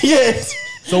 Like, Yes.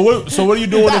 so what are you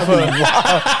doing if a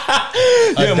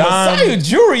yeah, dime? Messiah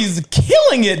Jury's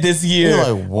killing it this year.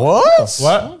 You're like,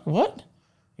 what? What?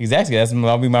 Exactly.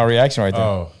 That'll be my reaction right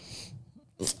there.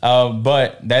 Oh.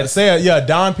 But that's Say a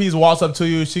dime piece walks up to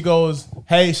you. She goes,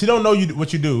 hey, she don't know you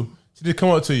what you do. She just come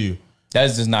up to you.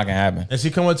 that's just not gonna happen. And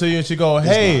she come up to you and she go,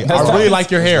 hey, That's I not- really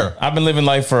like your hair. I've been living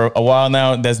life for a while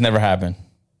now. That's never happened.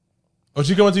 Oh,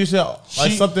 she coming to you shit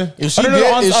like something? If she I don't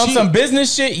know, did, on some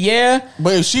business shit, yeah.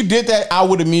 but if she did that, I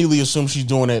would immediately assume she's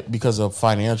doing it because of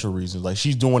financial reasons. Like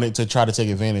she's doing it to try to take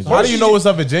advantage. How do you know what's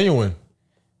up is genuine?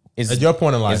 It's, At your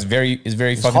point in life. it's very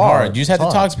fucking hard. hard. You just have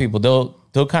It's to hard. talk to people.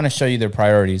 They'll kind of show you their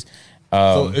priorities.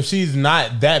 So if she's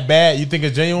not that bad, you think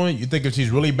it's genuine? You think if she's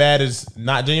really bad, it's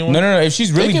not genuine? No. If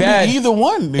she's It really can bad, be either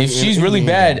one. if she's really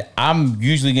bad, I'm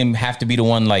usually gonna have to be the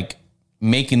one like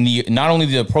making the not only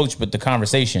the approach but the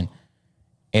conversation.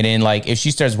 And then like if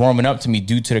she starts warming up to me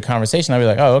due to the conversation, I'll be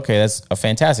like, oh, okay, that's a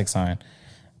fantastic sign.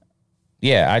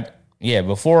 Yeah,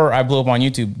 before I blew up on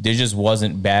YouTube, there just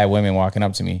wasn't bad women walking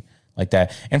up to me like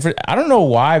that. And I don't know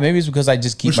why. Maybe it's because I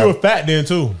just keep. But you were fat then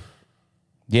too.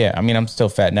 Yeah, I mean, I'm still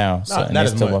fat now. So, Not and they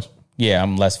as still much. Yeah,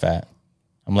 I'm less fat.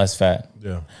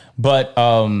 Yeah. But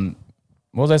what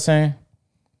was I saying?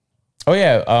 Oh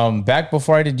yeah, back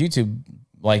before I did YouTube,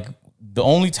 like the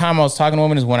only time I was talking to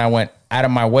women is when I went out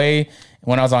of my way.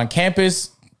 When I was on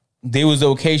campus, there was the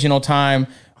occasional time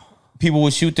people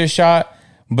would shoot their shot,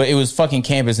 but it was fucking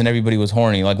campus and everybody was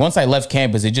horny. Like once I left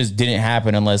campus, it just didn't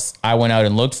happen unless I went out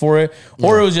and looked for it,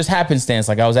 or it was just happenstance.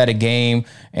 Like I was at a game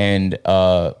and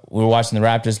we were watching the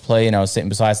Raptors play, and I was sitting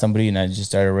beside somebody and I just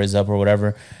started to raise up or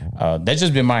whatever. That's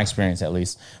just been my experience at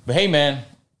least. But hey, man.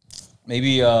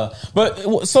 Maybe,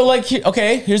 but so like,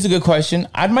 okay, here's a good question.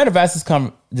 I might have asked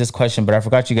this question, but I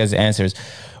forgot you guys' answers.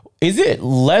 Is it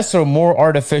less or more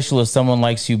artificial if someone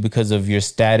likes you because of your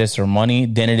status or money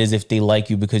than it is if they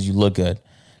like you because you look good?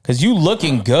 Because you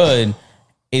looking good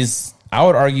is, I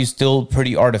would argue, still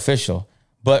pretty artificial.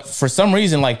 But for some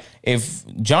reason, like if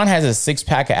John has a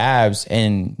 6-pack of abs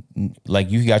and like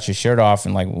you got your shirt off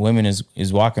and like women is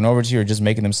walking over to you or just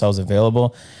making themselves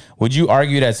available, would you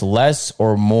argue that's less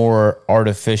or more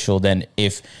artificial than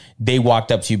if they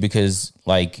walked up to you because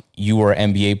like you were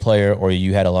an NBA player or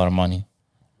you had a lot of money?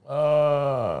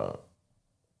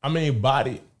 I mean,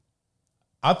 body.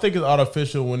 I think it's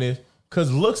artificial when it,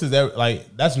 because looks is like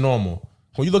that's normal.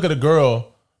 When you look at a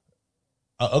girl,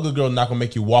 an ugly girl not gonna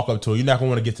make you walk up to her. You're not gonna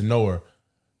want to get to know her.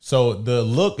 So the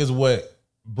look is what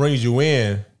brings you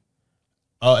in.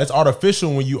 It's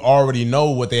artificial when you already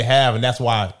know what they have, and that's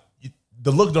why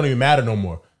the looks don't even matter no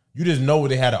more. You just know what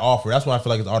they had to offer. That's why I feel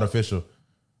like it's artificial.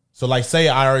 So like, say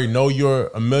I already know you're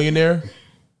a millionaire,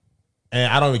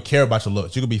 and I don't even care about your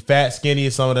looks. You could be fat, skinny,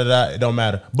 or something like that. It don't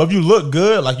matter. But if you look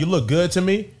good, like you look good to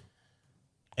me,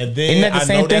 and then isn't that the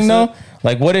same thing though?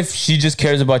 Like, what if she just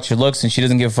cares about your looks and she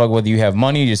doesn't give a fuck whether you have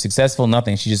money, you're successful,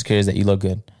 nothing. She just cares that you look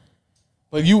good.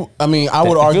 But I mean, I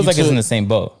would It argue feels like it's in the same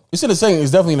boat. It's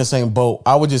definitely in the same boat.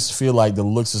 I would just feel like the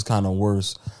looks is kind of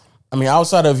worse. I mean,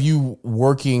 outside of you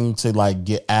working to like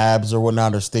get abs or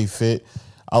whatnot or stay fit,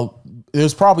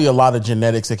 there's probably a lot of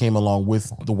genetics that came along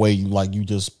with the way you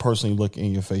just personally look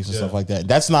in your face and stuff like that.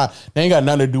 That ain't got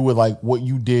nothing to do with like what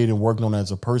you did and worked on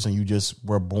as a person. You just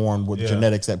were born with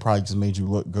genetics that probably just made you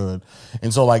look good.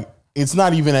 And so like, it's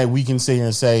not even that we can sit here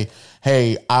and say,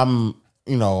 hey,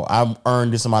 I've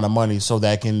earned this amount of money, so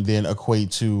that can then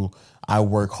equate to I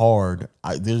work hard.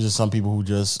 There's just some people who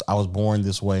I was born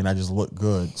this way and I just look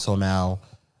good. So now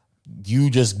you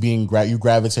just you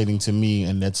gravitating to me,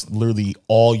 and that's literally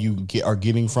all you are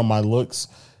getting from my looks.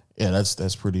 Yeah,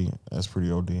 that's pretty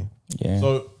OD. Yeah.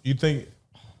 So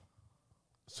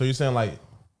you're saying like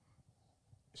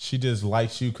she just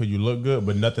likes you because you look good,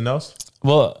 but nothing else?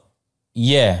 Well,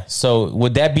 yeah. So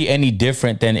would that be any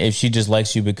different than if she just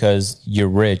likes you because you're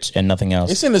rich and nothing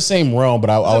else? It's in the same realm, but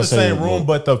I would It's in say the same room,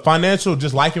 but the financial,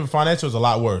 just liking financial is a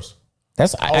lot worse.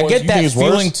 I you get think that it's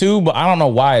feeling worse? too, but I don't know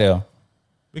why though.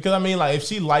 Because I mean, like if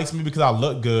she likes me because I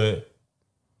look good,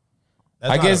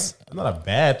 that's I guess- not a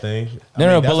bad thing.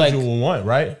 No, that's but what like- you would want,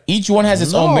 right? Each one has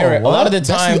its own merit. A lot of the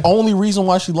time, that's the only reason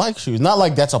why she likes you. It's not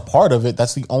like that's a part of it.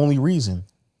 That's the only reason.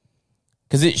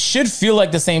 because it should feel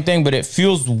like the same thing, but it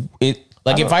feels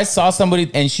like if I saw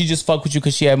somebody and she just fuck with you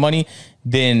because she had money,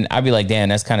 then I'd be like, damn,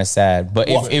 that's kind of sad. But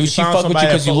if she fuck with you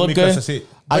because you look good,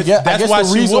 I guess that's the why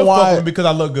she reason would why- fuck with me because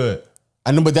I look good.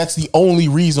 I know, but that's the only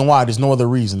reason why. There's no other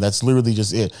reason. That's literally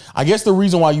just it. I guess the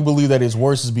reason why you believe that it's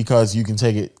worse is because you can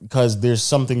take it because there's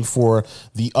something for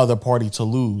the other party to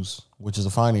lose, which is the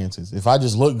finances. If I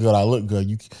just look good, I look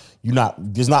good.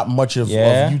 There's not much of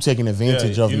you taking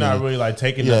advantage of you're me. not really like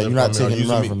taking. Yeah, you're not from me or taking using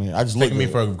nothing from me. I just taking look me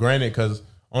good. for granted because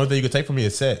only thing you can take from me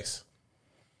is sex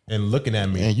and looking at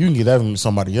me. And you can get that from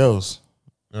somebody else.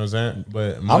 You know what I'm saying?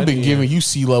 But I've been giving you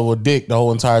C-level dick the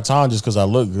whole entire time just because I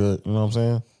look good. You know what I'm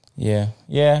saying?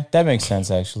 yeah, that makes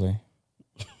sense actually.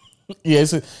 Yeah,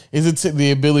 it's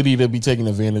the ability to be taken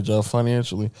advantage of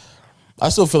financially. I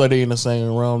still feel like they in the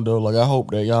same realm though. Like I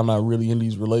hope that y'all not really in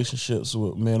these relationships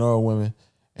with men or women,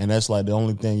 and that's like the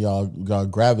only thing y'all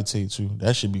gravitate to.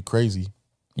 That should be crazy.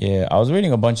 Yeah, I was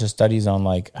reading a bunch of studies on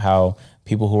like how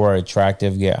people who are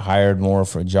attractive get hired more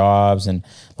for jobs, and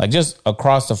like just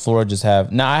across the floor just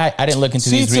have. Now, I didn't look into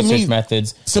these research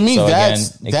methods. To me, so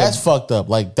that's fucked up.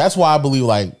 Like that's why I believe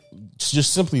like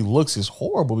just simply looks is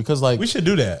horrible because like We should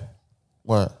do that.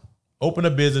 what? Open a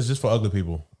business just for ugly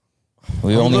people.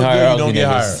 we You only look hire good, you ugly don't get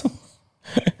niggas. hired.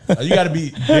 You got to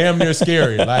be damn near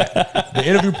scary. Like the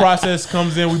interview process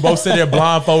comes in, we both sit there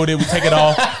blindfolded, we take it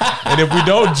off, and if we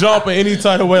don't jump in any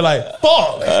type of way, like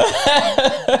fuck,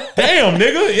 damn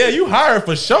nigga, yeah, you hired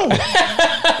for sure.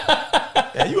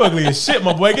 Yeah, you ugly as shit,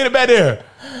 my boy. Get it back there.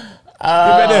 Get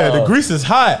back there. The grease is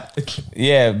hot.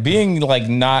 Yeah, being like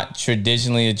not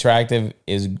traditionally attractive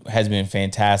has been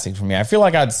fantastic for me. I feel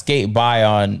like I'd skate by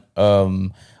on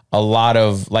a lot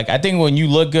of like I think when you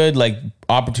look good, like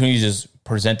opportunities just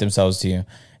present themselves to you.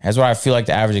 That's what I feel like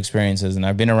the average experience is. And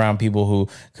I've been around people who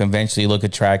conventionally look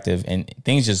attractive and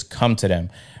things just come to them.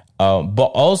 But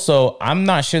also, I'm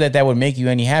not sure that would make you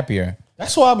any happier.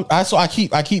 That's why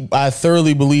I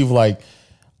thoroughly believe like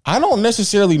I don't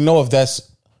necessarily know if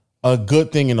that's a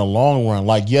good thing in the long run.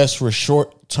 Like, yes, for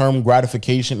short-term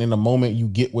gratification in the moment you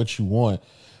get what you want.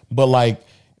 But like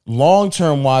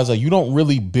long-term wise, like you don't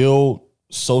really build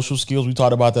social skills. We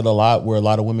talked about that a lot where a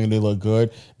lot of women, they look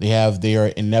good. They are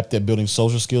inept at building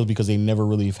social skills because they never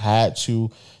really have had to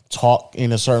talk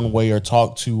in a certain way or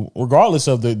talk to regardless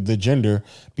of the gender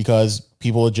because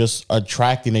people are just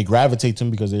attracted. They gravitate to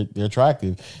them because they're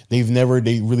attractive. They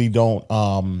really don't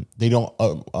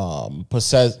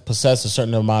possess a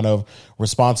certain amount of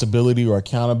responsibility or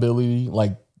accountability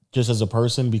like just as a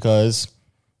person because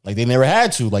like they never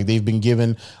had to. Like they've been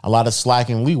given a lot of slack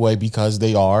and leeway because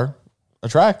they are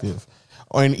attractive.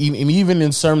 And even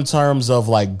in certain terms of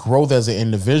like growth as an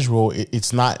individual,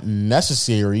 it's not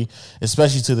necessary,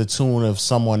 especially to the tune of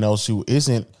someone else who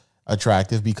isn't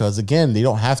attractive, because again, they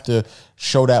don't have to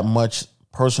show that much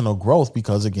personal growth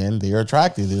because again, they're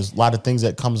attractive. There's a lot of things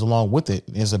that comes along with it.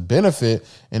 There's a benefit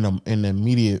in the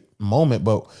immediate moment,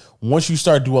 but once you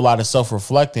start to do a lot of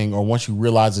self-reflecting or once you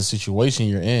realize the situation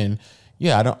you're in,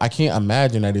 I can't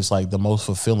imagine that it's like the most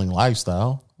fulfilling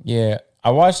lifestyle. Yeah. I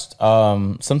watched,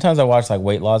 sometimes I watch like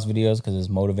weight loss videos because it's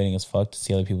motivating as fuck to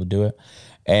see other people do it.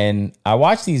 And I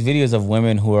watch these videos of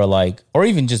women who are like, or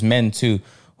even just men too,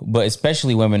 but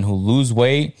especially women who lose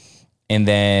weight and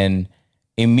then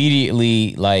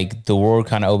immediately like the world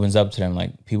kind of opens up to them.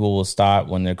 Like people will stop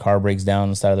when their car breaks down on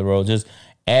the side of the road, just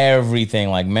everything.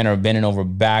 Like men are bending over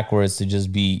backwards to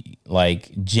just be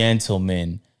like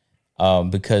gentlemen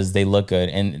because they look good.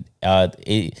 And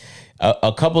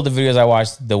a couple of the videos I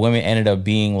watched, the women ended up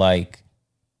being like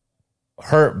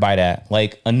hurt by that,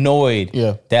 like annoyed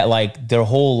that like their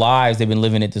whole lives they've been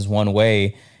living it this one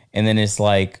way. And then it's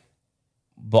like,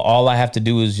 but all I have to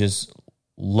do is just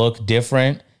look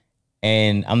different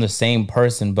and I'm the same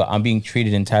person, but I'm being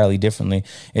treated entirely differently.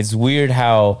 It's weird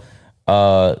how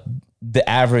the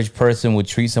average person would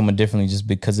treat someone differently just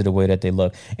because of the way that they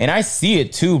look. And I see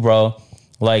it too, bro.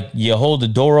 Like you hold the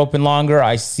door open longer.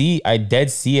 I dead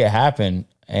see it happen.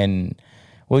 And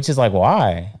which is like,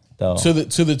 why though? To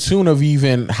the tune of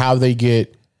even how they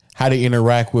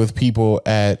interact with people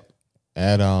at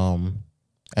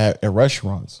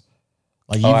restaurants.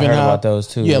 Like I heard about those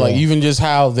too. Yeah, like even just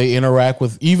how they interact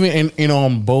with even in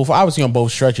on both, obviously on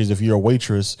both stretches. If you're a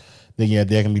waitress, then yeah,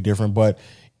 that can be different. But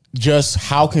just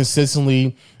how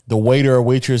consistently the waiter or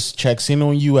waitress checks in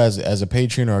on you as a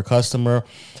patron or a customer,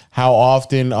 how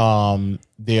often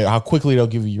how quickly they'll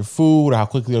give you your food, how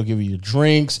quickly they'll give you your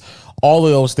drinks, all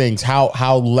of those things,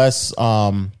 how less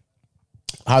how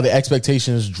the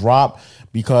expectations drop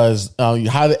because how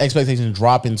the expectations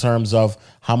drop in terms of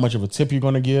how much of a tip you're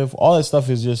going to give. All that stuff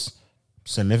is just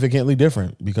significantly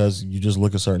different because you just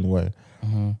look a certain way.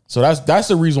 Mm-hmm. So that's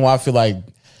the reason why I feel like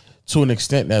to an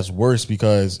extent that's worse,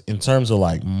 because in terms of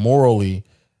like morally,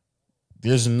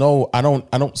 there's no, I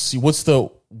don't see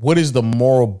what is the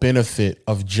moral benefit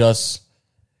of just,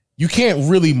 you can't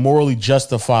really morally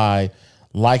justify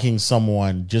liking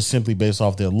someone just simply based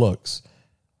off their looks.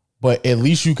 But at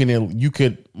least you could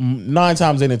 9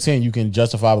 times out of 10, you can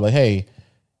justify like, hey,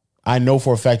 I know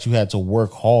for a fact you had to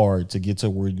work hard to get to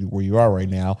where you are right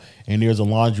now. And there's a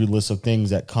laundry list of things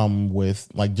that come with,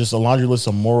 like just a laundry list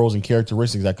of morals and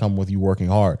characteristics that come with you working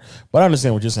hard. But I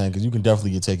understand what you're saying, because you can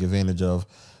definitely take advantage of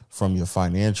from your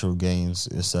financial gains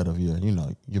instead of your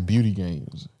beauty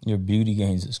gains. Your beauty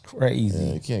gains is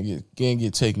crazy. Yeah, you can't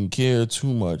get taken care of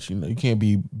too much. You can't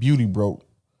be beauty broke.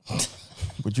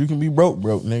 But you can be broke,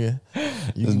 nigga.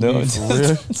 You can be for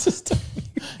real.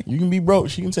 You can be broke.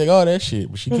 She can take all that shit,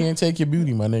 but she can't take your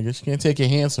beauty, my nigga. She can't take your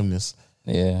handsomeness.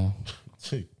 Yeah.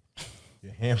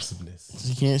 Your handsomeness.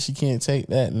 She can't take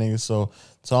that, nigga. So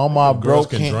all my Girls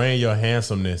bro can drain your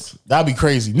handsomeness. that'd be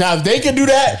crazy. Now if they could do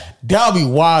that, that'd be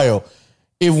wild.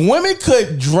 If women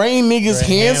could drain niggas'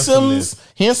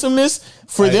 handsomeness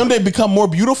for them to become more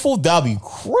beautiful, that'd be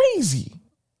crazy.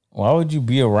 Why would you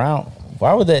be around?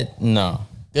 Why would that? No.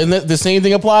 And the same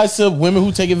thing applies to women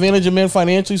who take advantage of men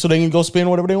financially so they can go spend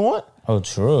whatever they want. Oh,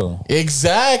 true.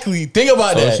 Exactly. Think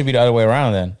about So that. it should be the other way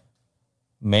around then.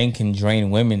 Men can drain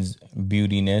women's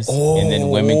beautiness, and then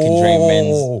women can drain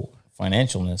men's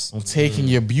financialness. I'm taking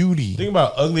your beauty. Think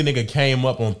about ugly nigga came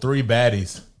up on 3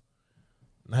 baddies.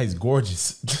 Nice,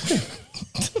 gorgeous.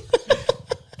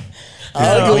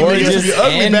 Ugly Gorgeous. niggas You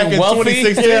ugly and back in wealthy.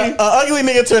 2016. Yeah, an ugly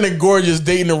nigga turning gorgeous,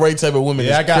 dating the right type of women.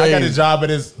 Yeah, is I got a crazy. job at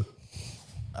this.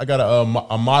 I got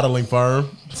a modeling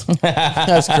firm.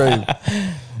 That's crazy.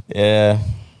 Yeah.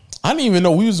 I didn't even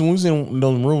know we was in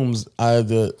those rooms.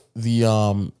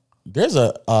 There's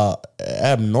a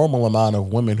abnormal amount of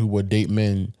women who would date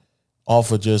men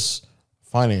off of just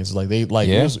finance. Like they like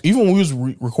Yeah. even when we was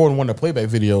recording one of the playback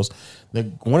videos,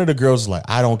 one of the girls was like,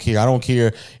 I don't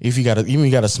care if you got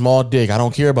a small dick. I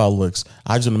don't care about looks.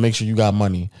 I just want to make sure you got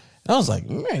money. And I was like,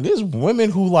 man, there's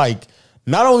women who like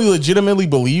not only legitimately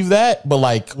believe that, but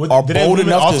like are Did bold women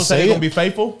enough also to say say they're it. gonna be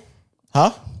faithful?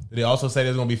 Huh? Did they also say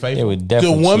they're gonna be They faithful? would The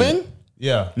definitely. woman? cheat.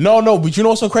 Yeah. No, but you know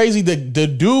what's so crazy? The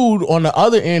dude on the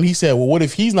other end, he said, well, what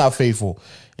if he's not faithful?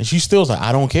 And she still's like,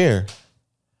 I don't care.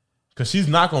 Because she's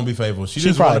not gonna be faithful. She She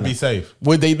just want to probably be not. safe.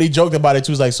 Well, they joked about it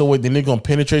too. It's like, so what, the nigga gonna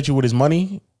penetrate you with his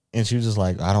money? And she was just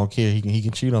like, I don't care. He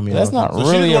can cheat on me. That's not So she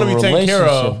really just a wanna be taken care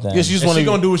relationship. of. Then. Yeah, she just And want she to.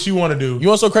 gonna do what she want to do. You know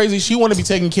what's so crazy? She want to be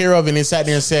taken care of, and then sat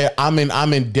there and said, I'm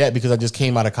in debt because I just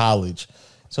came out of college.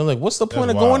 So I'm like, what's the point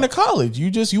That's of going wild. to college?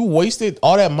 You wasted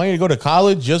all that money to go to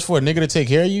college just for a nigga to take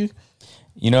care of you?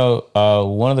 You know,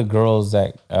 one of the girls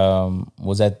that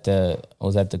was at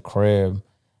the crib,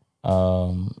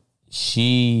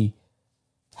 she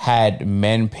had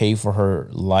men pay for her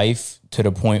life to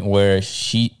the point where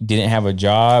she didn't have a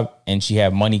job and she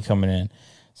had money coming in.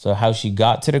 So how she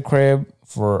got to the crib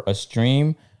for a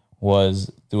stream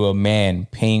was through a man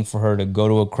paying for her to go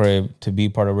to a crib to be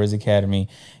part of Riz Academy,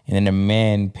 and then a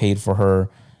man paid for her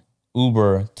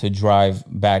Uber to drive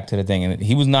back to the thing, and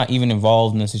he was not even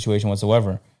involved in the situation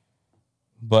whatsoever.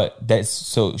 But that's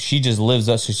so she just lives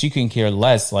up, so she couldn't care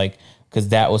less, like, because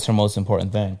that was her most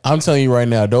important thing. I'm telling you right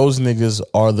now, those niggas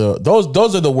are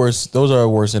those are the worst. Those are our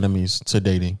worst enemies to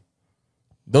dating.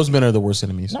 Those men are the worst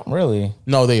enemies. Not really.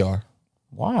 No, they are.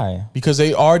 Why? Because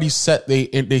they already set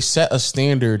they set a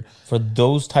standard. For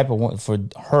those type of one, for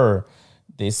her,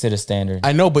 they set a standard.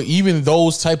 I know, but even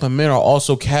those type of men are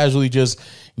also casually just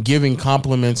giving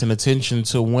compliments and attention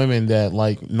to women that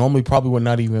like normally probably would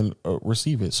not even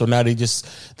receive it. So now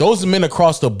those men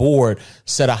across the board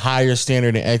set a higher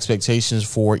standard and expectations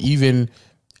for even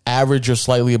average or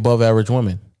slightly above average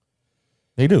women.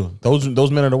 They do. Those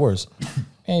men are the worst.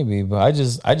 Maybe, but I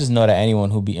just know that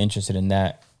anyone who'd be interested in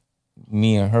that,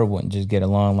 me and her wouldn't just get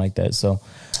along like that. So,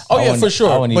 Oh I yeah, wouldn't- for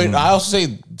sure. wouldn't But even- I also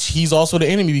say he's also the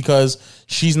enemy because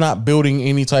she's not building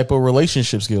any type of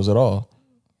relationship skills at all.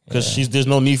 Because there's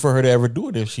no need for her to ever do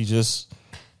it if she just.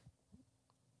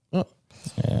 Yeah.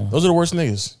 Those are the worst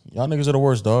niggas. Y'all niggas are the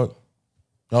worst, dog.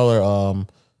 Y'all are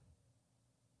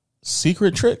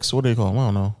secret tricks. What do they call them? I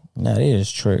don't know. Nah, they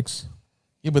just tricks.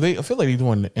 Yeah, but I feel like they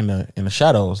doing in the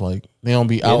shadows. Like they don't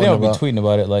be Yeah, out they and don't be about. tweeting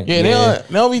about it. Like, Yeah, they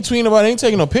don't be tweeting about it. They ain't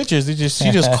taking no pictures.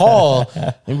 She just call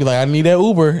and be like, I need that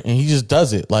Uber, and he just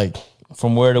does it. Like,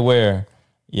 from where to where?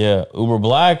 Yeah, Uber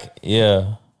Black.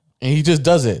 Yeah, and he just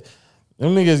does it.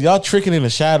 Them niggas, y'all tricking in the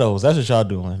shadows. That's what y'all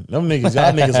doing. Them niggas,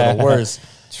 y'all niggas are the worst.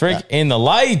 trick in the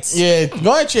lights. Yeah,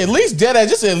 go ahead, at least dead ass.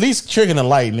 Just at least tricking the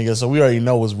light, nigga. So we already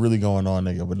know what's really going on,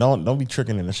 nigga. But don't be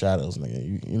tricking in the shadows,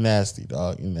 nigga. You nasty,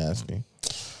 dog. You nasty.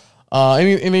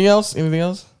 Anything else? Anything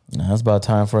else? Nah, it's about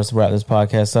time for us to wrap this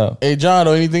podcast up. Hey, John,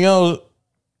 or anything else?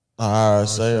 All right,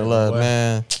 say it, look,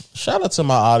 man. Shout out to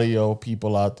my audio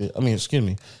people out there. Excuse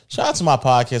me. Shout out to my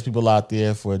podcast people out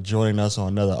there for joining us on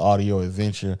another audio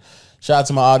adventure. Shout out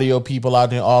to my audio people out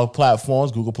there on all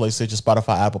platforms: Google Play, Stitcher,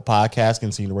 Spotify, Apple Podcasts.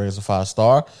 Continue to rate us a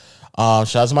 5-star.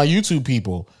 Shout out to my YouTube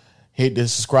people. Hit the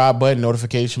subscribe button,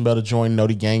 notification bell to join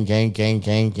Noti Gang, and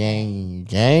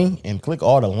click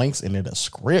all the links in the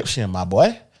description, my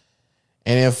boy.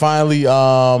 And then finally,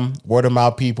 word of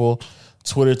mouth people,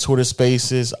 Twitter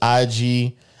Spaces,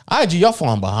 IG, y'all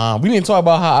falling behind. We didn't talk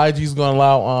about how IG is going to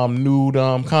allow nude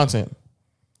content.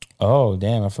 Oh,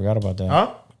 damn, I forgot about that.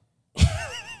 Huh?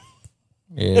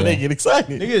 Yeah. They get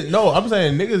excited. Niggas, no, I'm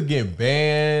saying niggas get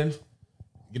banned,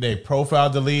 get their profile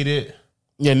deleted,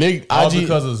 Yeah, nigga, all IG.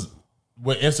 because of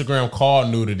what Instagram called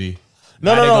nudity.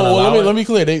 No. Now they gonna allow Let it? me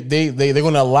clear. They're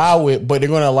going to allow it, but they're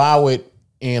going to allow it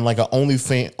in like an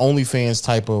OnlyFans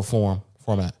type of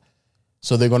format.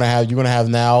 So you're going to have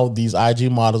now these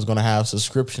IG models going to have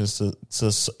subscriptions to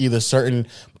either certain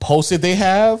posts that they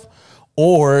have,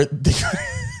 or IG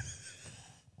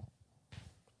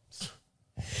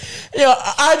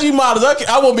models.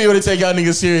 I won't be able to take y'all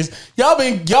niggas serious. Y'all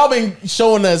been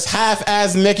showing us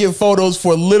half-ass naked photos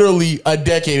for literally a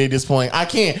decade at this point. I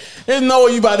can't. There's no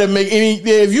way you about to make any.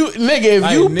 If you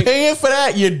paying for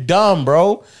that, you're dumb,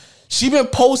 bro. She been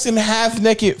posting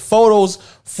half-naked photos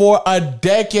for a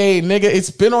decade, nigga. It's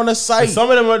been on the site. And some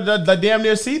of them are damn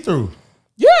near see-through.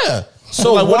 Yeah.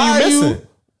 So Like, what why are you missing?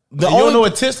 The You don't know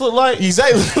what tits look like?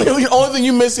 Exactly. The only thing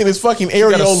you missing is fucking Got a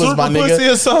areolas, my super pussy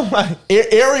nigga. or something like.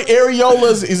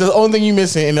 Areolas is the only thing you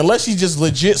missing, and unless you just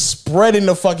legit spreading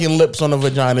the fucking lips on the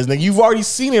vaginas, nigga, you've already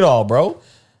seen it all, bro.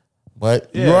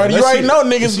 But you already know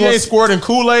niggas She ain't squirting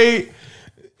Kool-Aid.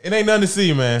 It ain't nothing to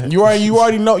see, man. You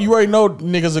already know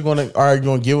niggas are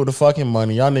gonna give it the fucking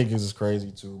money. Y'all niggas is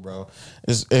crazy too, bro.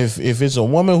 If it's a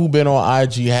woman who been on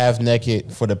IG half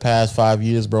naked for the past 5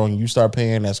 years, bro, and you start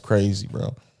paying, that's crazy,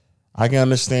 bro. I can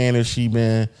understand if she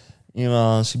been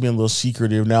a little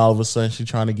secretive. Now all of a sudden she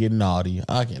trying to get naughty.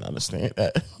 I can understand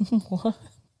that. What?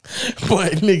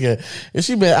 But nigga, if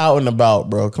she been out and about,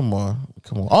 bro, come on.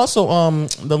 Also,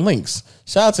 the links.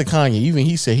 Shout out to Kanye. Even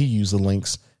he said he used the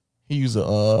links. He used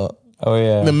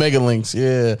the mega links.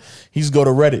 Yeah, he's go to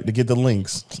Reddit to get the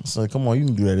links. So come on, you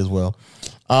can do that as well.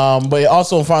 But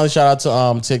also finally, shout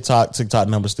out to TikTok. TikTok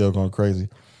numbers still going crazy.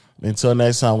 Until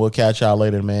next time, we'll catch y'all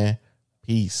later, man.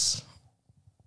 Peace.